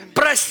with Him,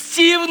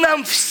 простив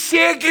нам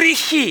все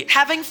грехи.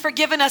 having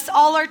forgiven us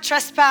all our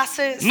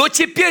trespasses. Но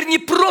теперь не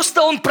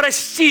просто Он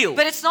простил,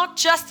 But it's not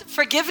just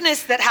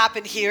forgiveness that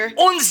happened here.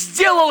 Он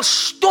сделал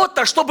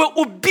что-то, чтобы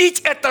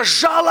убить это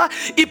жало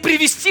и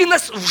привести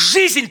нас в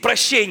жизнь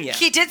прощения.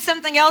 He did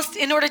something else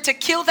in order to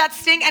kill that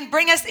sting and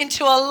bring us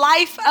into a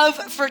life of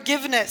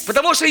forgiveness.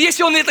 Потому что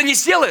если Он это не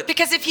сделает,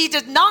 Because if He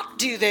did not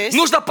do this,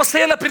 нужно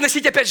постоянно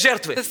приносить опять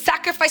жертвы. the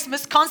sacrifice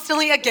must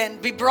constantly again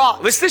be brought.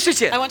 Вы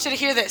слышите? I want you to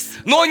hear this.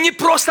 Но Он не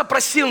просто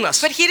простил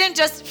нас. But He didn't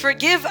just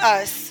forgive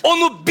us.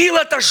 Он убил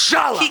это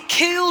жало. He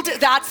killed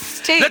that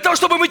sting. Для того,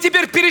 чтобы мы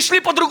теперь перешли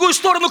по другую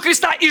сторону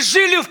креста и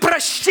жили в So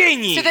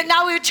прощении. that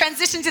now we would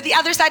transition to the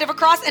other side of a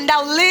cross and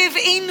now live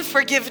in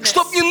forgiveness.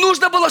 Чтобы не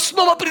нужно было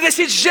снова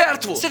приносить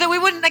жертву. So that we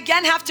wouldn't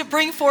again have to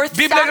bring forth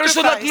Библия говорит,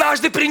 что Он sacrifice.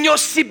 однажды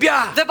принес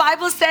себя. The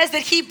Bible says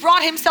that He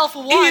brought Himself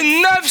once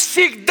И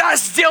навсегда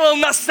сделал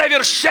нас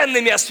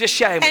совершенными,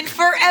 освящаемыми. and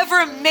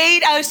forever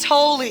made us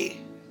holy.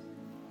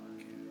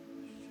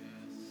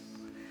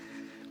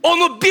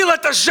 Он убил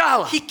это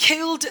жало. He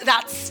killed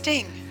that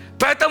sting.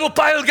 Поэтому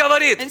Павел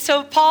говорит, And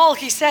so Paul,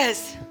 he says,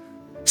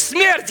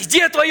 смерть,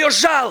 где твое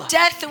жало?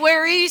 death,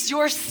 where is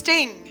your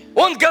sting?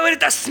 Он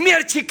говорит о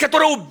смерти,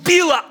 которая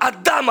убила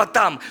Адама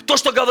там. То,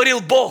 что говорил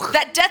Бог.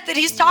 That death that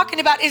he's talking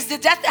about is the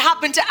death that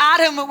happened to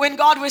Adam when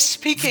God was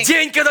speaking. В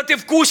день, когда ты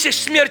вкусишь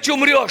смерть,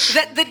 умрешь.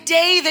 That the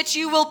day that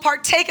you will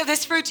partake of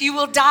this fruit, you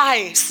will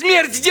die.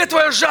 Смерть, где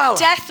твое жало?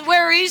 Death,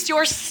 where is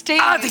your sting?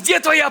 Ад,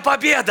 где твоя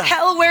победа?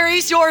 Hell, where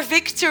is your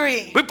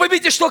victory? Вы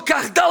поймите, что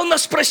когда Он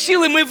нас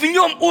просил, и мы в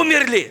Нем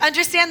умерли,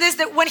 Understand this,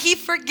 that when He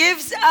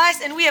forgives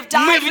us and we have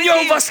мы died в with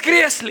Нем Him,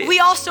 воскресли. we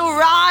also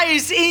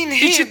rise in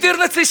И Him.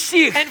 14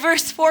 стих. And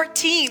verse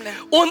 14.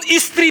 Он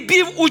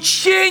истребив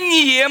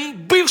учением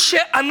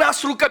бывшее о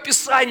нас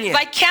рукописание,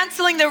 By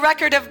canceling the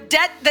record of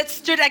debt that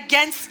stood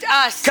against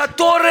us.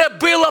 которое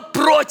было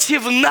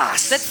против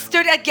нас. That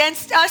stood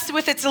against us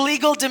with its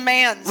legal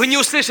demands. Вы не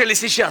услышали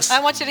сейчас? I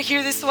want you to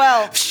hear this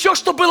well. Все,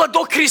 что было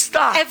до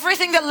креста,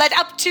 Everything that led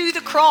up to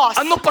the cross,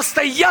 оно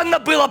постоянно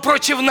было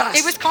против нас.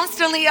 it was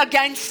constantly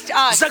against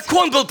us.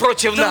 Закон был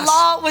против The нас.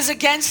 law was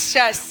against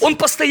us. Он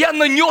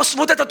постоянно нес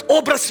вот этот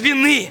образ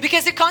вины.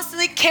 Because it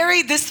constantly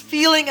carried this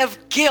feeling of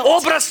guilt.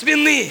 Образ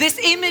вины. This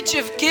image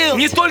of guilt.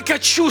 Не только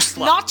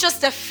чувство. Not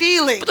just a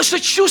feeling. Потому что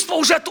чувство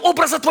уже от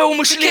образа твоего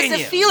Because the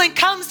мышления. feeling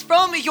comes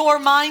from your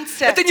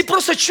mindset. Это не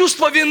просто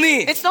чувство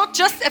вины. It's not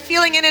just a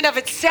feeling in and of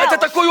itself. Это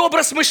такой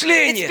образ It's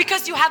мышления.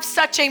 because you have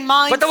such a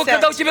Потому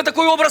когда у mindset. тебя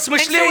такой образ And so when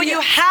you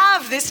мышления,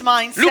 have this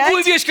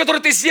любую mindset, вещь,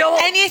 которую ты сделал,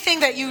 anything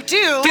that you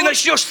do, ты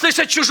начнешь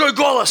слышать чужой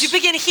голос, you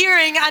begin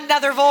hearing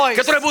another voice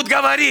который будет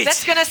говорить: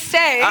 that's going to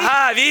say,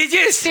 ага,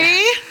 видишь?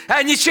 see,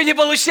 А ничего не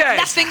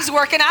получается. nothing's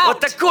working Вот out.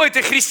 такой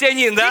ты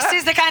христианин, да?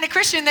 This is the kind of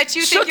Christian that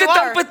you Что think ты you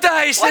там are.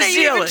 пытаешься What are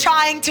you even сделать?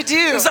 trying to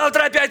do?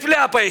 Завтра опять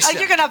вляпаешься.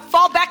 You're going to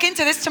fall back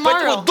into this Поэтому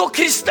tomorrow. до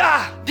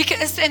креста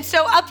Because, and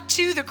so up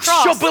to the все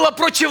cross, было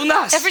против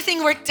нас.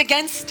 everything worked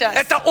against us.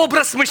 Это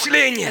образ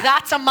мышления.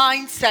 That's a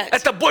mindset.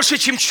 Это больше,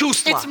 чем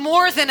чувство. It's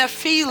more than a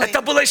feeling.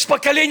 Это было из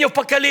поколения в It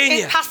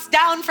поколение. passed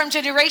down from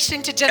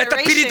generation to Это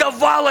generation.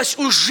 передавалось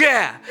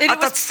уже It от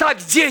was- отца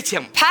к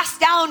детям, Passed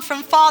down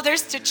from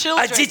fathers to от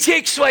children.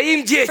 детей к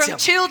своим From детям.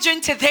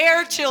 children to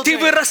their Ты children.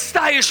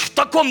 вырастаешь в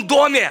таком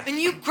доме. And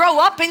you grow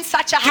up in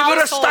such a Ты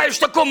вырастаешь household. в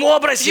таком You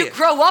образе.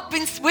 grow up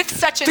with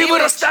such an Ты image.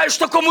 вырастаешь в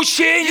таком You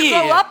учении.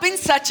 grow up in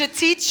such a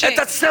teaching.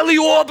 Это целый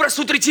образ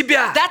внутри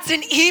тебя. That's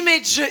an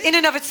image in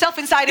and of itself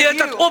inside И of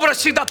этот you. образ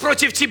всегда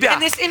против тебя.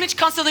 And this image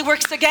constantly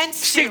works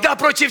against you. Всегда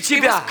против It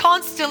тебя. was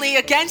constantly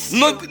against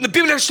Но you.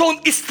 Библия говорит, что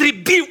он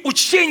истребил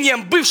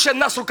учением бывшее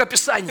нас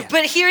рукописание.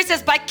 But here it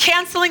says, by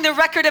canceling the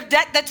record of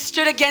debt that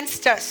stood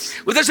against us.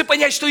 Вы должны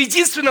понять, что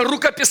единственное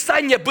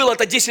рукописание было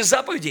это 10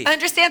 заповедей.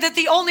 Understand that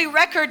the only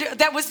record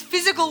that was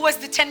physical was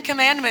the Ten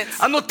Commandments.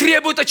 Оно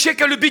требует от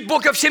человека любить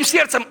Бога всем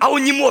сердцем, а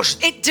он не может.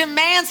 It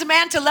demands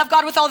man to love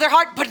God with all their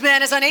heart, but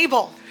man is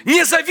unable.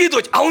 Не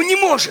завидовать, а он не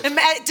может.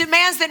 It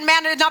demands that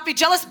man not be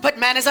jealous, but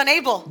man is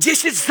unable.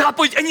 10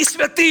 заповедей, они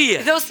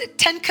святые. Those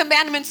 10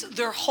 Commandments,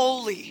 they're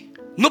holy.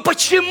 Но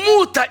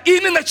почему-то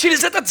именно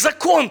через этот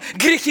закон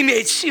грех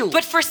имеет силу.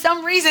 But for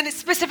some reason,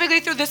 specifically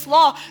through this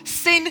law,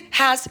 sin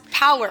has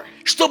power.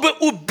 Чтобы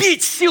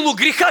убить силу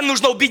греха,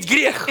 нужно убить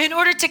грех. In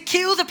order to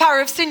kill the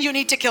power of sin, you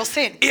need to kill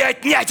sin. И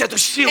отнять эту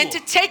силу, And to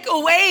take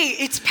away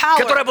its power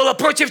которая была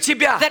против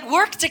тебя. that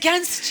worked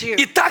against you.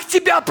 И так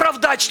тебя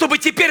оправдать, чтобы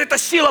теперь эта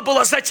сила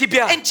была за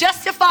тебя. And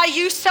justify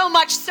you so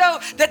much so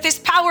that this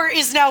power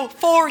is now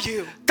for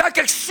you. Так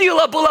как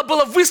сила была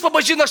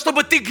высвобождена,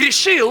 чтобы ты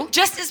грешил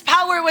Just as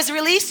power was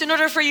released in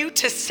order for you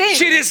to sin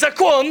через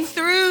закон,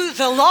 through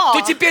the law,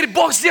 то теперь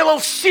Бог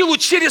сделал силу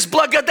через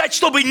благодать,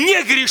 чтобы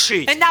не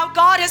грешить. and now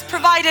God has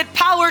provided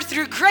power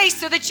through grace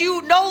so that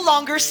you no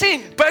longer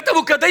sin.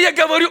 Поэтому, когда я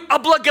говорю о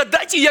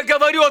благодати, я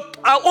говорю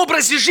о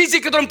образе жизни,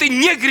 в котором ты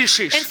не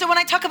грешишь. And so when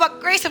I talk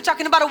about grace, I'm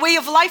talking about a way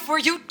of life where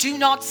you do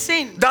not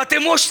sin. Да, ты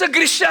можешь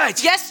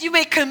согрешать, Yes, you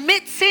may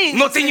commit sin,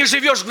 но ты не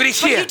живешь в but you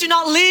грехе. do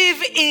not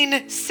live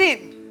in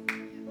sin.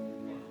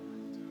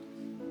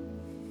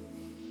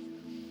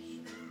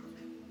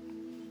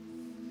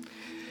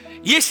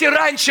 Если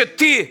раньше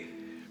ты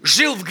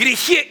жил в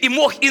грехе и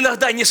мог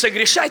иногда не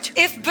согрешать,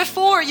 If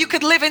before you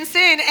could live in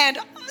sin and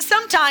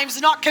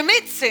sometimes not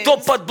commit sin, то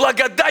под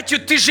благодатью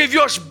ты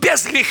живешь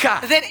без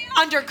греха. then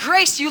under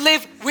grace you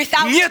live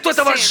without Нет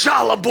этого sin.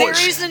 жала There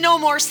больше. is no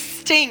more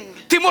sting.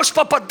 Ты можешь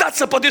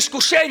попадаться под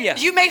искушение,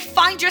 You may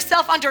find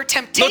yourself under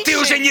но ты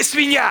уже temptation, не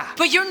свинья.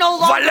 but you're no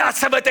longer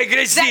Валяться в этой that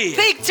грязи.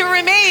 pig to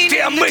remain Ты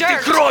in the омытый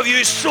dirt. кровью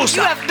You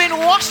Иисуса. have been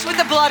washed with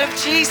the blood of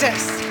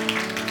Jesus.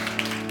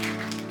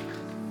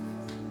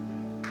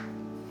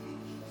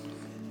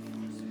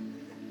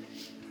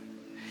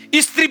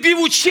 Истребив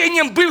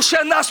учением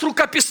бывшее нас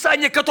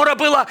рукописание, которое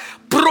было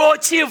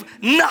против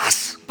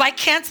нас. By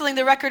canceling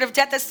the record of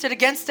debt that stood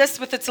against us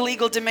with its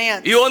legal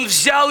demands. И он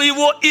взял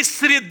его из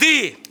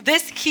среды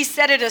This he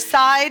set it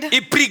aside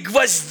и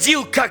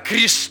пригвоздил ко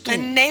кресту.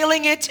 and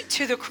nailing it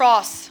to the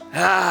cross.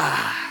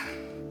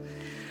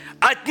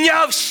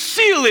 Отняв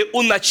силы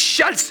у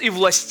начальств и He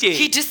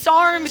властей.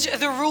 disarmed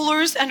the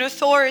rulers and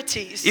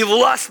authorities И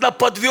властно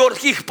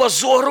подверг их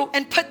позору.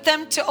 and put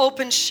them to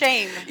open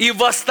shame И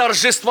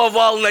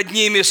восторжествовал над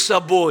ними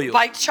собою.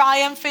 by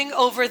triumphing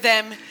over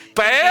them.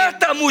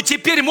 Поэтому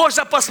теперь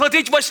можно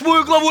посмотреть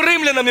 8 главу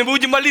Римлянам, и мы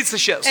будем молиться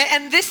сейчас.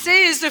 And this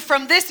is,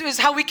 from this is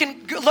how we can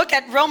look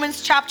at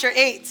Romans chapter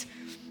 8.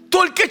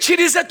 только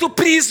через эту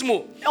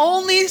призму,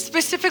 only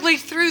specifically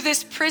through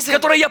this prism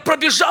которой я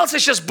пробежался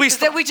сейчас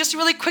быстро. that we just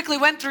really quickly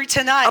went through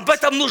tonight. Об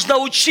этом нужно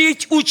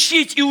учить,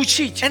 учить и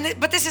учить.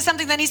 But this is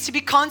something that needs to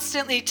be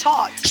constantly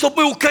taught,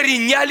 Чтобы мы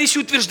укоренялись и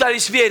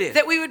утверждались в вере.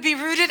 that we would be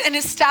rooted and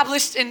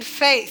established in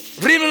faith.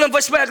 В Римлянам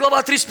 8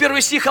 глава 31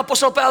 стих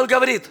апостол Павел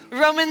говорит: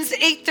 Romans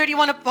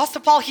 8:31,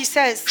 Apostle Paul, he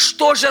says,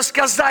 что же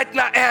сказать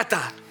на это?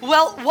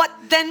 well, what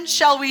then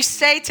shall we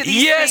say to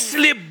these things?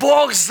 Если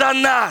Бог за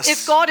нас,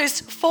 If God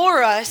is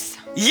for us,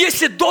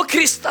 если до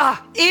креста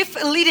if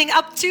leading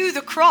up to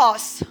the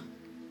cross,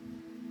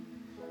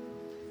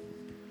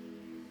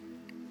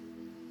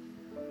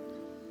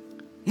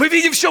 мы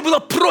видим, все было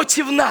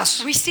против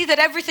нас, we see that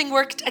everything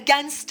worked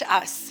against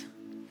us,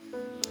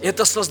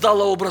 это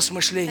создало образ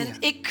мышления.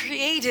 and it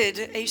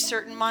created a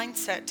certain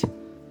mindset.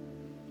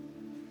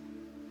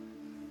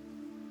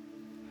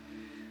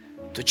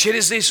 То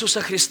через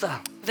Иисуса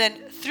Христа, Then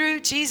through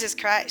Jesus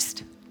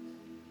Christ,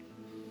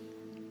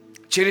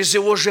 через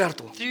Его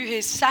жертву, through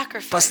his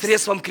sacrifice,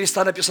 посредством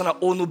креста написано,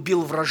 Он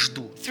убил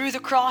вражду. through the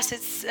cross,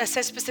 it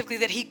says specifically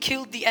that he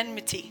killed the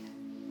enmity.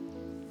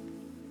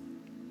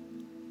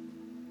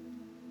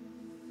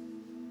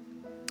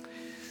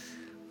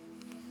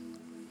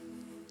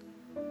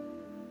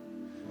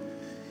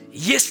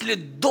 Если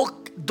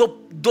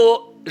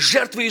до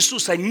жертвы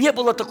Иисуса не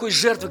было такой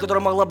жертвы,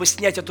 которая могла бы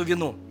снять эту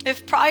вину,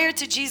 If prior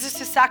to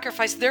Jesus'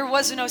 sacrifice, there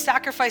was no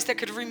sacrifice that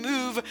could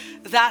remove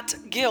that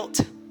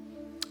guilt.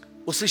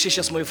 услышьте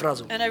сейчас мою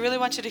фразу. And I really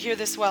want you to hear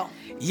this well.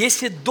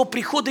 Если до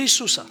прихода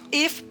Иисуса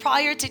If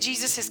prior to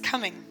Jesus'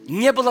 coming,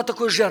 не было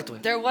такой жертвы,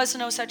 there was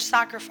no such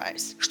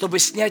sacrifice чтобы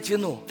снять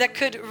вину, that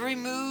could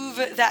remove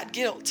that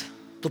guilt,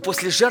 то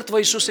после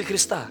жертвы Иисуса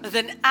Христа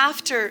then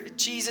after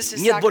Jesus'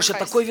 нет больше sacrifice,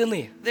 такой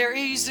вины, there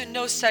is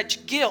no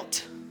such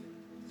guilt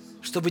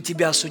чтобы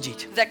тебя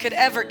осудить. that could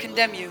ever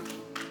condemn you.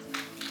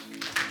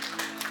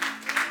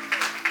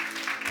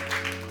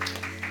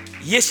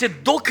 Если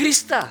до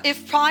креста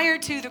If prior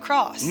to the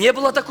cross, не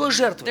было такой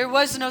жертвы, there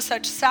was no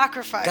such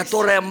sacrifice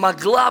которая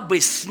могла бы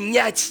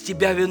снять с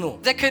тебя вину,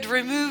 that could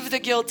remove the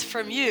guilt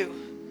from you,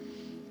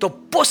 то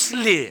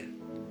после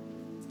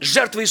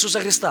жертвы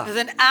Иисуса Христа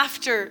then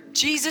after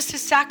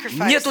Jesus'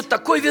 sacrifice, нету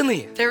такой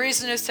вины, there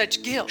is no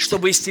such guilt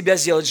чтобы из тебя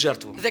сделать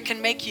жертву. that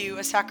can make you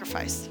a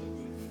sacrifice.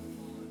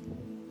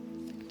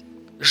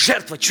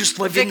 Жертва,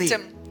 чувство вины.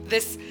 Victim,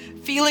 this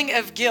feeling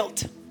of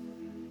guilt.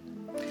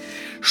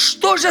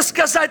 Что же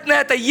сказать на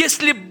это,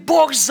 если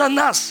Бог за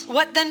нас?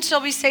 What then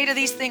shall we say to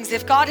these things?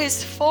 If God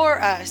is for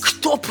us,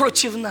 Кто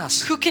против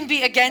нас? who can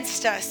be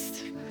against us?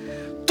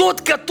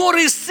 Тот,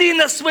 который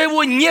Сына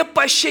Своего не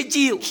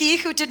пощадил, He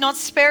who did not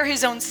spare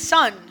his own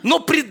son, но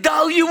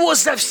предал Его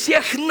за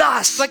всех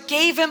нас. but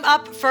gave him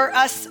up for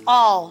us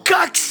all.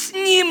 Как с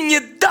Ним не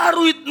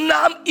дарует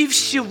нам и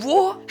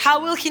всего? How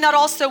will he not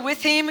also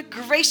with him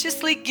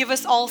graciously give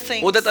us all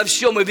things? Вот это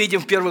все мы видим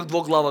в первых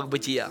 2 главах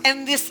Бытия.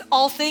 And this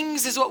all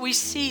things is what we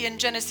see in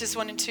Genesis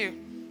 1 and 2.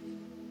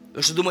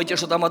 Вы что думаете,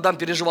 что там Адам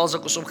переживал за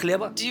кусок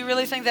хлеба? Do you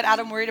really think that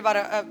Adam worried about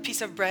a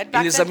piece of bread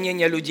back Или за then?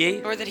 мнение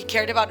людей? Or that he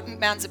cared about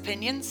man's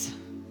opinions?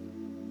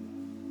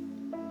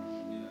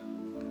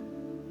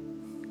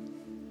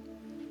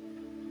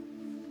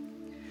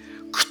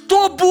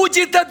 Кто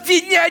будет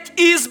обвинять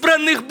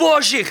избранных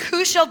Божьих?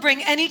 Who shall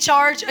bring any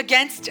charge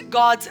against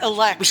God's Вы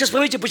elect? сейчас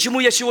поймете, почему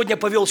я сегодня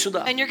повел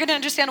сюда. And you're going to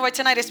understand why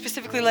tonight I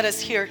specifically led us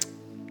here.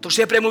 Потому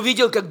что я прямо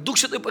увидел, как Дух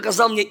Святой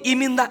показал мне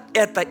именно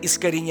это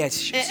искоренять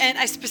сейчас. And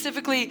I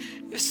specifically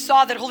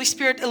saw that Holy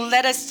Spirit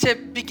led us to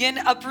begin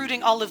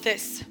uprooting all of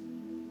this.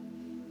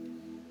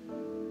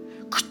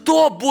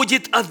 Кто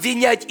будет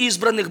обвинять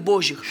избранных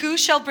Божьих? Who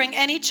shall bring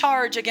any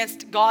charge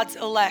against God's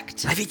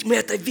elect? А ведь мы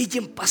это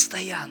видим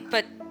постоянно.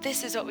 But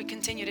this is what we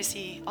continue to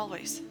see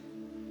always.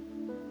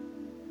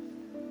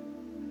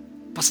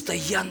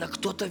 Постоянно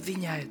кто-то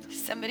обвиняет.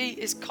 Somebody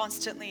is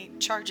constantly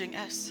charging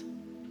us.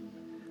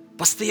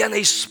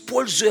 Постоянно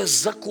используя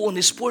закон,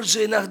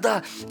 используя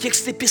иногда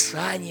тексты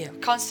Писания,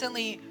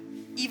 Constantly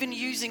even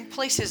using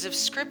places of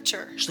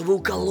scripture чтобы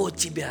уколоть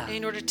тебя,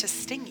 in order to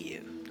sting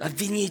you,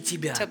 обвинить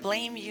тебя. to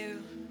blame you.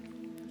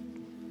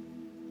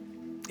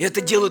 И это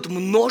делают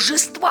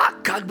множество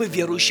как бы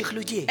верующих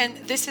людей. And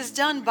this is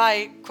done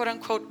by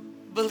quote-unquote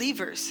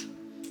believers.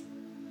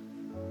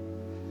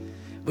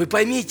 Вы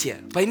поймите,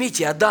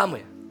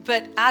 Адамы,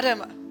 But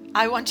Adam,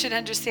 I want you to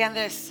understand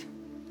this.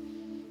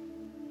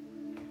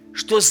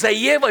 что за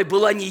Евой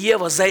была не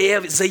Ева, за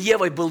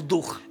Евой был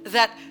Дух.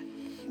 That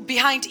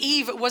behind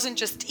Eve, it wasn't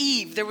just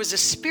Eve, there was a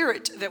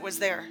spirit that was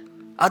there.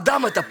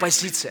 Адам — это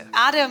позиция.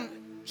 Adam,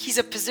 he's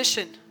a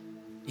position.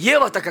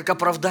 Ева — это как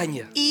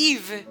оправдание.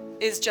 Eve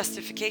is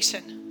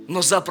justification.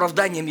 Но за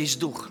оправданием есть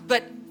Дух.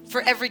 But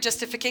for every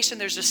justification,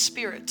 there's a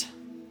spirit.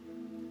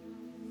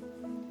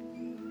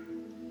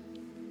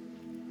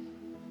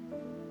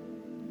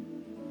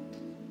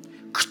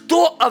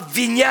 Кто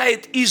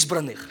обвиняет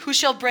избранных? Who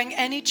shall bring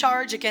any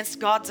charge against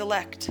God's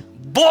elect?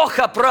 Бог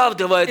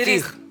оправдывает It is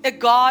их. a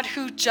God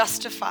who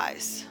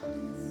justifies.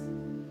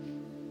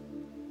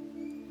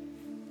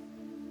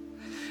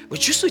 Вы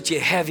чувствуете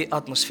heavy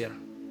атмосферу?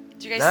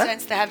 Do you guys Да?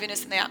 sense the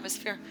heaviness in the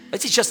atmosphere?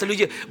 Знаете, часто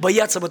люди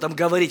боятся об этом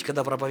говорить,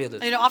 когда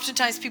проповедуют. You know,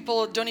 oftentimes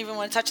people don't even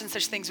want to touch on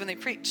such things when they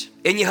preach.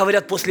 И они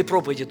говорят после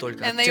проповеди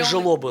только. And they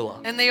Тяжело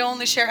было.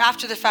 only share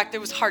after the fact that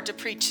it was hard to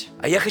preach.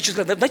 А я хочу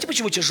сказать, знаете,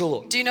 почему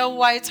тяжело? Do you know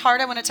why it's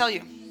hard? I want to tell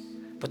you.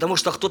 Потому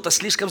что кто-то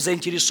слишком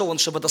заинтересован,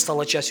 чтобы это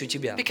стало частью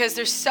тебя. Because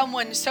there's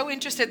someone so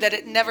interested that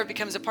it never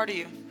becomes a part of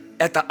you.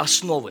 Это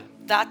основы,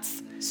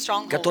 That's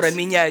strongholds которые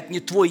меняют не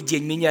твой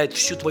день, меняют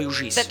всю твою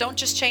жизнь. that don't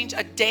just change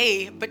a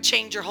day, but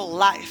change your whole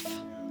life.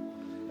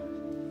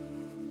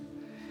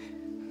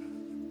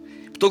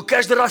 То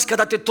каждый раз,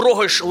 когда ты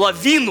трогаешь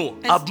лавину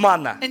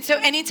обмана, And so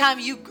anytime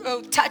you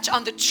go touch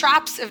on the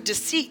traps of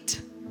deceit,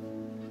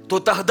 то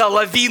тогда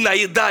лавина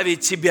и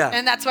давит тебя.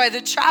 and that's why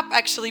the trap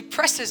actually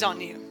presses on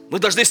you. Мы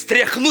должны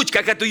стряхнуть,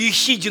 как эту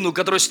ехидину,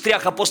 которую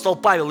стрях апостол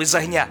Павел из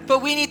огня.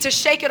 But we need to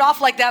shake it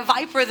off like that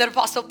viper that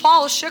Apostle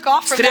Paul shook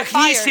off from that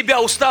Стряхни fire. с себя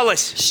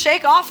усталость.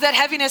 Shake off that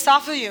heaviness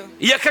off of you.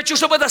 И я хочу,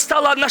 чтобы это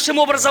стало нашим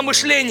образом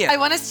мышления. I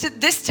want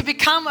this to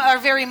become our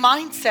very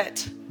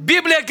mindset.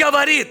 Библия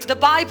говорит, The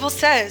Bible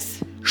says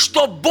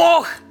что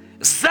Бог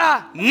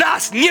за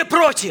нас, не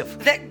против.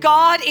 that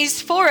God is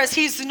for us.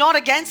 He's not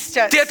against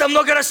us. Ты это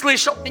много раз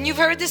слышал. And you've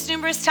heard this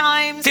numerous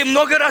times. Ты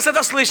много раз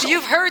это слышал.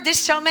 You've heard this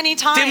so many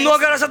times. Ты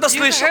много раз это You've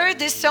слышал. heard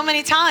this so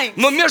many times.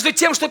 Но между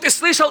тем, что ты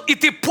слышал и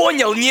ты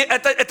понял,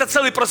 это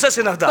целый процесс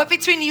иногда. But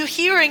between you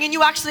hearing and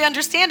you actually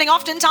understanding,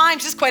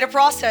 oftentimes it's quite a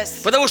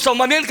process. Потому что в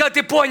момент, когда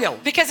ты понял,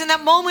 Because in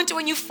that moment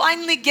when you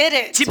finally get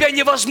it, тебя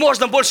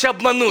невозможно больше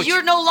обмануть.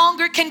 you no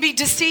longer can be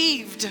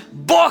deceived.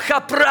 Бог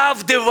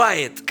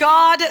оправдывает.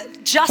 God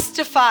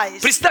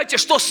justifies. Представьте,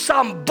 что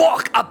сам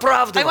Бог I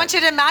оправдывает. want you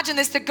to imagine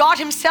this, that God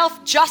himself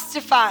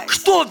justifies.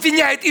 Кто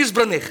обвиняет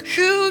избранных?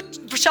 Who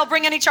shall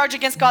bring any charge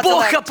against God's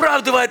Бог elect?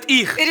 оправдывает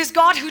их. It is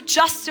God who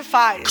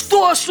justifies.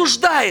 Кто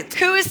осуждает?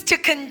 Who is to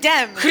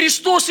condemn?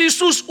 Христос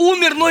Иисус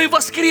умер, но и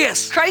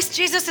воскрес. Christ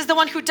Jesus is the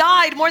one who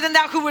died, more than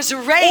that, who was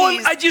Он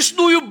raised,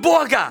 одесную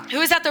Бога.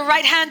 who is at the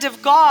right hand of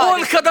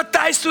Он God,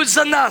 ходатайствует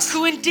за нас.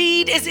 who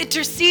indeed is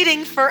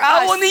interceding for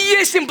А us. Он и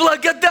есть им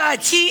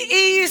благодать.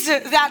 He is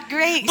that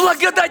grace.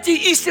 Благодать и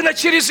истина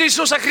через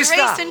Иисуса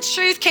Христа. Grace and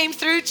truth came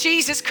through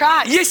Jesus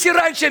Christ. Если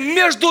раньше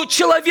между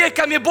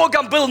человеком и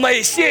Богом был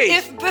Моисей,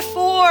 If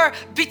before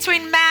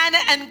between man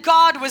and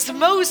God was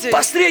Moses,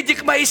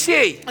 посредник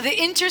Моисей, the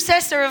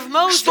intercessor of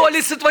Moses, что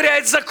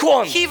олицетворяет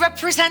закон, he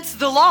represents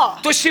the law.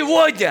 то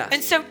сегодня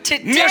And so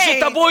между today,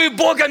 тобой и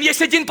Богом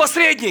есть один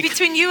посредник.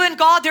 between you and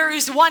God, there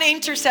is one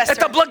intercessor.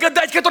 Это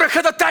благодать, которая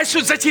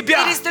ходатайствует за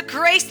тебя. It is the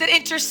grace that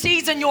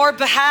intercedes on your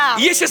behalf.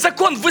 Если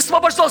закон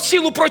высвобождал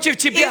силу против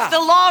тебя, If the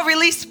law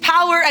released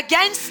power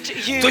against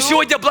you, то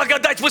сегодня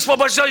благодать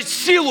высвобождает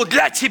силу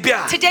для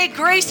тебя. today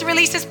grace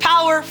releases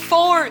power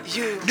for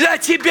you. Для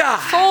тебя.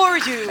 For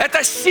you.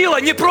 Эта сила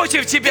не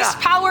против This тебя.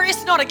 power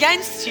is not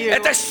against you.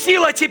 Эта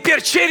сила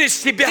теперь через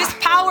тебя. This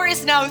power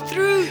is now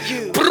through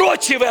you.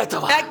 Против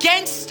этого,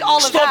 Against all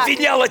of что that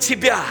обвиняло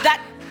тебя. that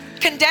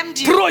condemned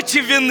you.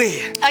 Против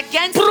вины.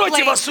 Against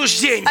Против blame.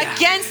 осуждения.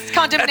 Against Это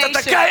condemnation.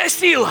 такая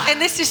сила,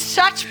 And this is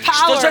such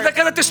что power даже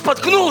когда ты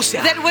споткнулся,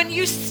 that when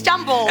you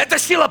stumble, эта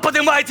сила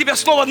поднимает тебя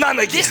снова на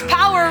ноги. this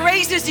power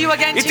raises you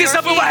again И to ты, your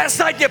забывая feet.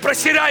 заднее,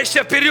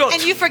 просираешься вперед.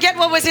 And you forget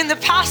what was in the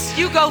past,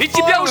 you go И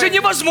тебя уже forward.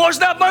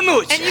 невозможно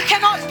обмануть. And you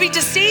cannot be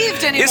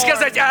deceived И anymore.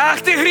 сказать,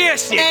 ах ты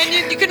грешник.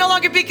 And you can no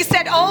longer be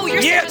said, oh,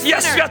 you're Нет, such a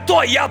я sinner.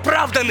 святой, я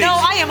оправданный. No,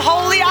 I am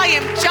holy, I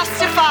am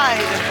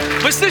justified.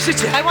 Вы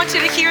слышите? I want you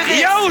to hear this.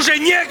 Я уже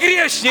не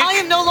грешник. I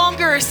am no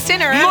longer a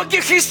sinner.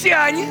 Многие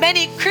христиане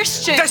Many до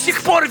Christians,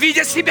 сих пор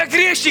видят себя even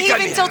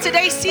грешниками. till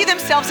today, see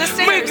themselves as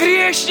Мы sinners.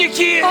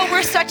 грешники. Oh,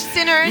 we're such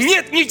sinners.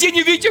 Нет, нигде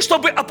не видите,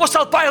 чтобы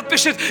апостол Павел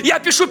пишет, я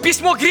пишу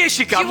письмо You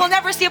грешникам. will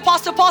never see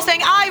Apostle Paul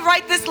saying, I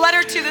write this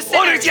letter to the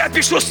Он говорит, sinners. я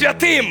пишу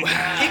святым.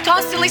 He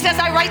constantly says,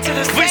 I write to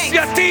the Вы saints.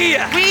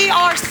 святые. We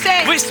are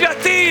Вы saints.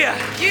 святые.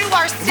 You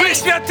are Вы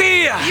saints.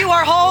 святые. You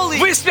are holy.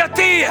 Вы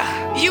святые.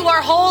 You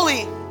are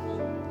holy.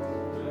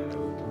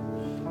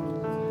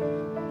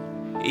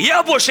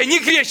 Я больше не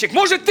грешник.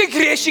 Может, ты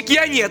грешник,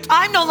 я нет.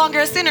 I'm no longer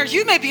a sinner.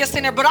 You may be a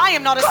sinner, but I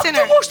am not a Как ты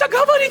sinner. можешь так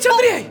говорить,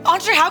 Андрей?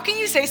 Andre, how can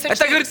you say such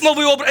Это, говорит, things?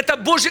 новый образ, это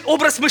Божий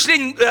образ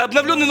мышления,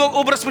 обновленный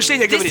образ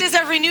мышления, This говорит. is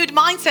a renewed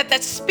mindset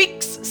that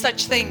speaks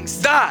such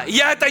things. Да,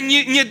 я это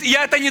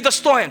не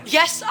достоин,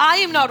 Yes, I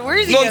am not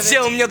worthy но Он of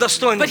сделал it, меня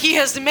достойным. but He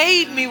has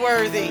made me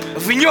worthy.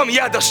 В Нем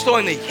я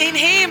достойный. In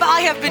Him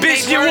I have been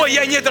Без made Него worthy.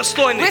 я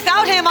недостойный,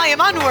 Without Him I am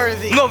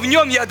unworthy, но в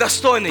Нем я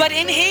достойный. but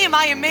in Him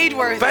I am made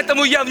worthy.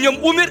 Поэтому я в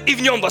Нем умер и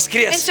в Нем And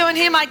воскрес. so in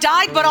Him I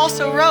died, but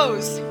also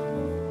rose.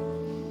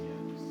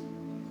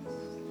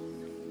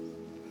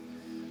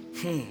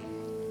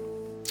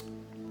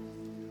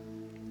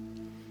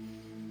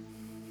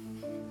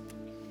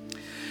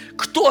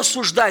 Кто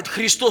осуждает?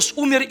 Христос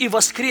умер и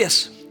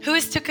воскрес. Who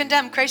is to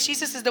condemn? Christ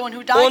Jesus is the one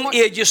who died. Он и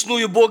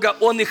одесную Бога,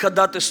 Он и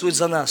ходатайствует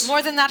за нас.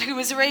 More than that, who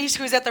was raised,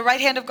 who is at the right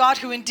hand of God,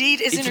 who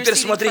indeed is И теперь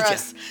interceding for смотрите.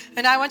 us.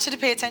 And I want you to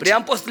pay attention.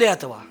 Прямо после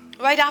этого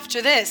right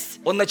after this,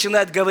 он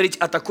начинает говорить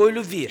о такой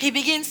любви, he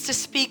begins to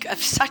speak of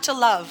such a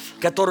love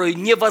которую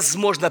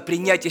невозможно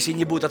принять, если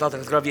не будет от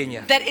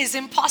откровения. that is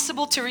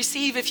impossible to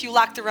receive if you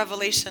lack the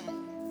revelation.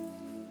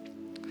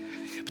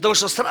 Потому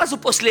что сразу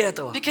после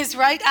этого Because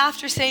right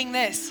after saying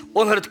this,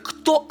 он говорит,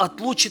 кто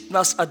отлучит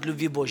нас от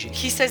любви Божьей?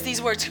 he says these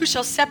words, who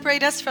shall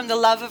separate us from the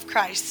love of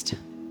Christ?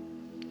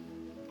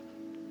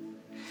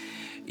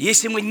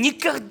 Если мы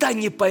никогда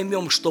не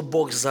поймем, что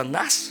Бог за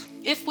нас,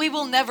 If we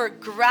will never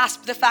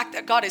grasp the fact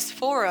that God is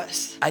for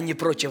us а не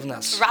против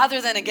нас.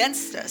 rather than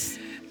against us.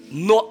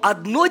 Но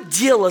одно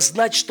дело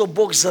знать, что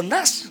Бог за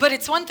нас, But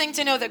it's one thing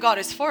to know that God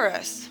is for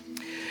us.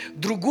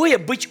 другое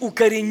быть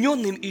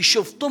укорененным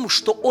еще в том,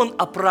 что Он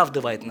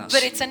оправдывает нас.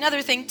 But it's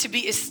another thing to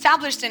be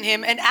established in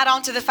Him and add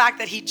on to the fact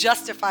that He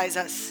justifies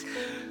us.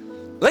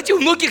 Знаете, у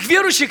многих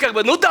верующих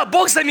ну да,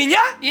 Бог за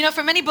меня, You know,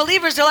 for many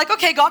believers, they're like,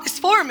 okay, God is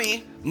for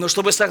me. но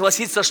чтобы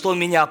согласиться, что Он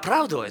меня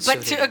оправдывает, всё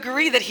But to время,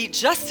 agree that He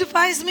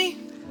justifies me,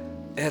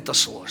 это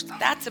сложно.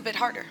 that's a bit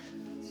harder.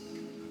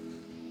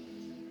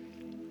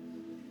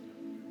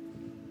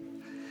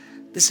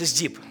 This is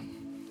deep.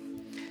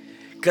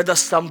 Когда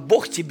сам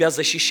Бог тебя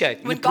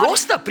защищает. Не When God-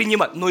 просто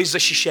принимает, но и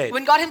защищает.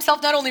 When God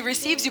Himself not only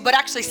receives you, but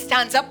actually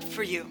stands up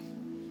for you,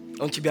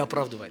 Он тебя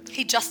оправдывает.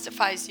 He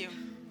justifies you.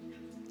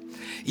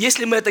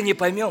 Если мы это не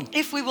поймем,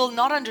 If we will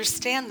not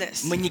understand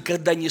this, мы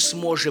никогда не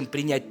сможем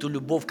принять ту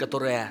любовь,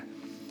 которая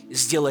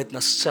сделает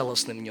нас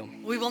целостным в Нем.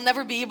 we will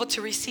never be able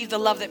to receive the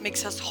love that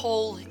makes us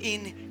whole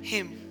in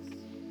Him.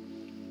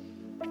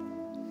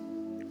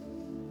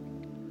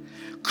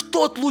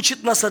 Кто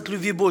отлучит нас от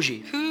любви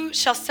Божьей? Who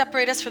shall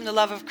separate us from the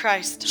love of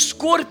Christ?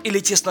 Скорбь или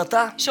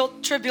теснота? Shall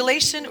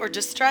tribulation or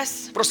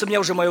distress? Просто у меня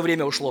уже мое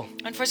время ушло.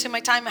 Unfortunately, my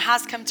time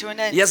has come to an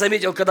end. Я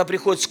заметил, когда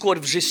приходит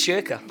скорбь в жизнь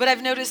человека, But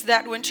I've noticed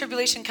that when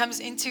tribulation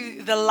comes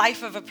into the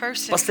life of a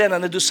person, постоянно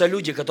найдутся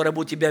люди, которые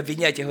будут тебя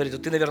обвинять и говорить,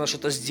 ты, наверное,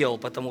 что-то сделал,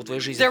 потому в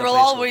твоей жизни there это will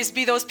происходит. always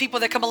be those people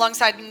that come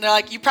alongside and they're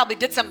like, you probably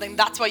did something,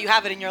 that's why you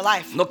have it in your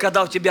life. Но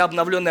когда у тебя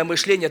обновленное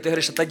мышление, ты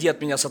говоришь, отойди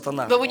от меня,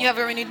 сатана. But when you have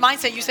a renewed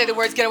mindset, you say the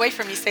words, get away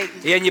from me, Satan.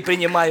 Я не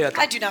принимаю это.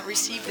 I do not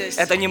receive this.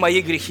 Это не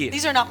мои грехи.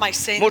 These are not my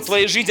sins. Может, в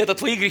твоей жизни это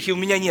твои грехи, у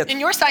меня нет. In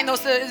your side,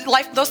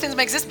 those things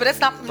may exist, but it's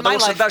not my Потому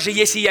что life. даже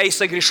если я и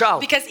согрешал,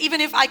 Because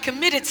even if I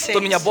committed то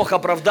меня sins, Бог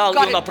оправдал, и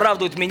Он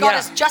оправдывает God меня.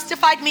 has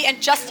justified me and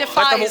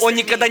Поэтому justifies Он me.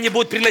 никогда не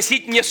будет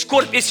приносить мне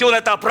скорбь, если Он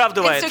это And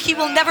оправдывает. so He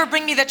will never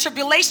bring me the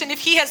tribulation if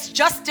He has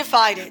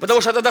justified it. Потому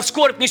что тогда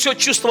скорбь несет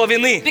чувство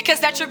вины. Because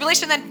that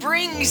tribulation then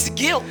brings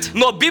guilt.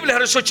 Но Библия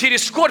говорит, что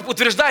через скорбь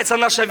утверждается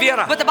наша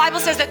вера. But the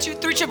Bible says that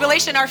through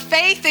tribulation our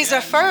faith is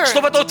affirmed.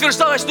 Чтобы это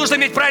утверждалось, нужно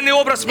иметь правильный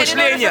образ And in order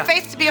мышления. for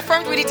faith to be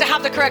affirmed, we need to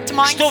have the correct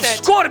Что в mindset.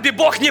 скорби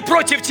Бог не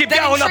против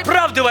тебя, Он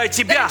оправдывает That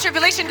тебя. in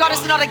tribulation God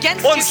is not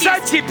against Он you. за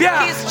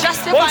тебя. He is Он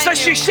justifying you.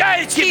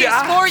 защищает He is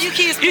тебя. for you.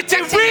 He is И ты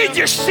protecting you.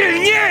 выйдешь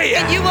сильнее.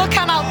 And you will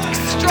come out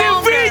Ты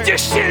stronger.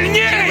 выйдешь You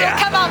сильнее.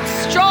 will come out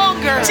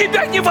stronger.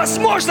 Тебя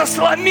невозможно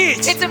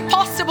сломить. It's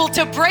impossible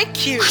to break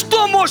you.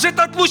 Что может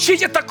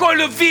отлучить от такой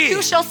любви?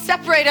 Who shall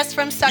separate us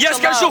from such Я a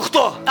скажу, love?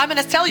 кто? I'm going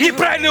to tell you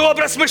Неправильный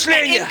образ an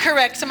мышления.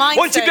 incorrect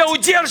Он тебя mindset.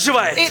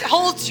 удерживает It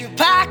holds you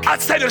back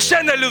от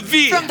совершенной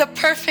любви from the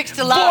perfect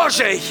love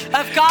Божьей,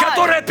 of God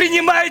которая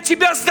принимает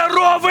тебя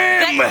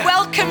здоровым. that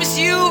welcomes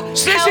you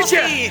Слышите?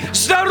 healthy,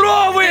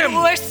 Здоровым.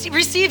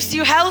 receives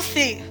you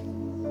healthy.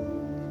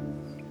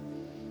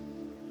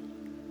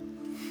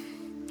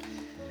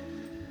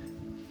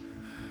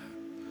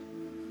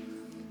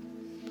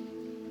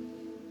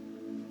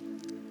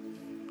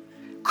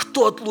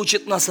 Кто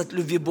отлучит нас от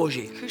любви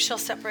Божьей? Who shall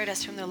separate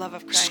us from the love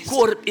of Christ?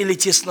 Скорбь или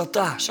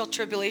теснота? Shall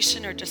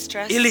tribulation or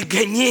distress Или or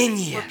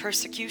гонение?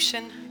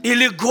 persecution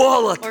Или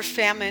голод? or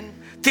famine?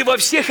 Ты во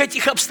всех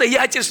этих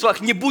обстоятельствах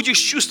не будешь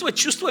чувствовать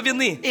чувство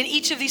вины In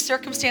each of these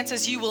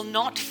circumstances, you will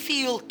not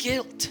feel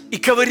guilt и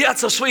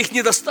ковыряться в своих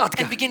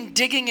недостатках. and begin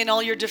digging in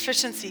all your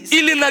deficiencies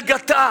Или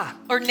нагота,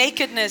 or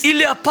nakedness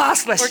или or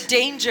опасность,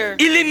 danger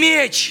или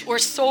меч. or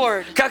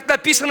sword. Как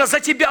написано,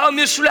 за тебя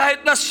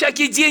умерщвляют нас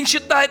всякий день,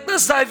 считают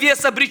нас за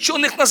овец,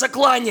 обреченных на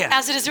заклание.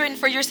 As it is written,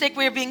 for your sake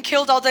we are being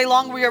killed all day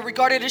long, we are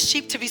regarded as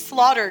sheep to be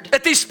slaughtered.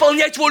 Это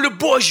исполнять волю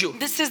Божью.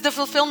 This is the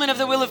fulfillment of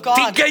the will of Ты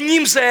God.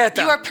 гоним за You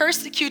это. are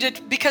persecuted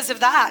because of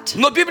that.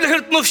 Но Библия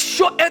говорит, но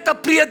все это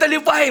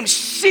преодолеваем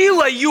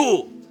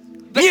силою,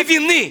 не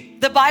вины,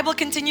 The Bible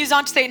continues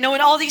on to say, no,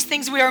 in all these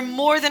things we are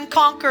more than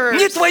conquerors.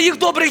 не твоих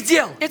добрых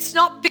дел, It's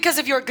not because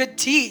of your good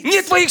deeds.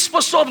 не твоих It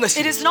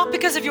способностей, is not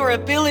because of your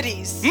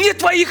abilities. не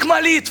твоих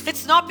молитв,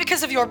 It's not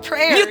because of your не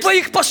prayers.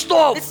 твоих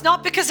постов, It's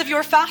not because of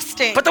your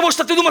fasting. потому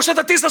что ты думаешь, что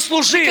это ты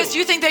заслужил. Because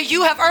you think that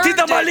you have earned Ты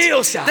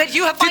домолился, it, that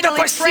you have ты finally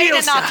prayed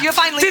допостился, enough, you have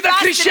finally ты fasted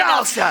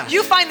докричался. enough,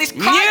 you finally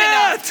cried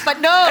Нет, enough. But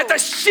no, это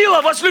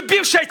сила,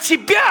 возлюбившая it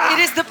тебя,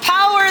 is the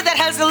power that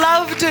has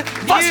loved you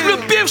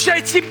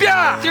возлюбившая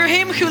тебя, through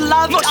Him who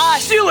loved но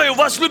us, силой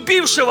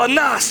возлюбившего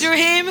нас. through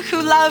Him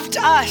who loved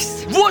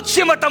us. Вот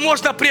чем это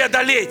можно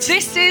преодолеть.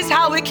 This is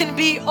how it can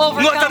be Но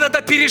это overcome.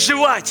 надо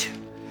переживать.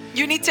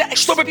 You need to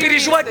Чтобы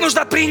переживать, experience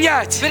нужно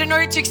принять. this. But in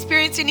order to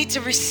experience, you need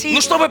to receive. Но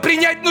чтобы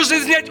принять, нужно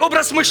изменять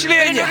образ But in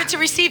мышления. order to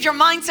receive, your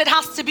mindset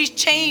has to be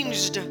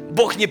changed.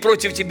 Бог не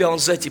против тебя, Он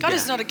за God тебя.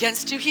 is not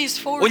against you, He is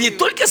for Он не you.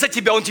 только за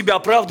тебя, Он тебя He's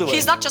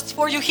оправдывает. not just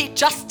for you, He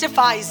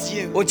justifies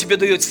you. Он тебе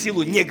дает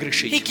силу не He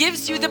грешить.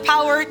 gives you the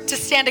power to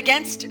stand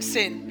against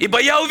sin. Ибо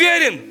я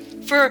уверен,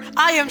 For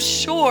I am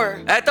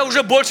sure, это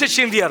уже больше,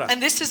 чем вера. and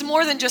this is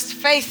more than just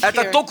faith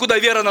Это here. то, куда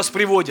вера нас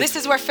приводит. This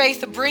is where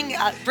faith brings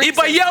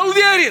Ибо us. я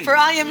уверен, For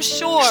I am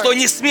sure что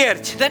ни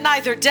смерть, that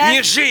neither ни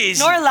death,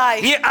 жизнь, nor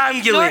life, ни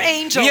ангелы, nor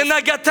angels, ни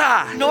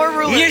нагота, nor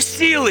rulers, ни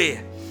силы,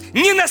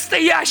 ни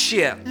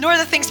настоящее, nor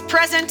the things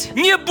present,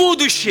 ни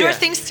будущее, nor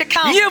things to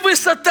come, ни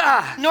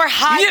высота, nor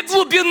height, ни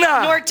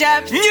глубина, nor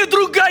depth, ни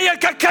другая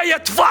какая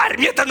тварь,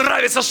 мне это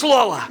нравится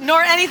слово,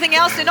 nor anything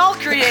else in all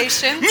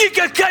creation,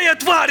 никакая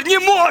тварь не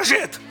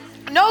может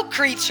no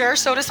creature,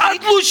 so to speak,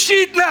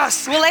 отлучить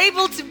нас.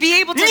 will be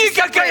able to separate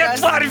Никакая us.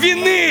 тварь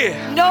вины,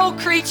 No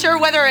creature,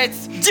 whether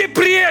it's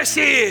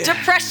депрессии,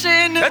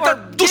 depression это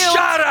or guilt,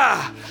 душара,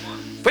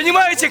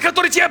 понимаете,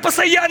 который тебя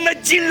постоянно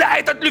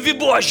отделяет от любви you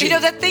Божьей, know,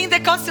 the thing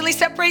that constantly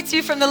separates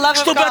you from the love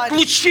of чтобы God,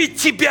 отлучить in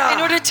тебя.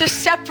 order to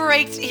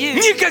separate you.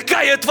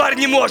 Никакая тварь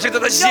не может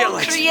это No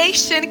сделать,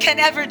 creation can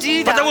ever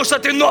do потому that. что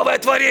ты новое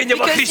творение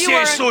во Because Христе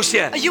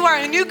Иисусе. you are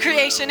a new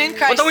creation in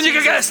Christ Потому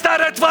никакая Jesus.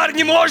 старая тварь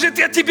не может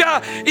от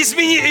тебя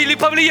изменить или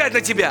повлиять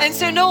на тебя. And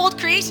so no old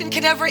creation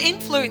can ever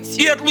influence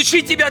И you,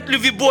 отлучить тебя от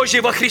любви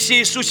Божьей во Христе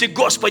Иисусе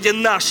Господе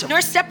нашем.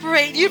 nor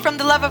separate you from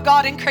the love of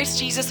God in Christ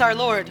Jesus our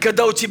Lord.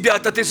 Когда у тебя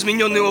этот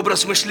измененный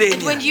образ And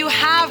мышления, when you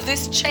have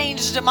this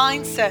changed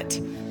mindset,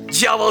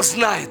 дьявол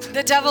знает,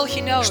 the devil,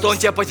 he knows что он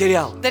тебя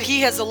потерял. that he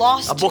has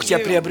lost А Бог тебя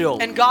you, приобрел.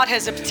 and God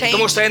has obtained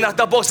Потому что you.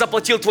 иногда Бог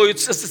заплатил твою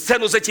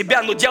цену за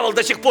тебя, но дьявол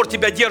до сих пор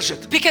тебя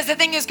держит. Because the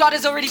thing is, God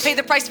has already paid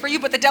the price for you,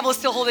 but the devil is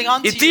still holding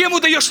on И to ты you. ему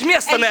даешь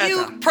место на And это.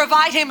 you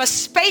provide him a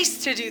space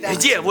to do that.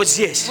 Где? Вот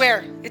здесь.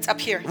 Where? It's up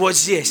here. Вот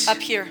здесь. Up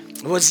here.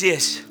 Вот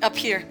здесь. Up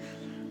here.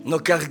 Но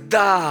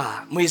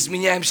когда мы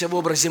изменяемся в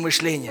образе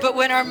мышления, But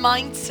when our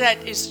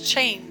mindset is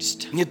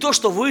changed, не то,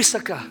 что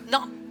высоко,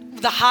 not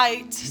the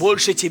height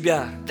больше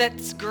тебя,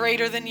 that's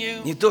greater than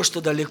you, не то,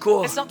 что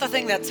далеко, it's not the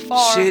thing that's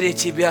far, шире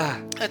тебя,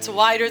 that's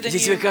wider than где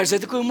тебе you, кажется,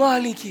 я такой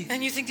маленький.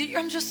 and you think that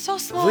I'm just so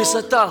small.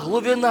 Высота,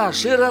 глубина,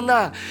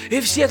 ширина.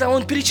 И все там,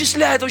 он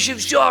перечисляет вообще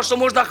все, что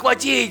можно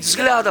охватить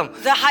взглядом.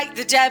 The height,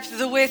 the depth,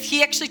 the width,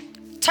 he actually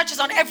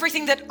touches on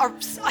everything that our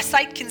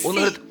sight can Он see.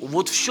 говорит,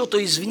 вот все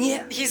то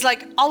извне He's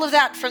like, all of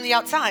that from the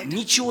outside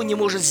ничего не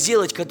может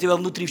сделать, когда у тебя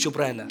внутри все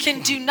правильно.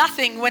 can do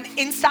nothing when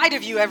inside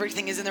of you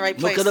everything is in the right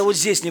Но place. когда вот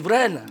здесь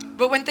неправильно,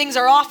 But when things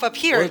are off up вот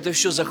here, это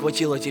все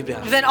захватило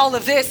тебя. then all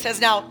of this has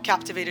now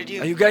captivated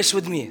Are you. you guys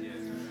with me?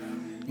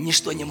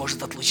 Ничто не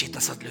может отлучить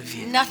нас от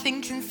любви.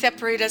 Nothing can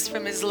separate us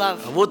from his love.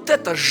 Вот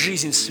это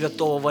жизнь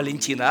святого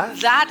Валентина, а?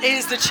 That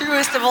is the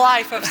truest of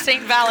life of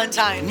Saint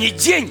Valentine. Не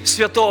день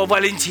святого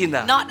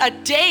Валентина, Not a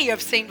day of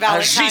Saint а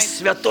Valentine, жизнь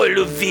святой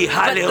любви. but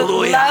the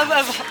Аллилуйя. love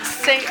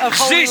of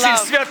holy Жизнь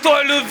love.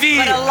 святой любви.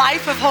 But a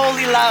life of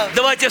holy love.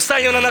 Давайте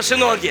встанем на наши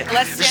ноги.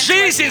 Let's stand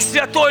Жизнь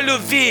святой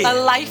любви. A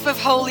life of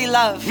holy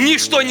love.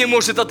 Ничто не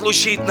может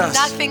отлучить нас.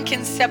 Nothing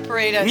can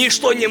separate us.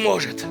 Ничто не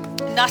может.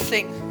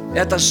 Nothing.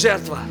 Это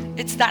жертва,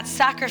 It's that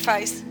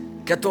sacrifice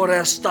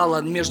которая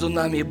стала между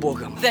нами и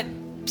Богом, that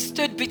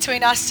stood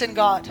between us and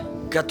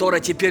God, которая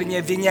теперь не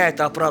обвиняет,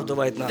 а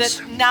оправдывает that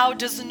нас. now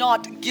does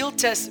not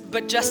guilt us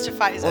but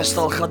justifies Он us.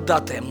 стал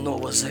ходатаем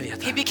Нового Завета.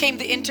 He became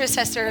the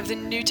intercessor of the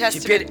New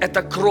Теперь Testament.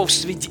 эта кровь,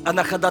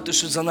 она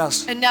ходатайствует за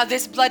нас. And now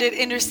this blood, it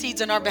intercedes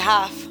on our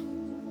behalf.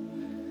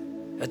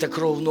 Это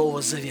кровь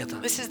Нового Завета.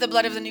 This is the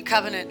blood of the new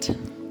covenant.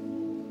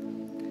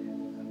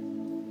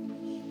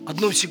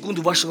 Одну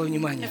секунду вашего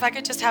внимания. If I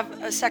could just have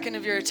a second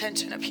of your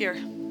attention up here.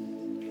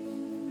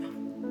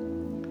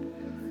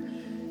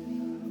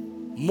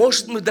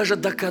 Может, мы даже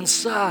до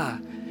конца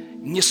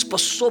не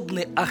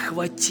способны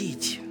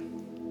охватить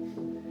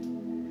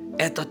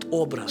этот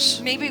образ,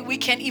 Maybe we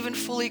can't even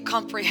fully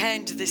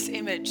comprehend this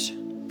image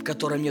в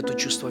котором нет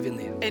чувства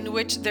вины. in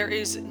which there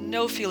is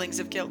no feelings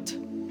of guilt.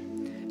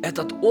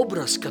 Этот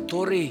образ,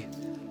 который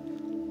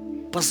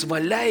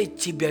позволяет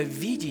тебя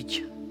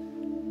видеть,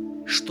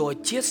 что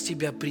Отец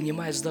тебя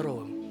принимает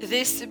здоровым.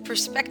 This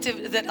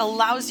perspective that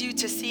allows you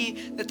to see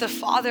that the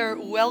Father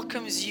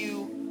welcomes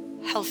you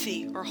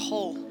healthy or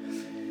whole.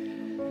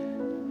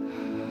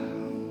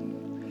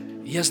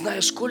 Я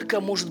знаю, сколько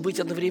может быть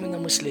одновременно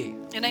мыслей.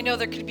 And I know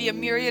there could be a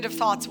myriad of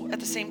thoughts at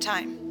the same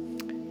time.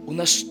 У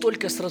нас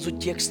столько сразу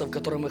текстов,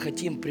 которые мы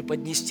хотим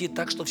преподнести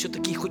так, что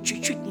все-таки хоть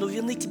чуть-чуть, но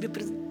вины тебе...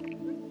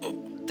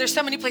 there's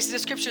so many places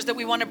of scriptures that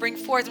we want to bring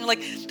forth, and we're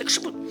like,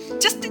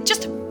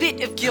 just a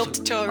bit of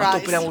guilt to А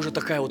то прям arise, уже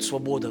такая вот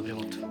свобода. Прям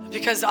вот.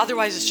 because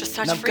otherwise it's just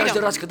such Нам каждый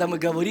freedom. раз, когда мы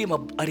говорим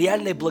о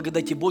реальной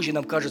благодати Божьей,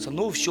 нам кажется,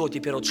 ну все,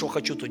 теперь вот что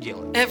хочу, то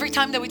делаю. Every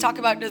time that we talk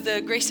about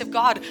the grace of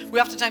God, we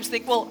oftentimes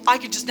think, well, I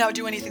can just now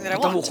do anything that I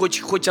Потому want.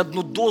 хоть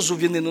одну дозу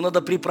вины, но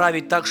надо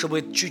приправить так,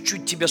 чтобы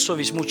чуть-чуть тебя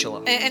совесть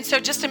мучила. And so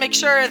just to make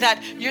sure that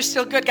you're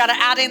still good, got to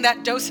add in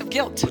that dose of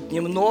guilt.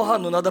 Немного,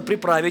 но надо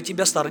приправить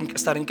тебя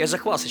старенькой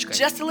заквасочкой.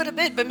 Just a little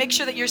bit, but make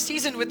sure that you're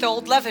seasoned with the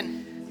old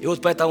leaven. И вот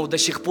поэтому до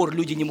сих пор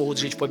люди не могут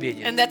жить в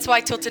победе. And that's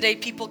why till today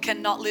people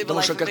cannot live a Потому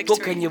life что of как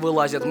только victory. они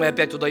вылазят, мы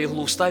опять туда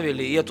иглу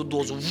вставили, и эту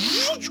дозу.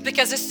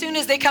 Because as soon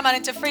as they come out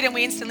into freedom,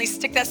 we instantly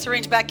stick that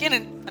syringe back in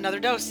and another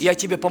dose. Я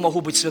тебе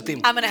помогу быть святым.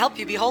 I'm going to help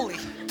you be holy.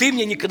 Ты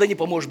мне никогда не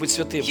поможешь быть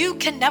святым. You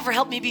can never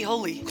help me be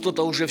holy.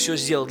 Кто-то уже все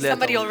сделал для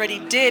Somebody этого. already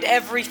did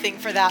everything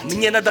for that.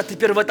 Мне надо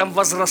теперь в этом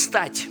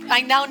возрастать.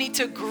 I now need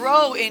to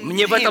grow in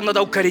Мне в этом Him.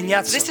 надо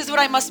укореняться. This is what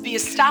I must be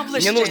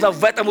established Мне нужно in.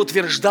 в этом And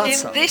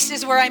утверждаться. this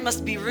is where I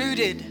must be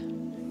rooted.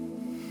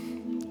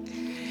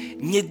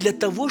 Не для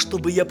того,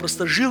 чтобы я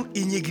просто жил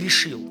и не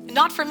грешил.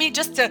 Not for me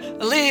just to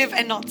live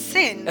and not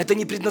sin. Это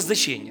не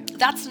предназначение.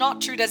 That's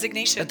not true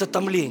designation. Это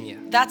томление.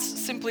 That's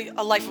simply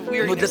a life of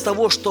Но для weariness.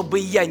 того, чтобы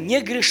я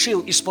не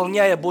грешил,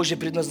 исполняя Божье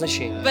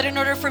предназначение. But in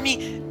order for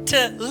me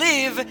to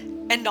live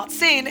and not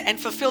sin and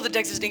fulfill the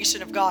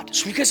designation of God.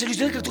 Мне кажется,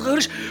 люди, как только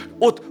говоришь,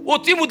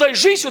 вот ему дай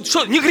жизнь, вот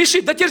что, не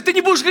греши, да теперь ты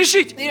не будешь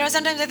грешить. You know,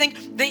 sometimes I think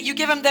that you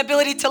give him the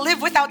ability to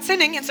live without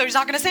sinning, and so he's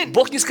not going to sin.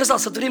 Бог не сказал,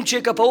 сотворим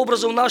человека по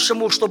образу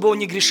нашему, чтобы он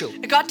не грешил.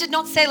 God did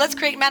not say, let's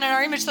create man in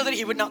our image so that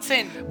he would not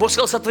sin. Бог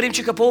сказал, сотворим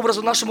человека по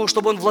образу нашему,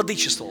 чтобы он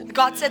владычествовал.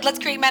 God said, let's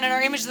create man in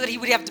our image so that he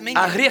would have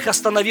А dominion. грех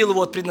остановил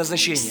его от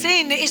предназначения.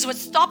 Sin is what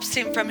stops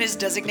him from his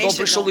Потом designation.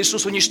 пришел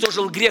Иисус,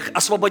 уничтожил грех,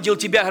 освободил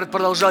тебя, говорит,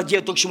 продолжай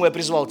делать то, к чему я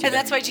призвал And тебя.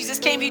 that's why Jesus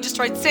came, he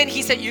destroyed sin,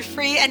 he set you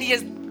free, and he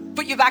has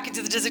put you back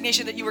into the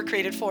designation that you were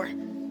created for.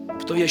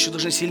 Потом я еще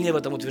должен сильнее в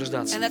этом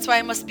утверждаться. And that's why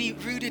I must be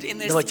rooted in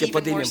this Давайте even more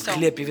поднимем so.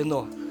 хлеб и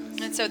вино.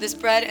 And so this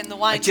bread and the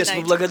wine Отец,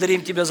 мы tonight.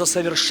 благодарим Тебя за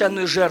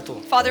совершенную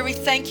жертву. Father, we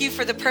thank you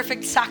for the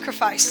perfect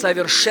sacrifice.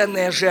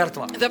 Совершенная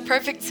жертва, The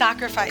perfect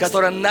sacrifice.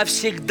 которая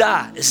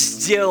навсегда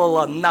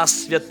сделала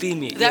нас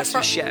святыми и That for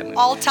освящаемыми.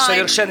 all time-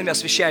 Совершенными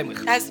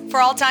освящаемых. As for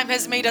all time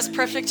has made us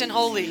perfect and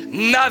holy.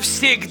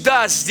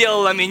 Навсегда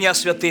сделала меня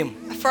святым.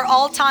 For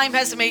all time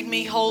has made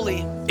me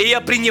holy. И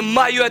я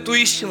принимаю эту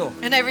истину.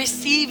 And I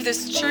receive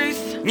this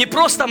truth. Не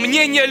просто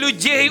мнение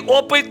людей,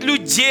 опыт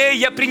людей.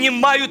 Я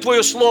принимаю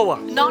Твое Слово.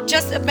 Not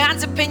just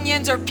man's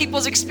opinions or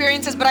people's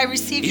experiences, but I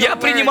receive your Я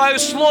word. принимаю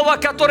Слово,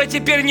 которое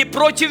теперь не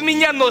против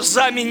меня, но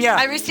за I меня.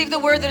 receive the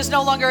word that is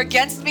no longer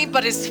against me,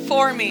 but is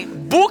for me.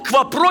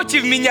 Буква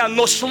против меня,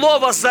 но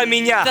Слово за The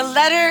меня.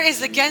 letter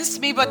is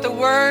against me, but the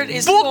word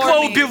is Буква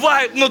for me.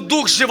 убивает, но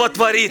Дух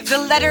животворит.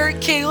 The letter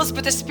kills,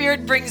 but the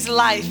spirit brings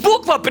life.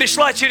 Буква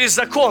пришла через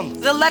закон,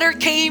 The letter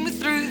came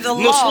through the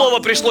но Слово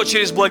law, пришло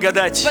через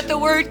благодать, but the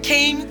word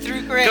came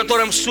through в grace,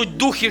 котором суть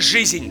Дух и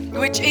жизнь.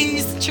 which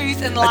is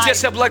truth and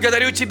Отец, life. я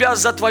благодарю Тебя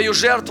за Твою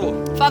жертву,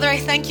 Father,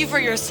 I thank you for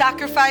your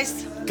sacrifice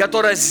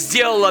которая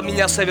сделала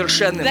меня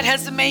совершенным. that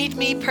has made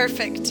me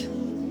perfect.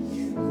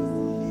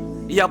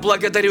 Я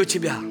благодарю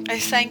Тебя. I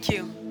thank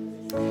you.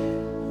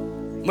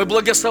 Мы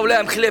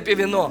благословляем хлеб и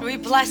вино. We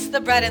bless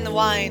the bread and the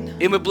wine.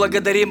 И мы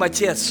благодарим,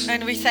 Отец,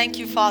 And we thank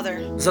you,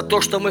 Father, за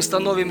то, что мы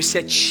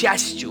становимся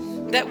частью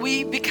that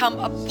we become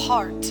a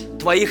part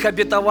Твоих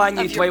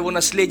обетований и Of your- Твоего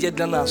наследия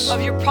для нас.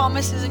 of your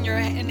promises and your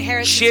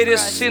inheritance for Через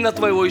us Сына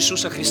Твоего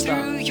Иисуса Христа.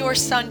 through your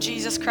Son,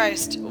 Jesus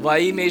Christ. Во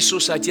имя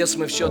Иисуса, Отец,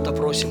 мы все это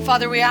просим.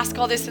 Father, we ask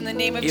all this in the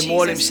name of И Jesus.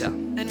 молимся.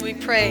 And we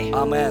pray.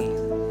 Аминь.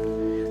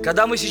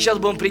 Когда мы сейчас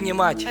будем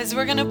принимать, As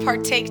we're going to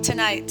partake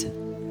tonight,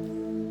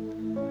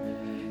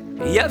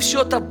 я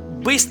все это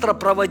быстро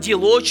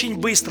проводил, очень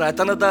быстро.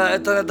 Это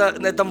надо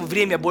на этом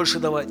время больше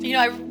давать. you know,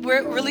 I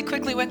really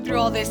quickly went through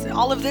all this.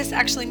 All of this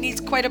actually needs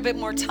quite a bit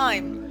more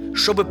time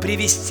Чтобы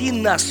привести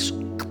нас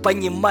к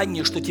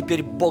пониманию, что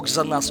теперь Бог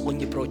за нас, Он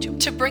не против.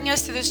 to bring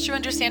us to this true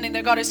understanding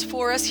that God is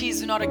for us,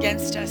 He's not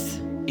against us.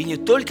 И не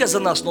только за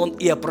нас, но Он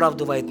и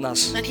оправдывает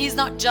нас. And He's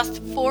not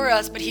just for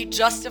us, but He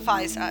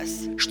justifies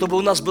us. Чтобы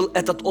у нас был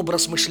этот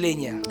образ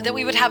мышления. That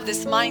we would have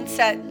this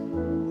mindset,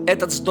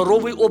 Этот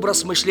здоровый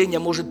образ мышления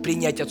может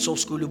принять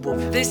отцовскую любовь.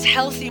 this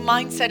healthy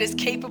mindset is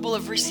capable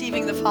of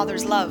receiving the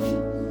Father's love.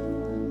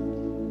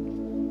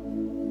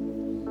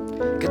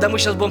 Когда мы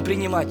сейчас будем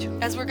принимать,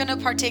 As we're going to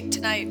partake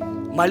tonight,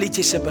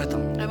 молитесь об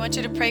этом. I want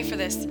you to pray for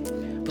this.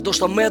 Потому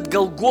что мы от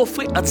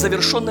Голгофы, от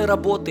завершенной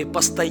работы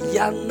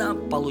постоянно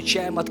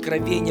получаем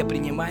откровение,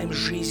 принимаем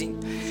жизнь,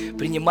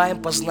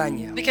 принимаем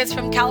познание. Because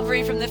from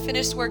Calvary, from the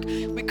finished work,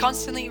 we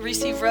constantly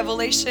receive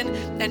revelation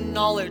and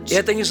knowledge. И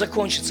это не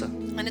закончится.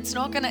 And it's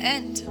not going to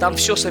end. Там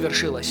все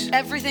совершилось.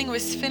 Everything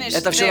was finished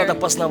Это все there. надо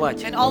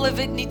познавать, And all of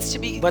it needs to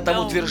be в этом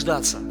known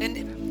утверждаться.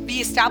 and be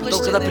established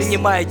Только in когда this.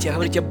 принимаете,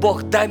 говорите: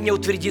 Бог, дай мне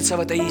утвердиться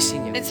в этой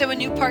истине. And so when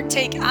you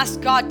partake,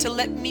 ask God to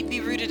let me be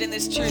rooted in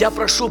this truth. Я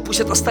прошу, пусть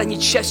это станет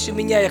частью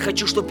меня. Я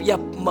хочу, чтобы я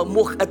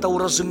мог это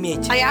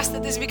уразуметь. I ask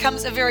that this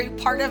becomes a very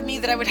part of me,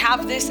 that I would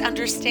have this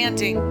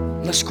understanding.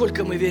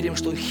 Насколько мы верим,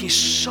 что He's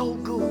so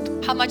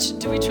good. How much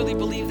do we truly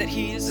believe that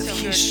He is That so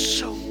He's good?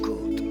 so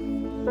good.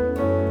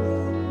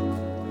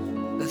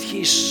 That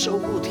He is so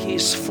good. He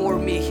is for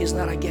me. He's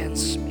not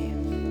against me.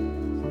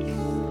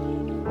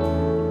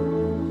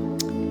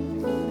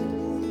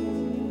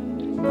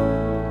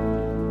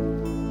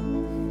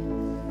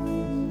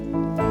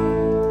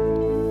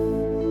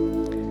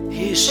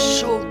 He is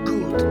so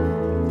good.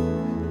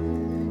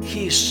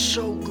 He is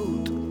so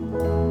good.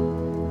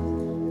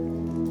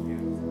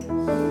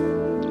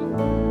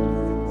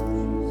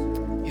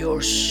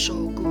 You're so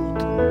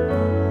good.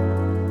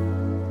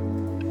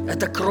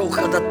 Эта кровь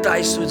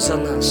ходатайствует за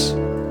нас.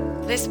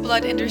 This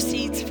blood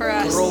intercedes for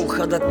us. Кровь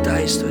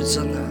ходатайствует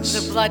за The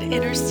нас. blood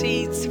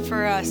intercedes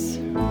for us.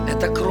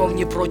 Эта кровь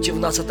не против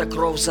нас, это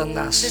кровь за This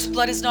нас.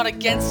 blood is not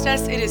against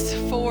us, it is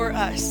for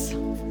us.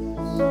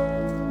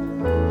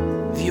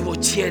 В Его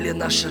теле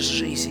наша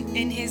жизнь.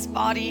 In His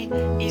body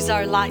is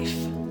our life.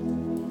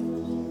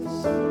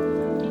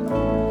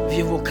 В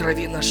Его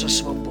крови наша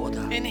свобода.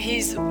 In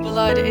His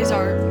blood is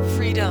our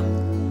freedom.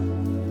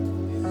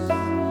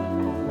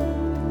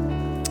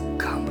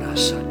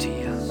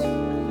 Камрасатия.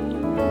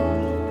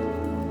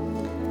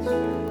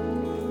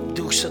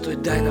 Дух Святой,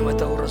 дай нам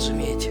это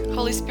уразуметь.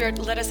 Holy Spirit,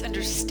 let us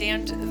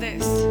understand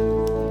this.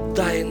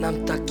 Дай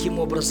нам таким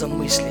образом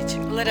мыслить.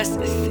 Let us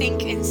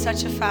think in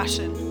such a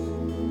fashion.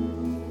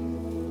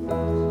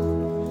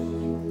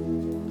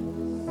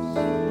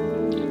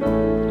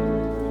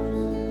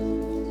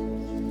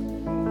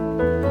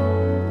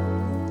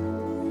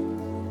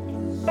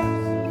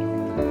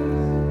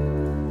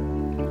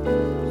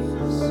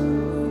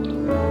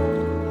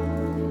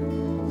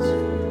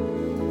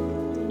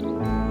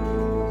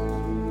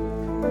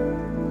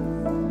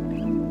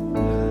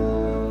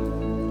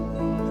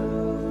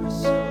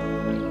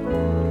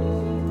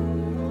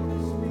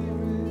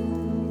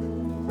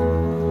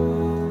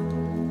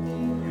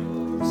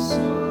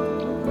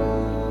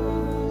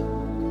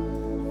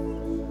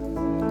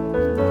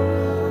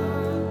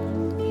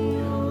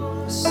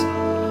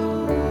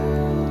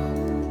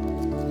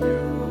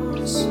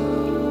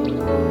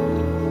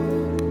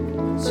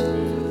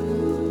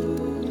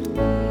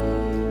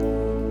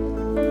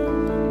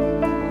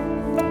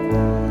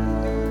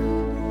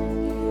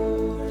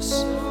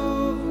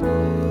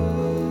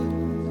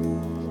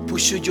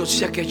 Пусть уйдет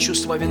всякое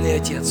чувство вины,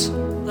 Отец.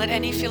 Let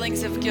any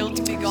feelings of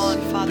guilt be gone,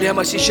 Father.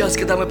 Прямо сейчас,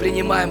 когда мы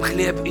принимаем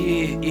хлеб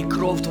и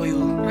кровь Твою,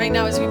 Right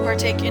now, as we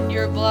partake in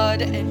your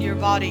blood and your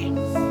body,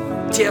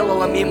 тело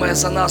ломимое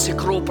за нас и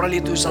кровь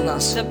пролитую за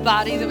нас. the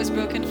body that was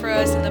broken for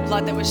us and the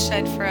blood that was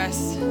shed for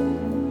us.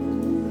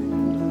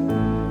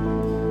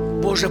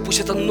 Боже, пусть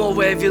это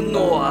новое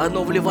вино,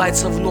 оно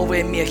вливается в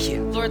новые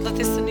мехи, Lord, let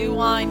this new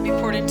wine be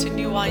poured into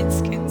new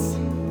wineskins,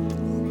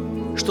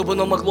 чтобы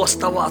оно могло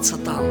оставаться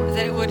там.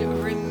 that it would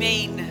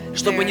remain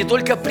Чтобы не there,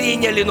 только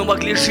приняли, но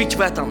могли жить в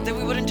этом. that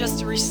we wouldn't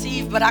just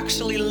receive, but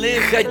actually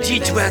live in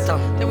Ходить this, в этом.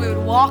 that we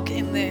would walk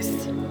in this.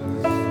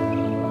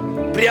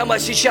 Прямо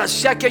сейчас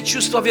всякое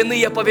чувство вины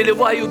я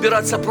повелеваю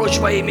убираться прочь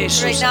во имя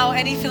Right Иисуса. now,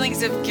 any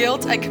feelings of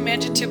guilt, I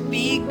command you to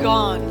be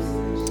gone.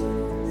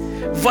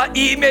 Во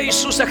имя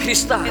Иисуса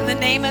Христа. In the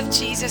name of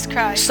Jesus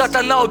Christ.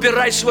 Сатана,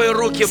 убирай свои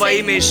руки во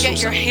имя Satan,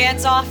 get your Иисуса.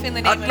 hands off in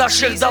the name От of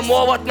наших Jesus.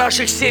 домов, от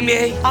наших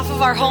семей, Off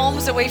of our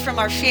homes, away from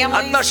our от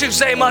families, наших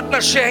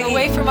взаимоотношений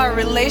away from our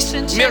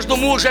relationships, между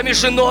мужем и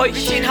женой,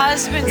 between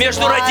husbands and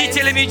между wives,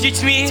 родителями и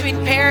детьми,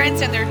 between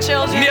parents and their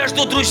children,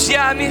 между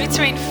друзьями,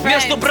 between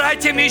между friends,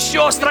 братьями и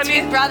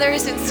сестрами. between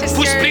brothers and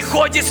Пусть sisters.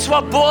 приходит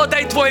свобода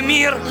и Твой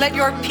мир. Let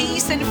your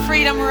peace and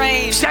freedom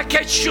reign.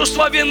 Всякое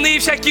чувство вины,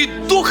 всякий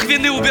дух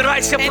вины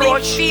убирайся Any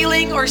прочь.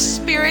 feeling or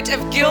spirit of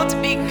guilt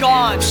be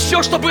gone.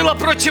 Все, что было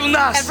против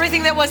нас,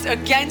 Everything that was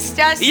against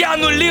us, я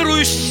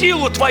аннулирую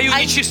силу Твою,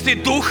 I- нечистый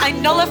дух, I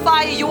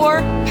nullify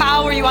your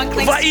power, you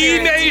unclean во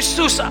имя spirit.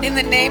 Иисуса. In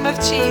the name of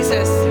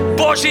Jesus.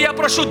 Боже, я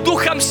прошу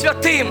Духом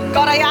Святым,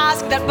 God, I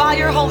ask that by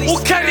your Holy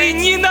Spirit,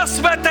 укорени нас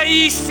в этой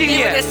you would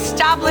истине.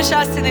 establish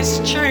us in this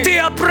truth. Ты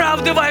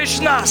оправдываешь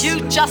нас. You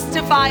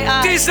justify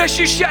Ты us.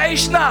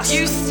 защищаешь нас.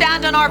 You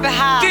stand on our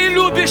behalf. Ты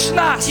любишь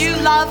нас. You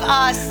love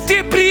us.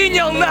 Ты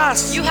принял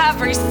нас. You have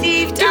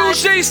received Ты us.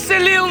 уже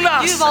исцелил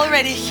нас. You've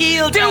already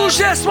healed Ты us.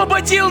 уже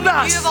освободил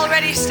нас. You've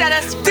already set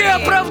us Ты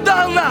free.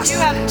 оправдал нас. You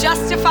have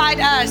justified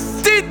us.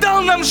 Ты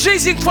дал нам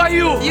жизнь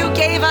Твою. You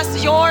gave us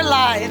your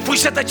life.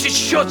 Пусть это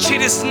течет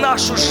через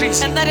нашу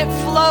жизнь. And let it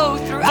flow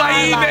through Во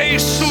our имя life.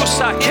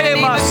 Иисуса. In the name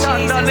Кема of Jesus.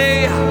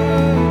 сандалея.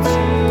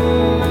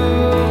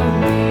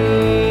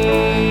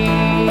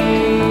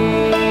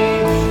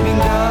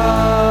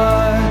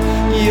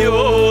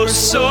 You're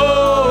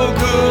so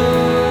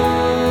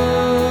good.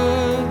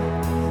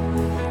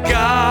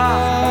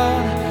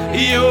 God,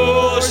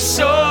 you're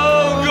so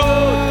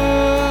good.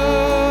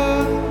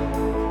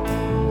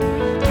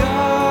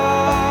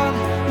 God,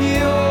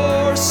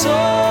 you're so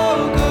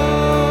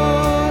good.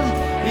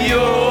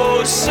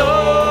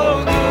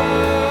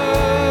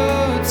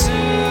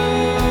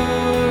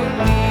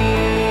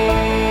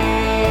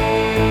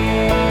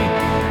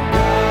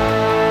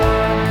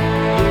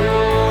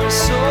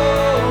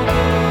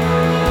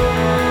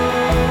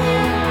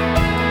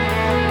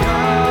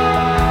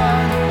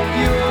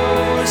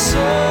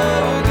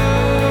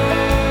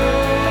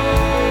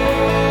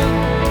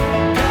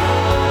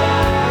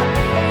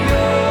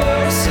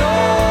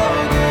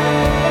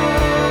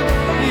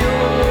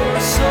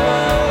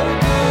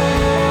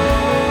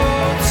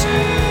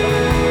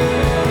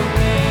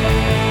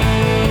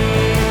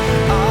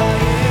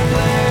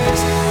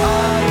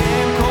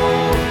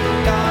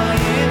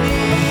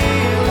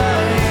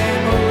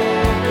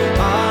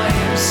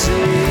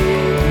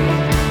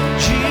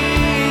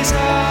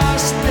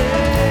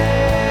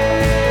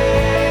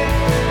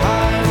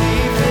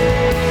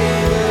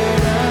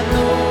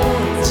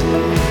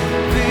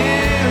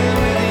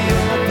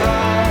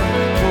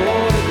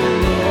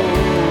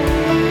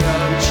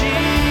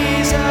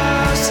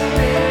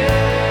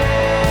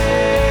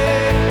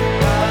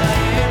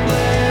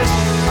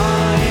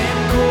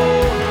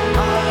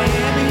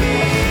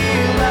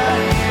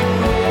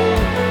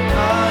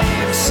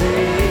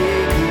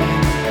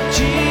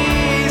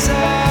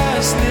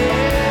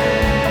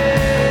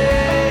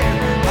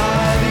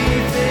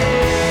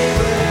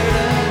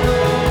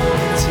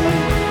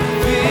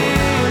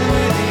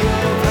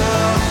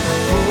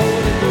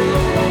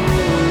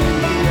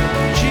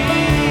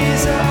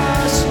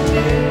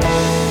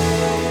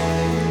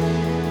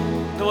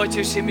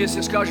 все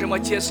вместе скажем: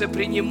 Отец, я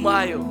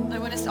принимаю I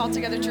want us all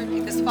together to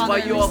repeat this. Father,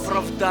 I Твое receive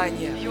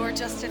оправдание. your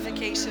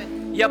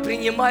justification. Я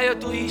принимаю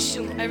эту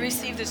истину. I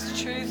receive this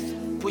truth.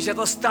 Пусть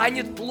это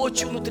станет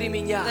плотью внутри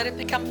меня. Let it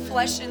become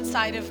flesh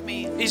inside of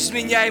me.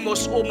 Изменяй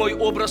мой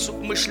образ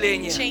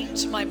мышления,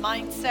 Change my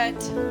mindset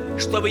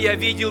чтобы я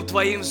видел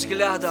Твоим so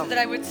взглядом. that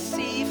I would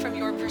see from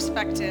your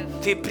perspective.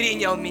 Ты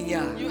принял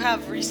меня You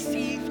have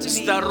received me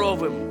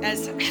здоровым,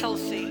 as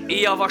healthy,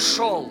 и я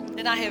вошел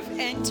and I have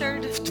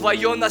entered в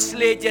Твое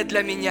наследие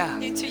для меня,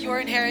 into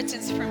your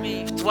inheritance for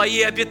me, в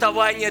Твои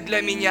обетования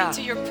для меня,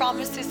 to your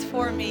promises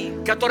for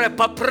me, которые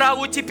по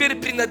праву теперь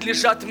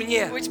принадлежат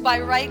мне, which by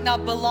right now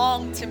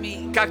belong to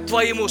me как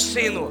Твоему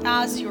сыну.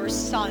 as your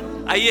son.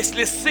 А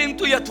если сын,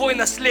 то я Твой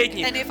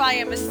наследник, And if I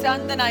am a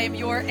son, then I am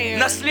your heir,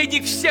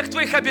 наследник всех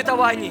Твоих the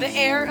обетований.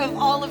 heir of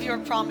all of your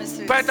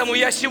promises. Поэтому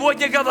я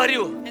сегодня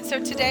говорю: And so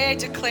today I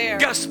declare,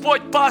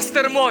 Господь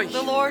пастырь мой,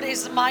 the Lord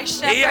is my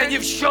и я ни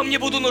в shepherd, чем не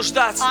буду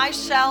нуждаться. I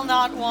shall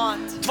not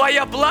want.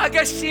 Твоя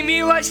благость и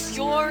милость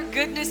Your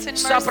goodness and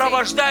mercy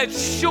сопровождают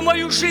всю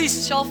мою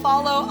жизнь. shall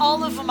follow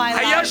all of my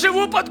А я life.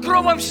 живу под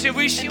кровом And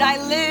Всевышнего. I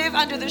live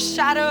under the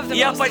shadow of the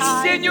Я Most под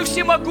High. сенью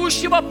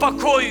Всемогущего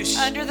покоюсь.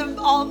 Under the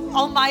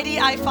Almighty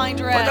I find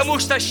Потому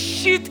rest. что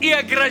щит и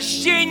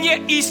ограждение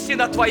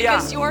истина Твоя.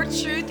 Because your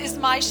truth is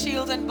my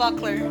shield and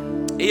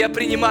buckler. И я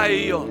принимаю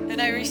ее.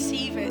 And I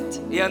receive it.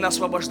 И она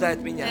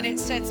освобождает меня. And it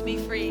sets me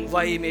free.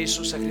 Во имя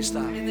Иисуса Христа.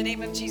 In the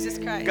name of Jesus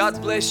Christ.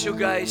 God bless you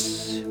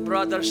guys,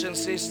 brothers and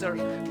sisters.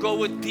 Go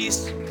with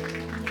peace.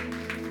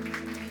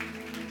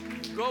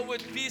 Go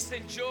with peace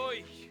and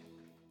joy.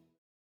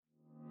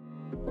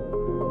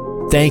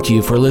 Thank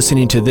you for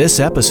listening to this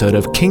episode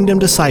of Kingdom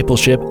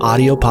Discipleship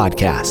Audio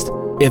Podcast.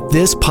 If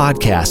this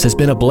podcast has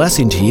been a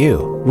blessing to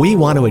you, we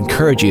want to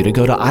encourage you to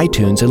go to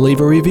iTunes and leave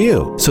a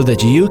review so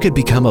that you could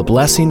become a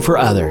blessing for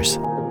others.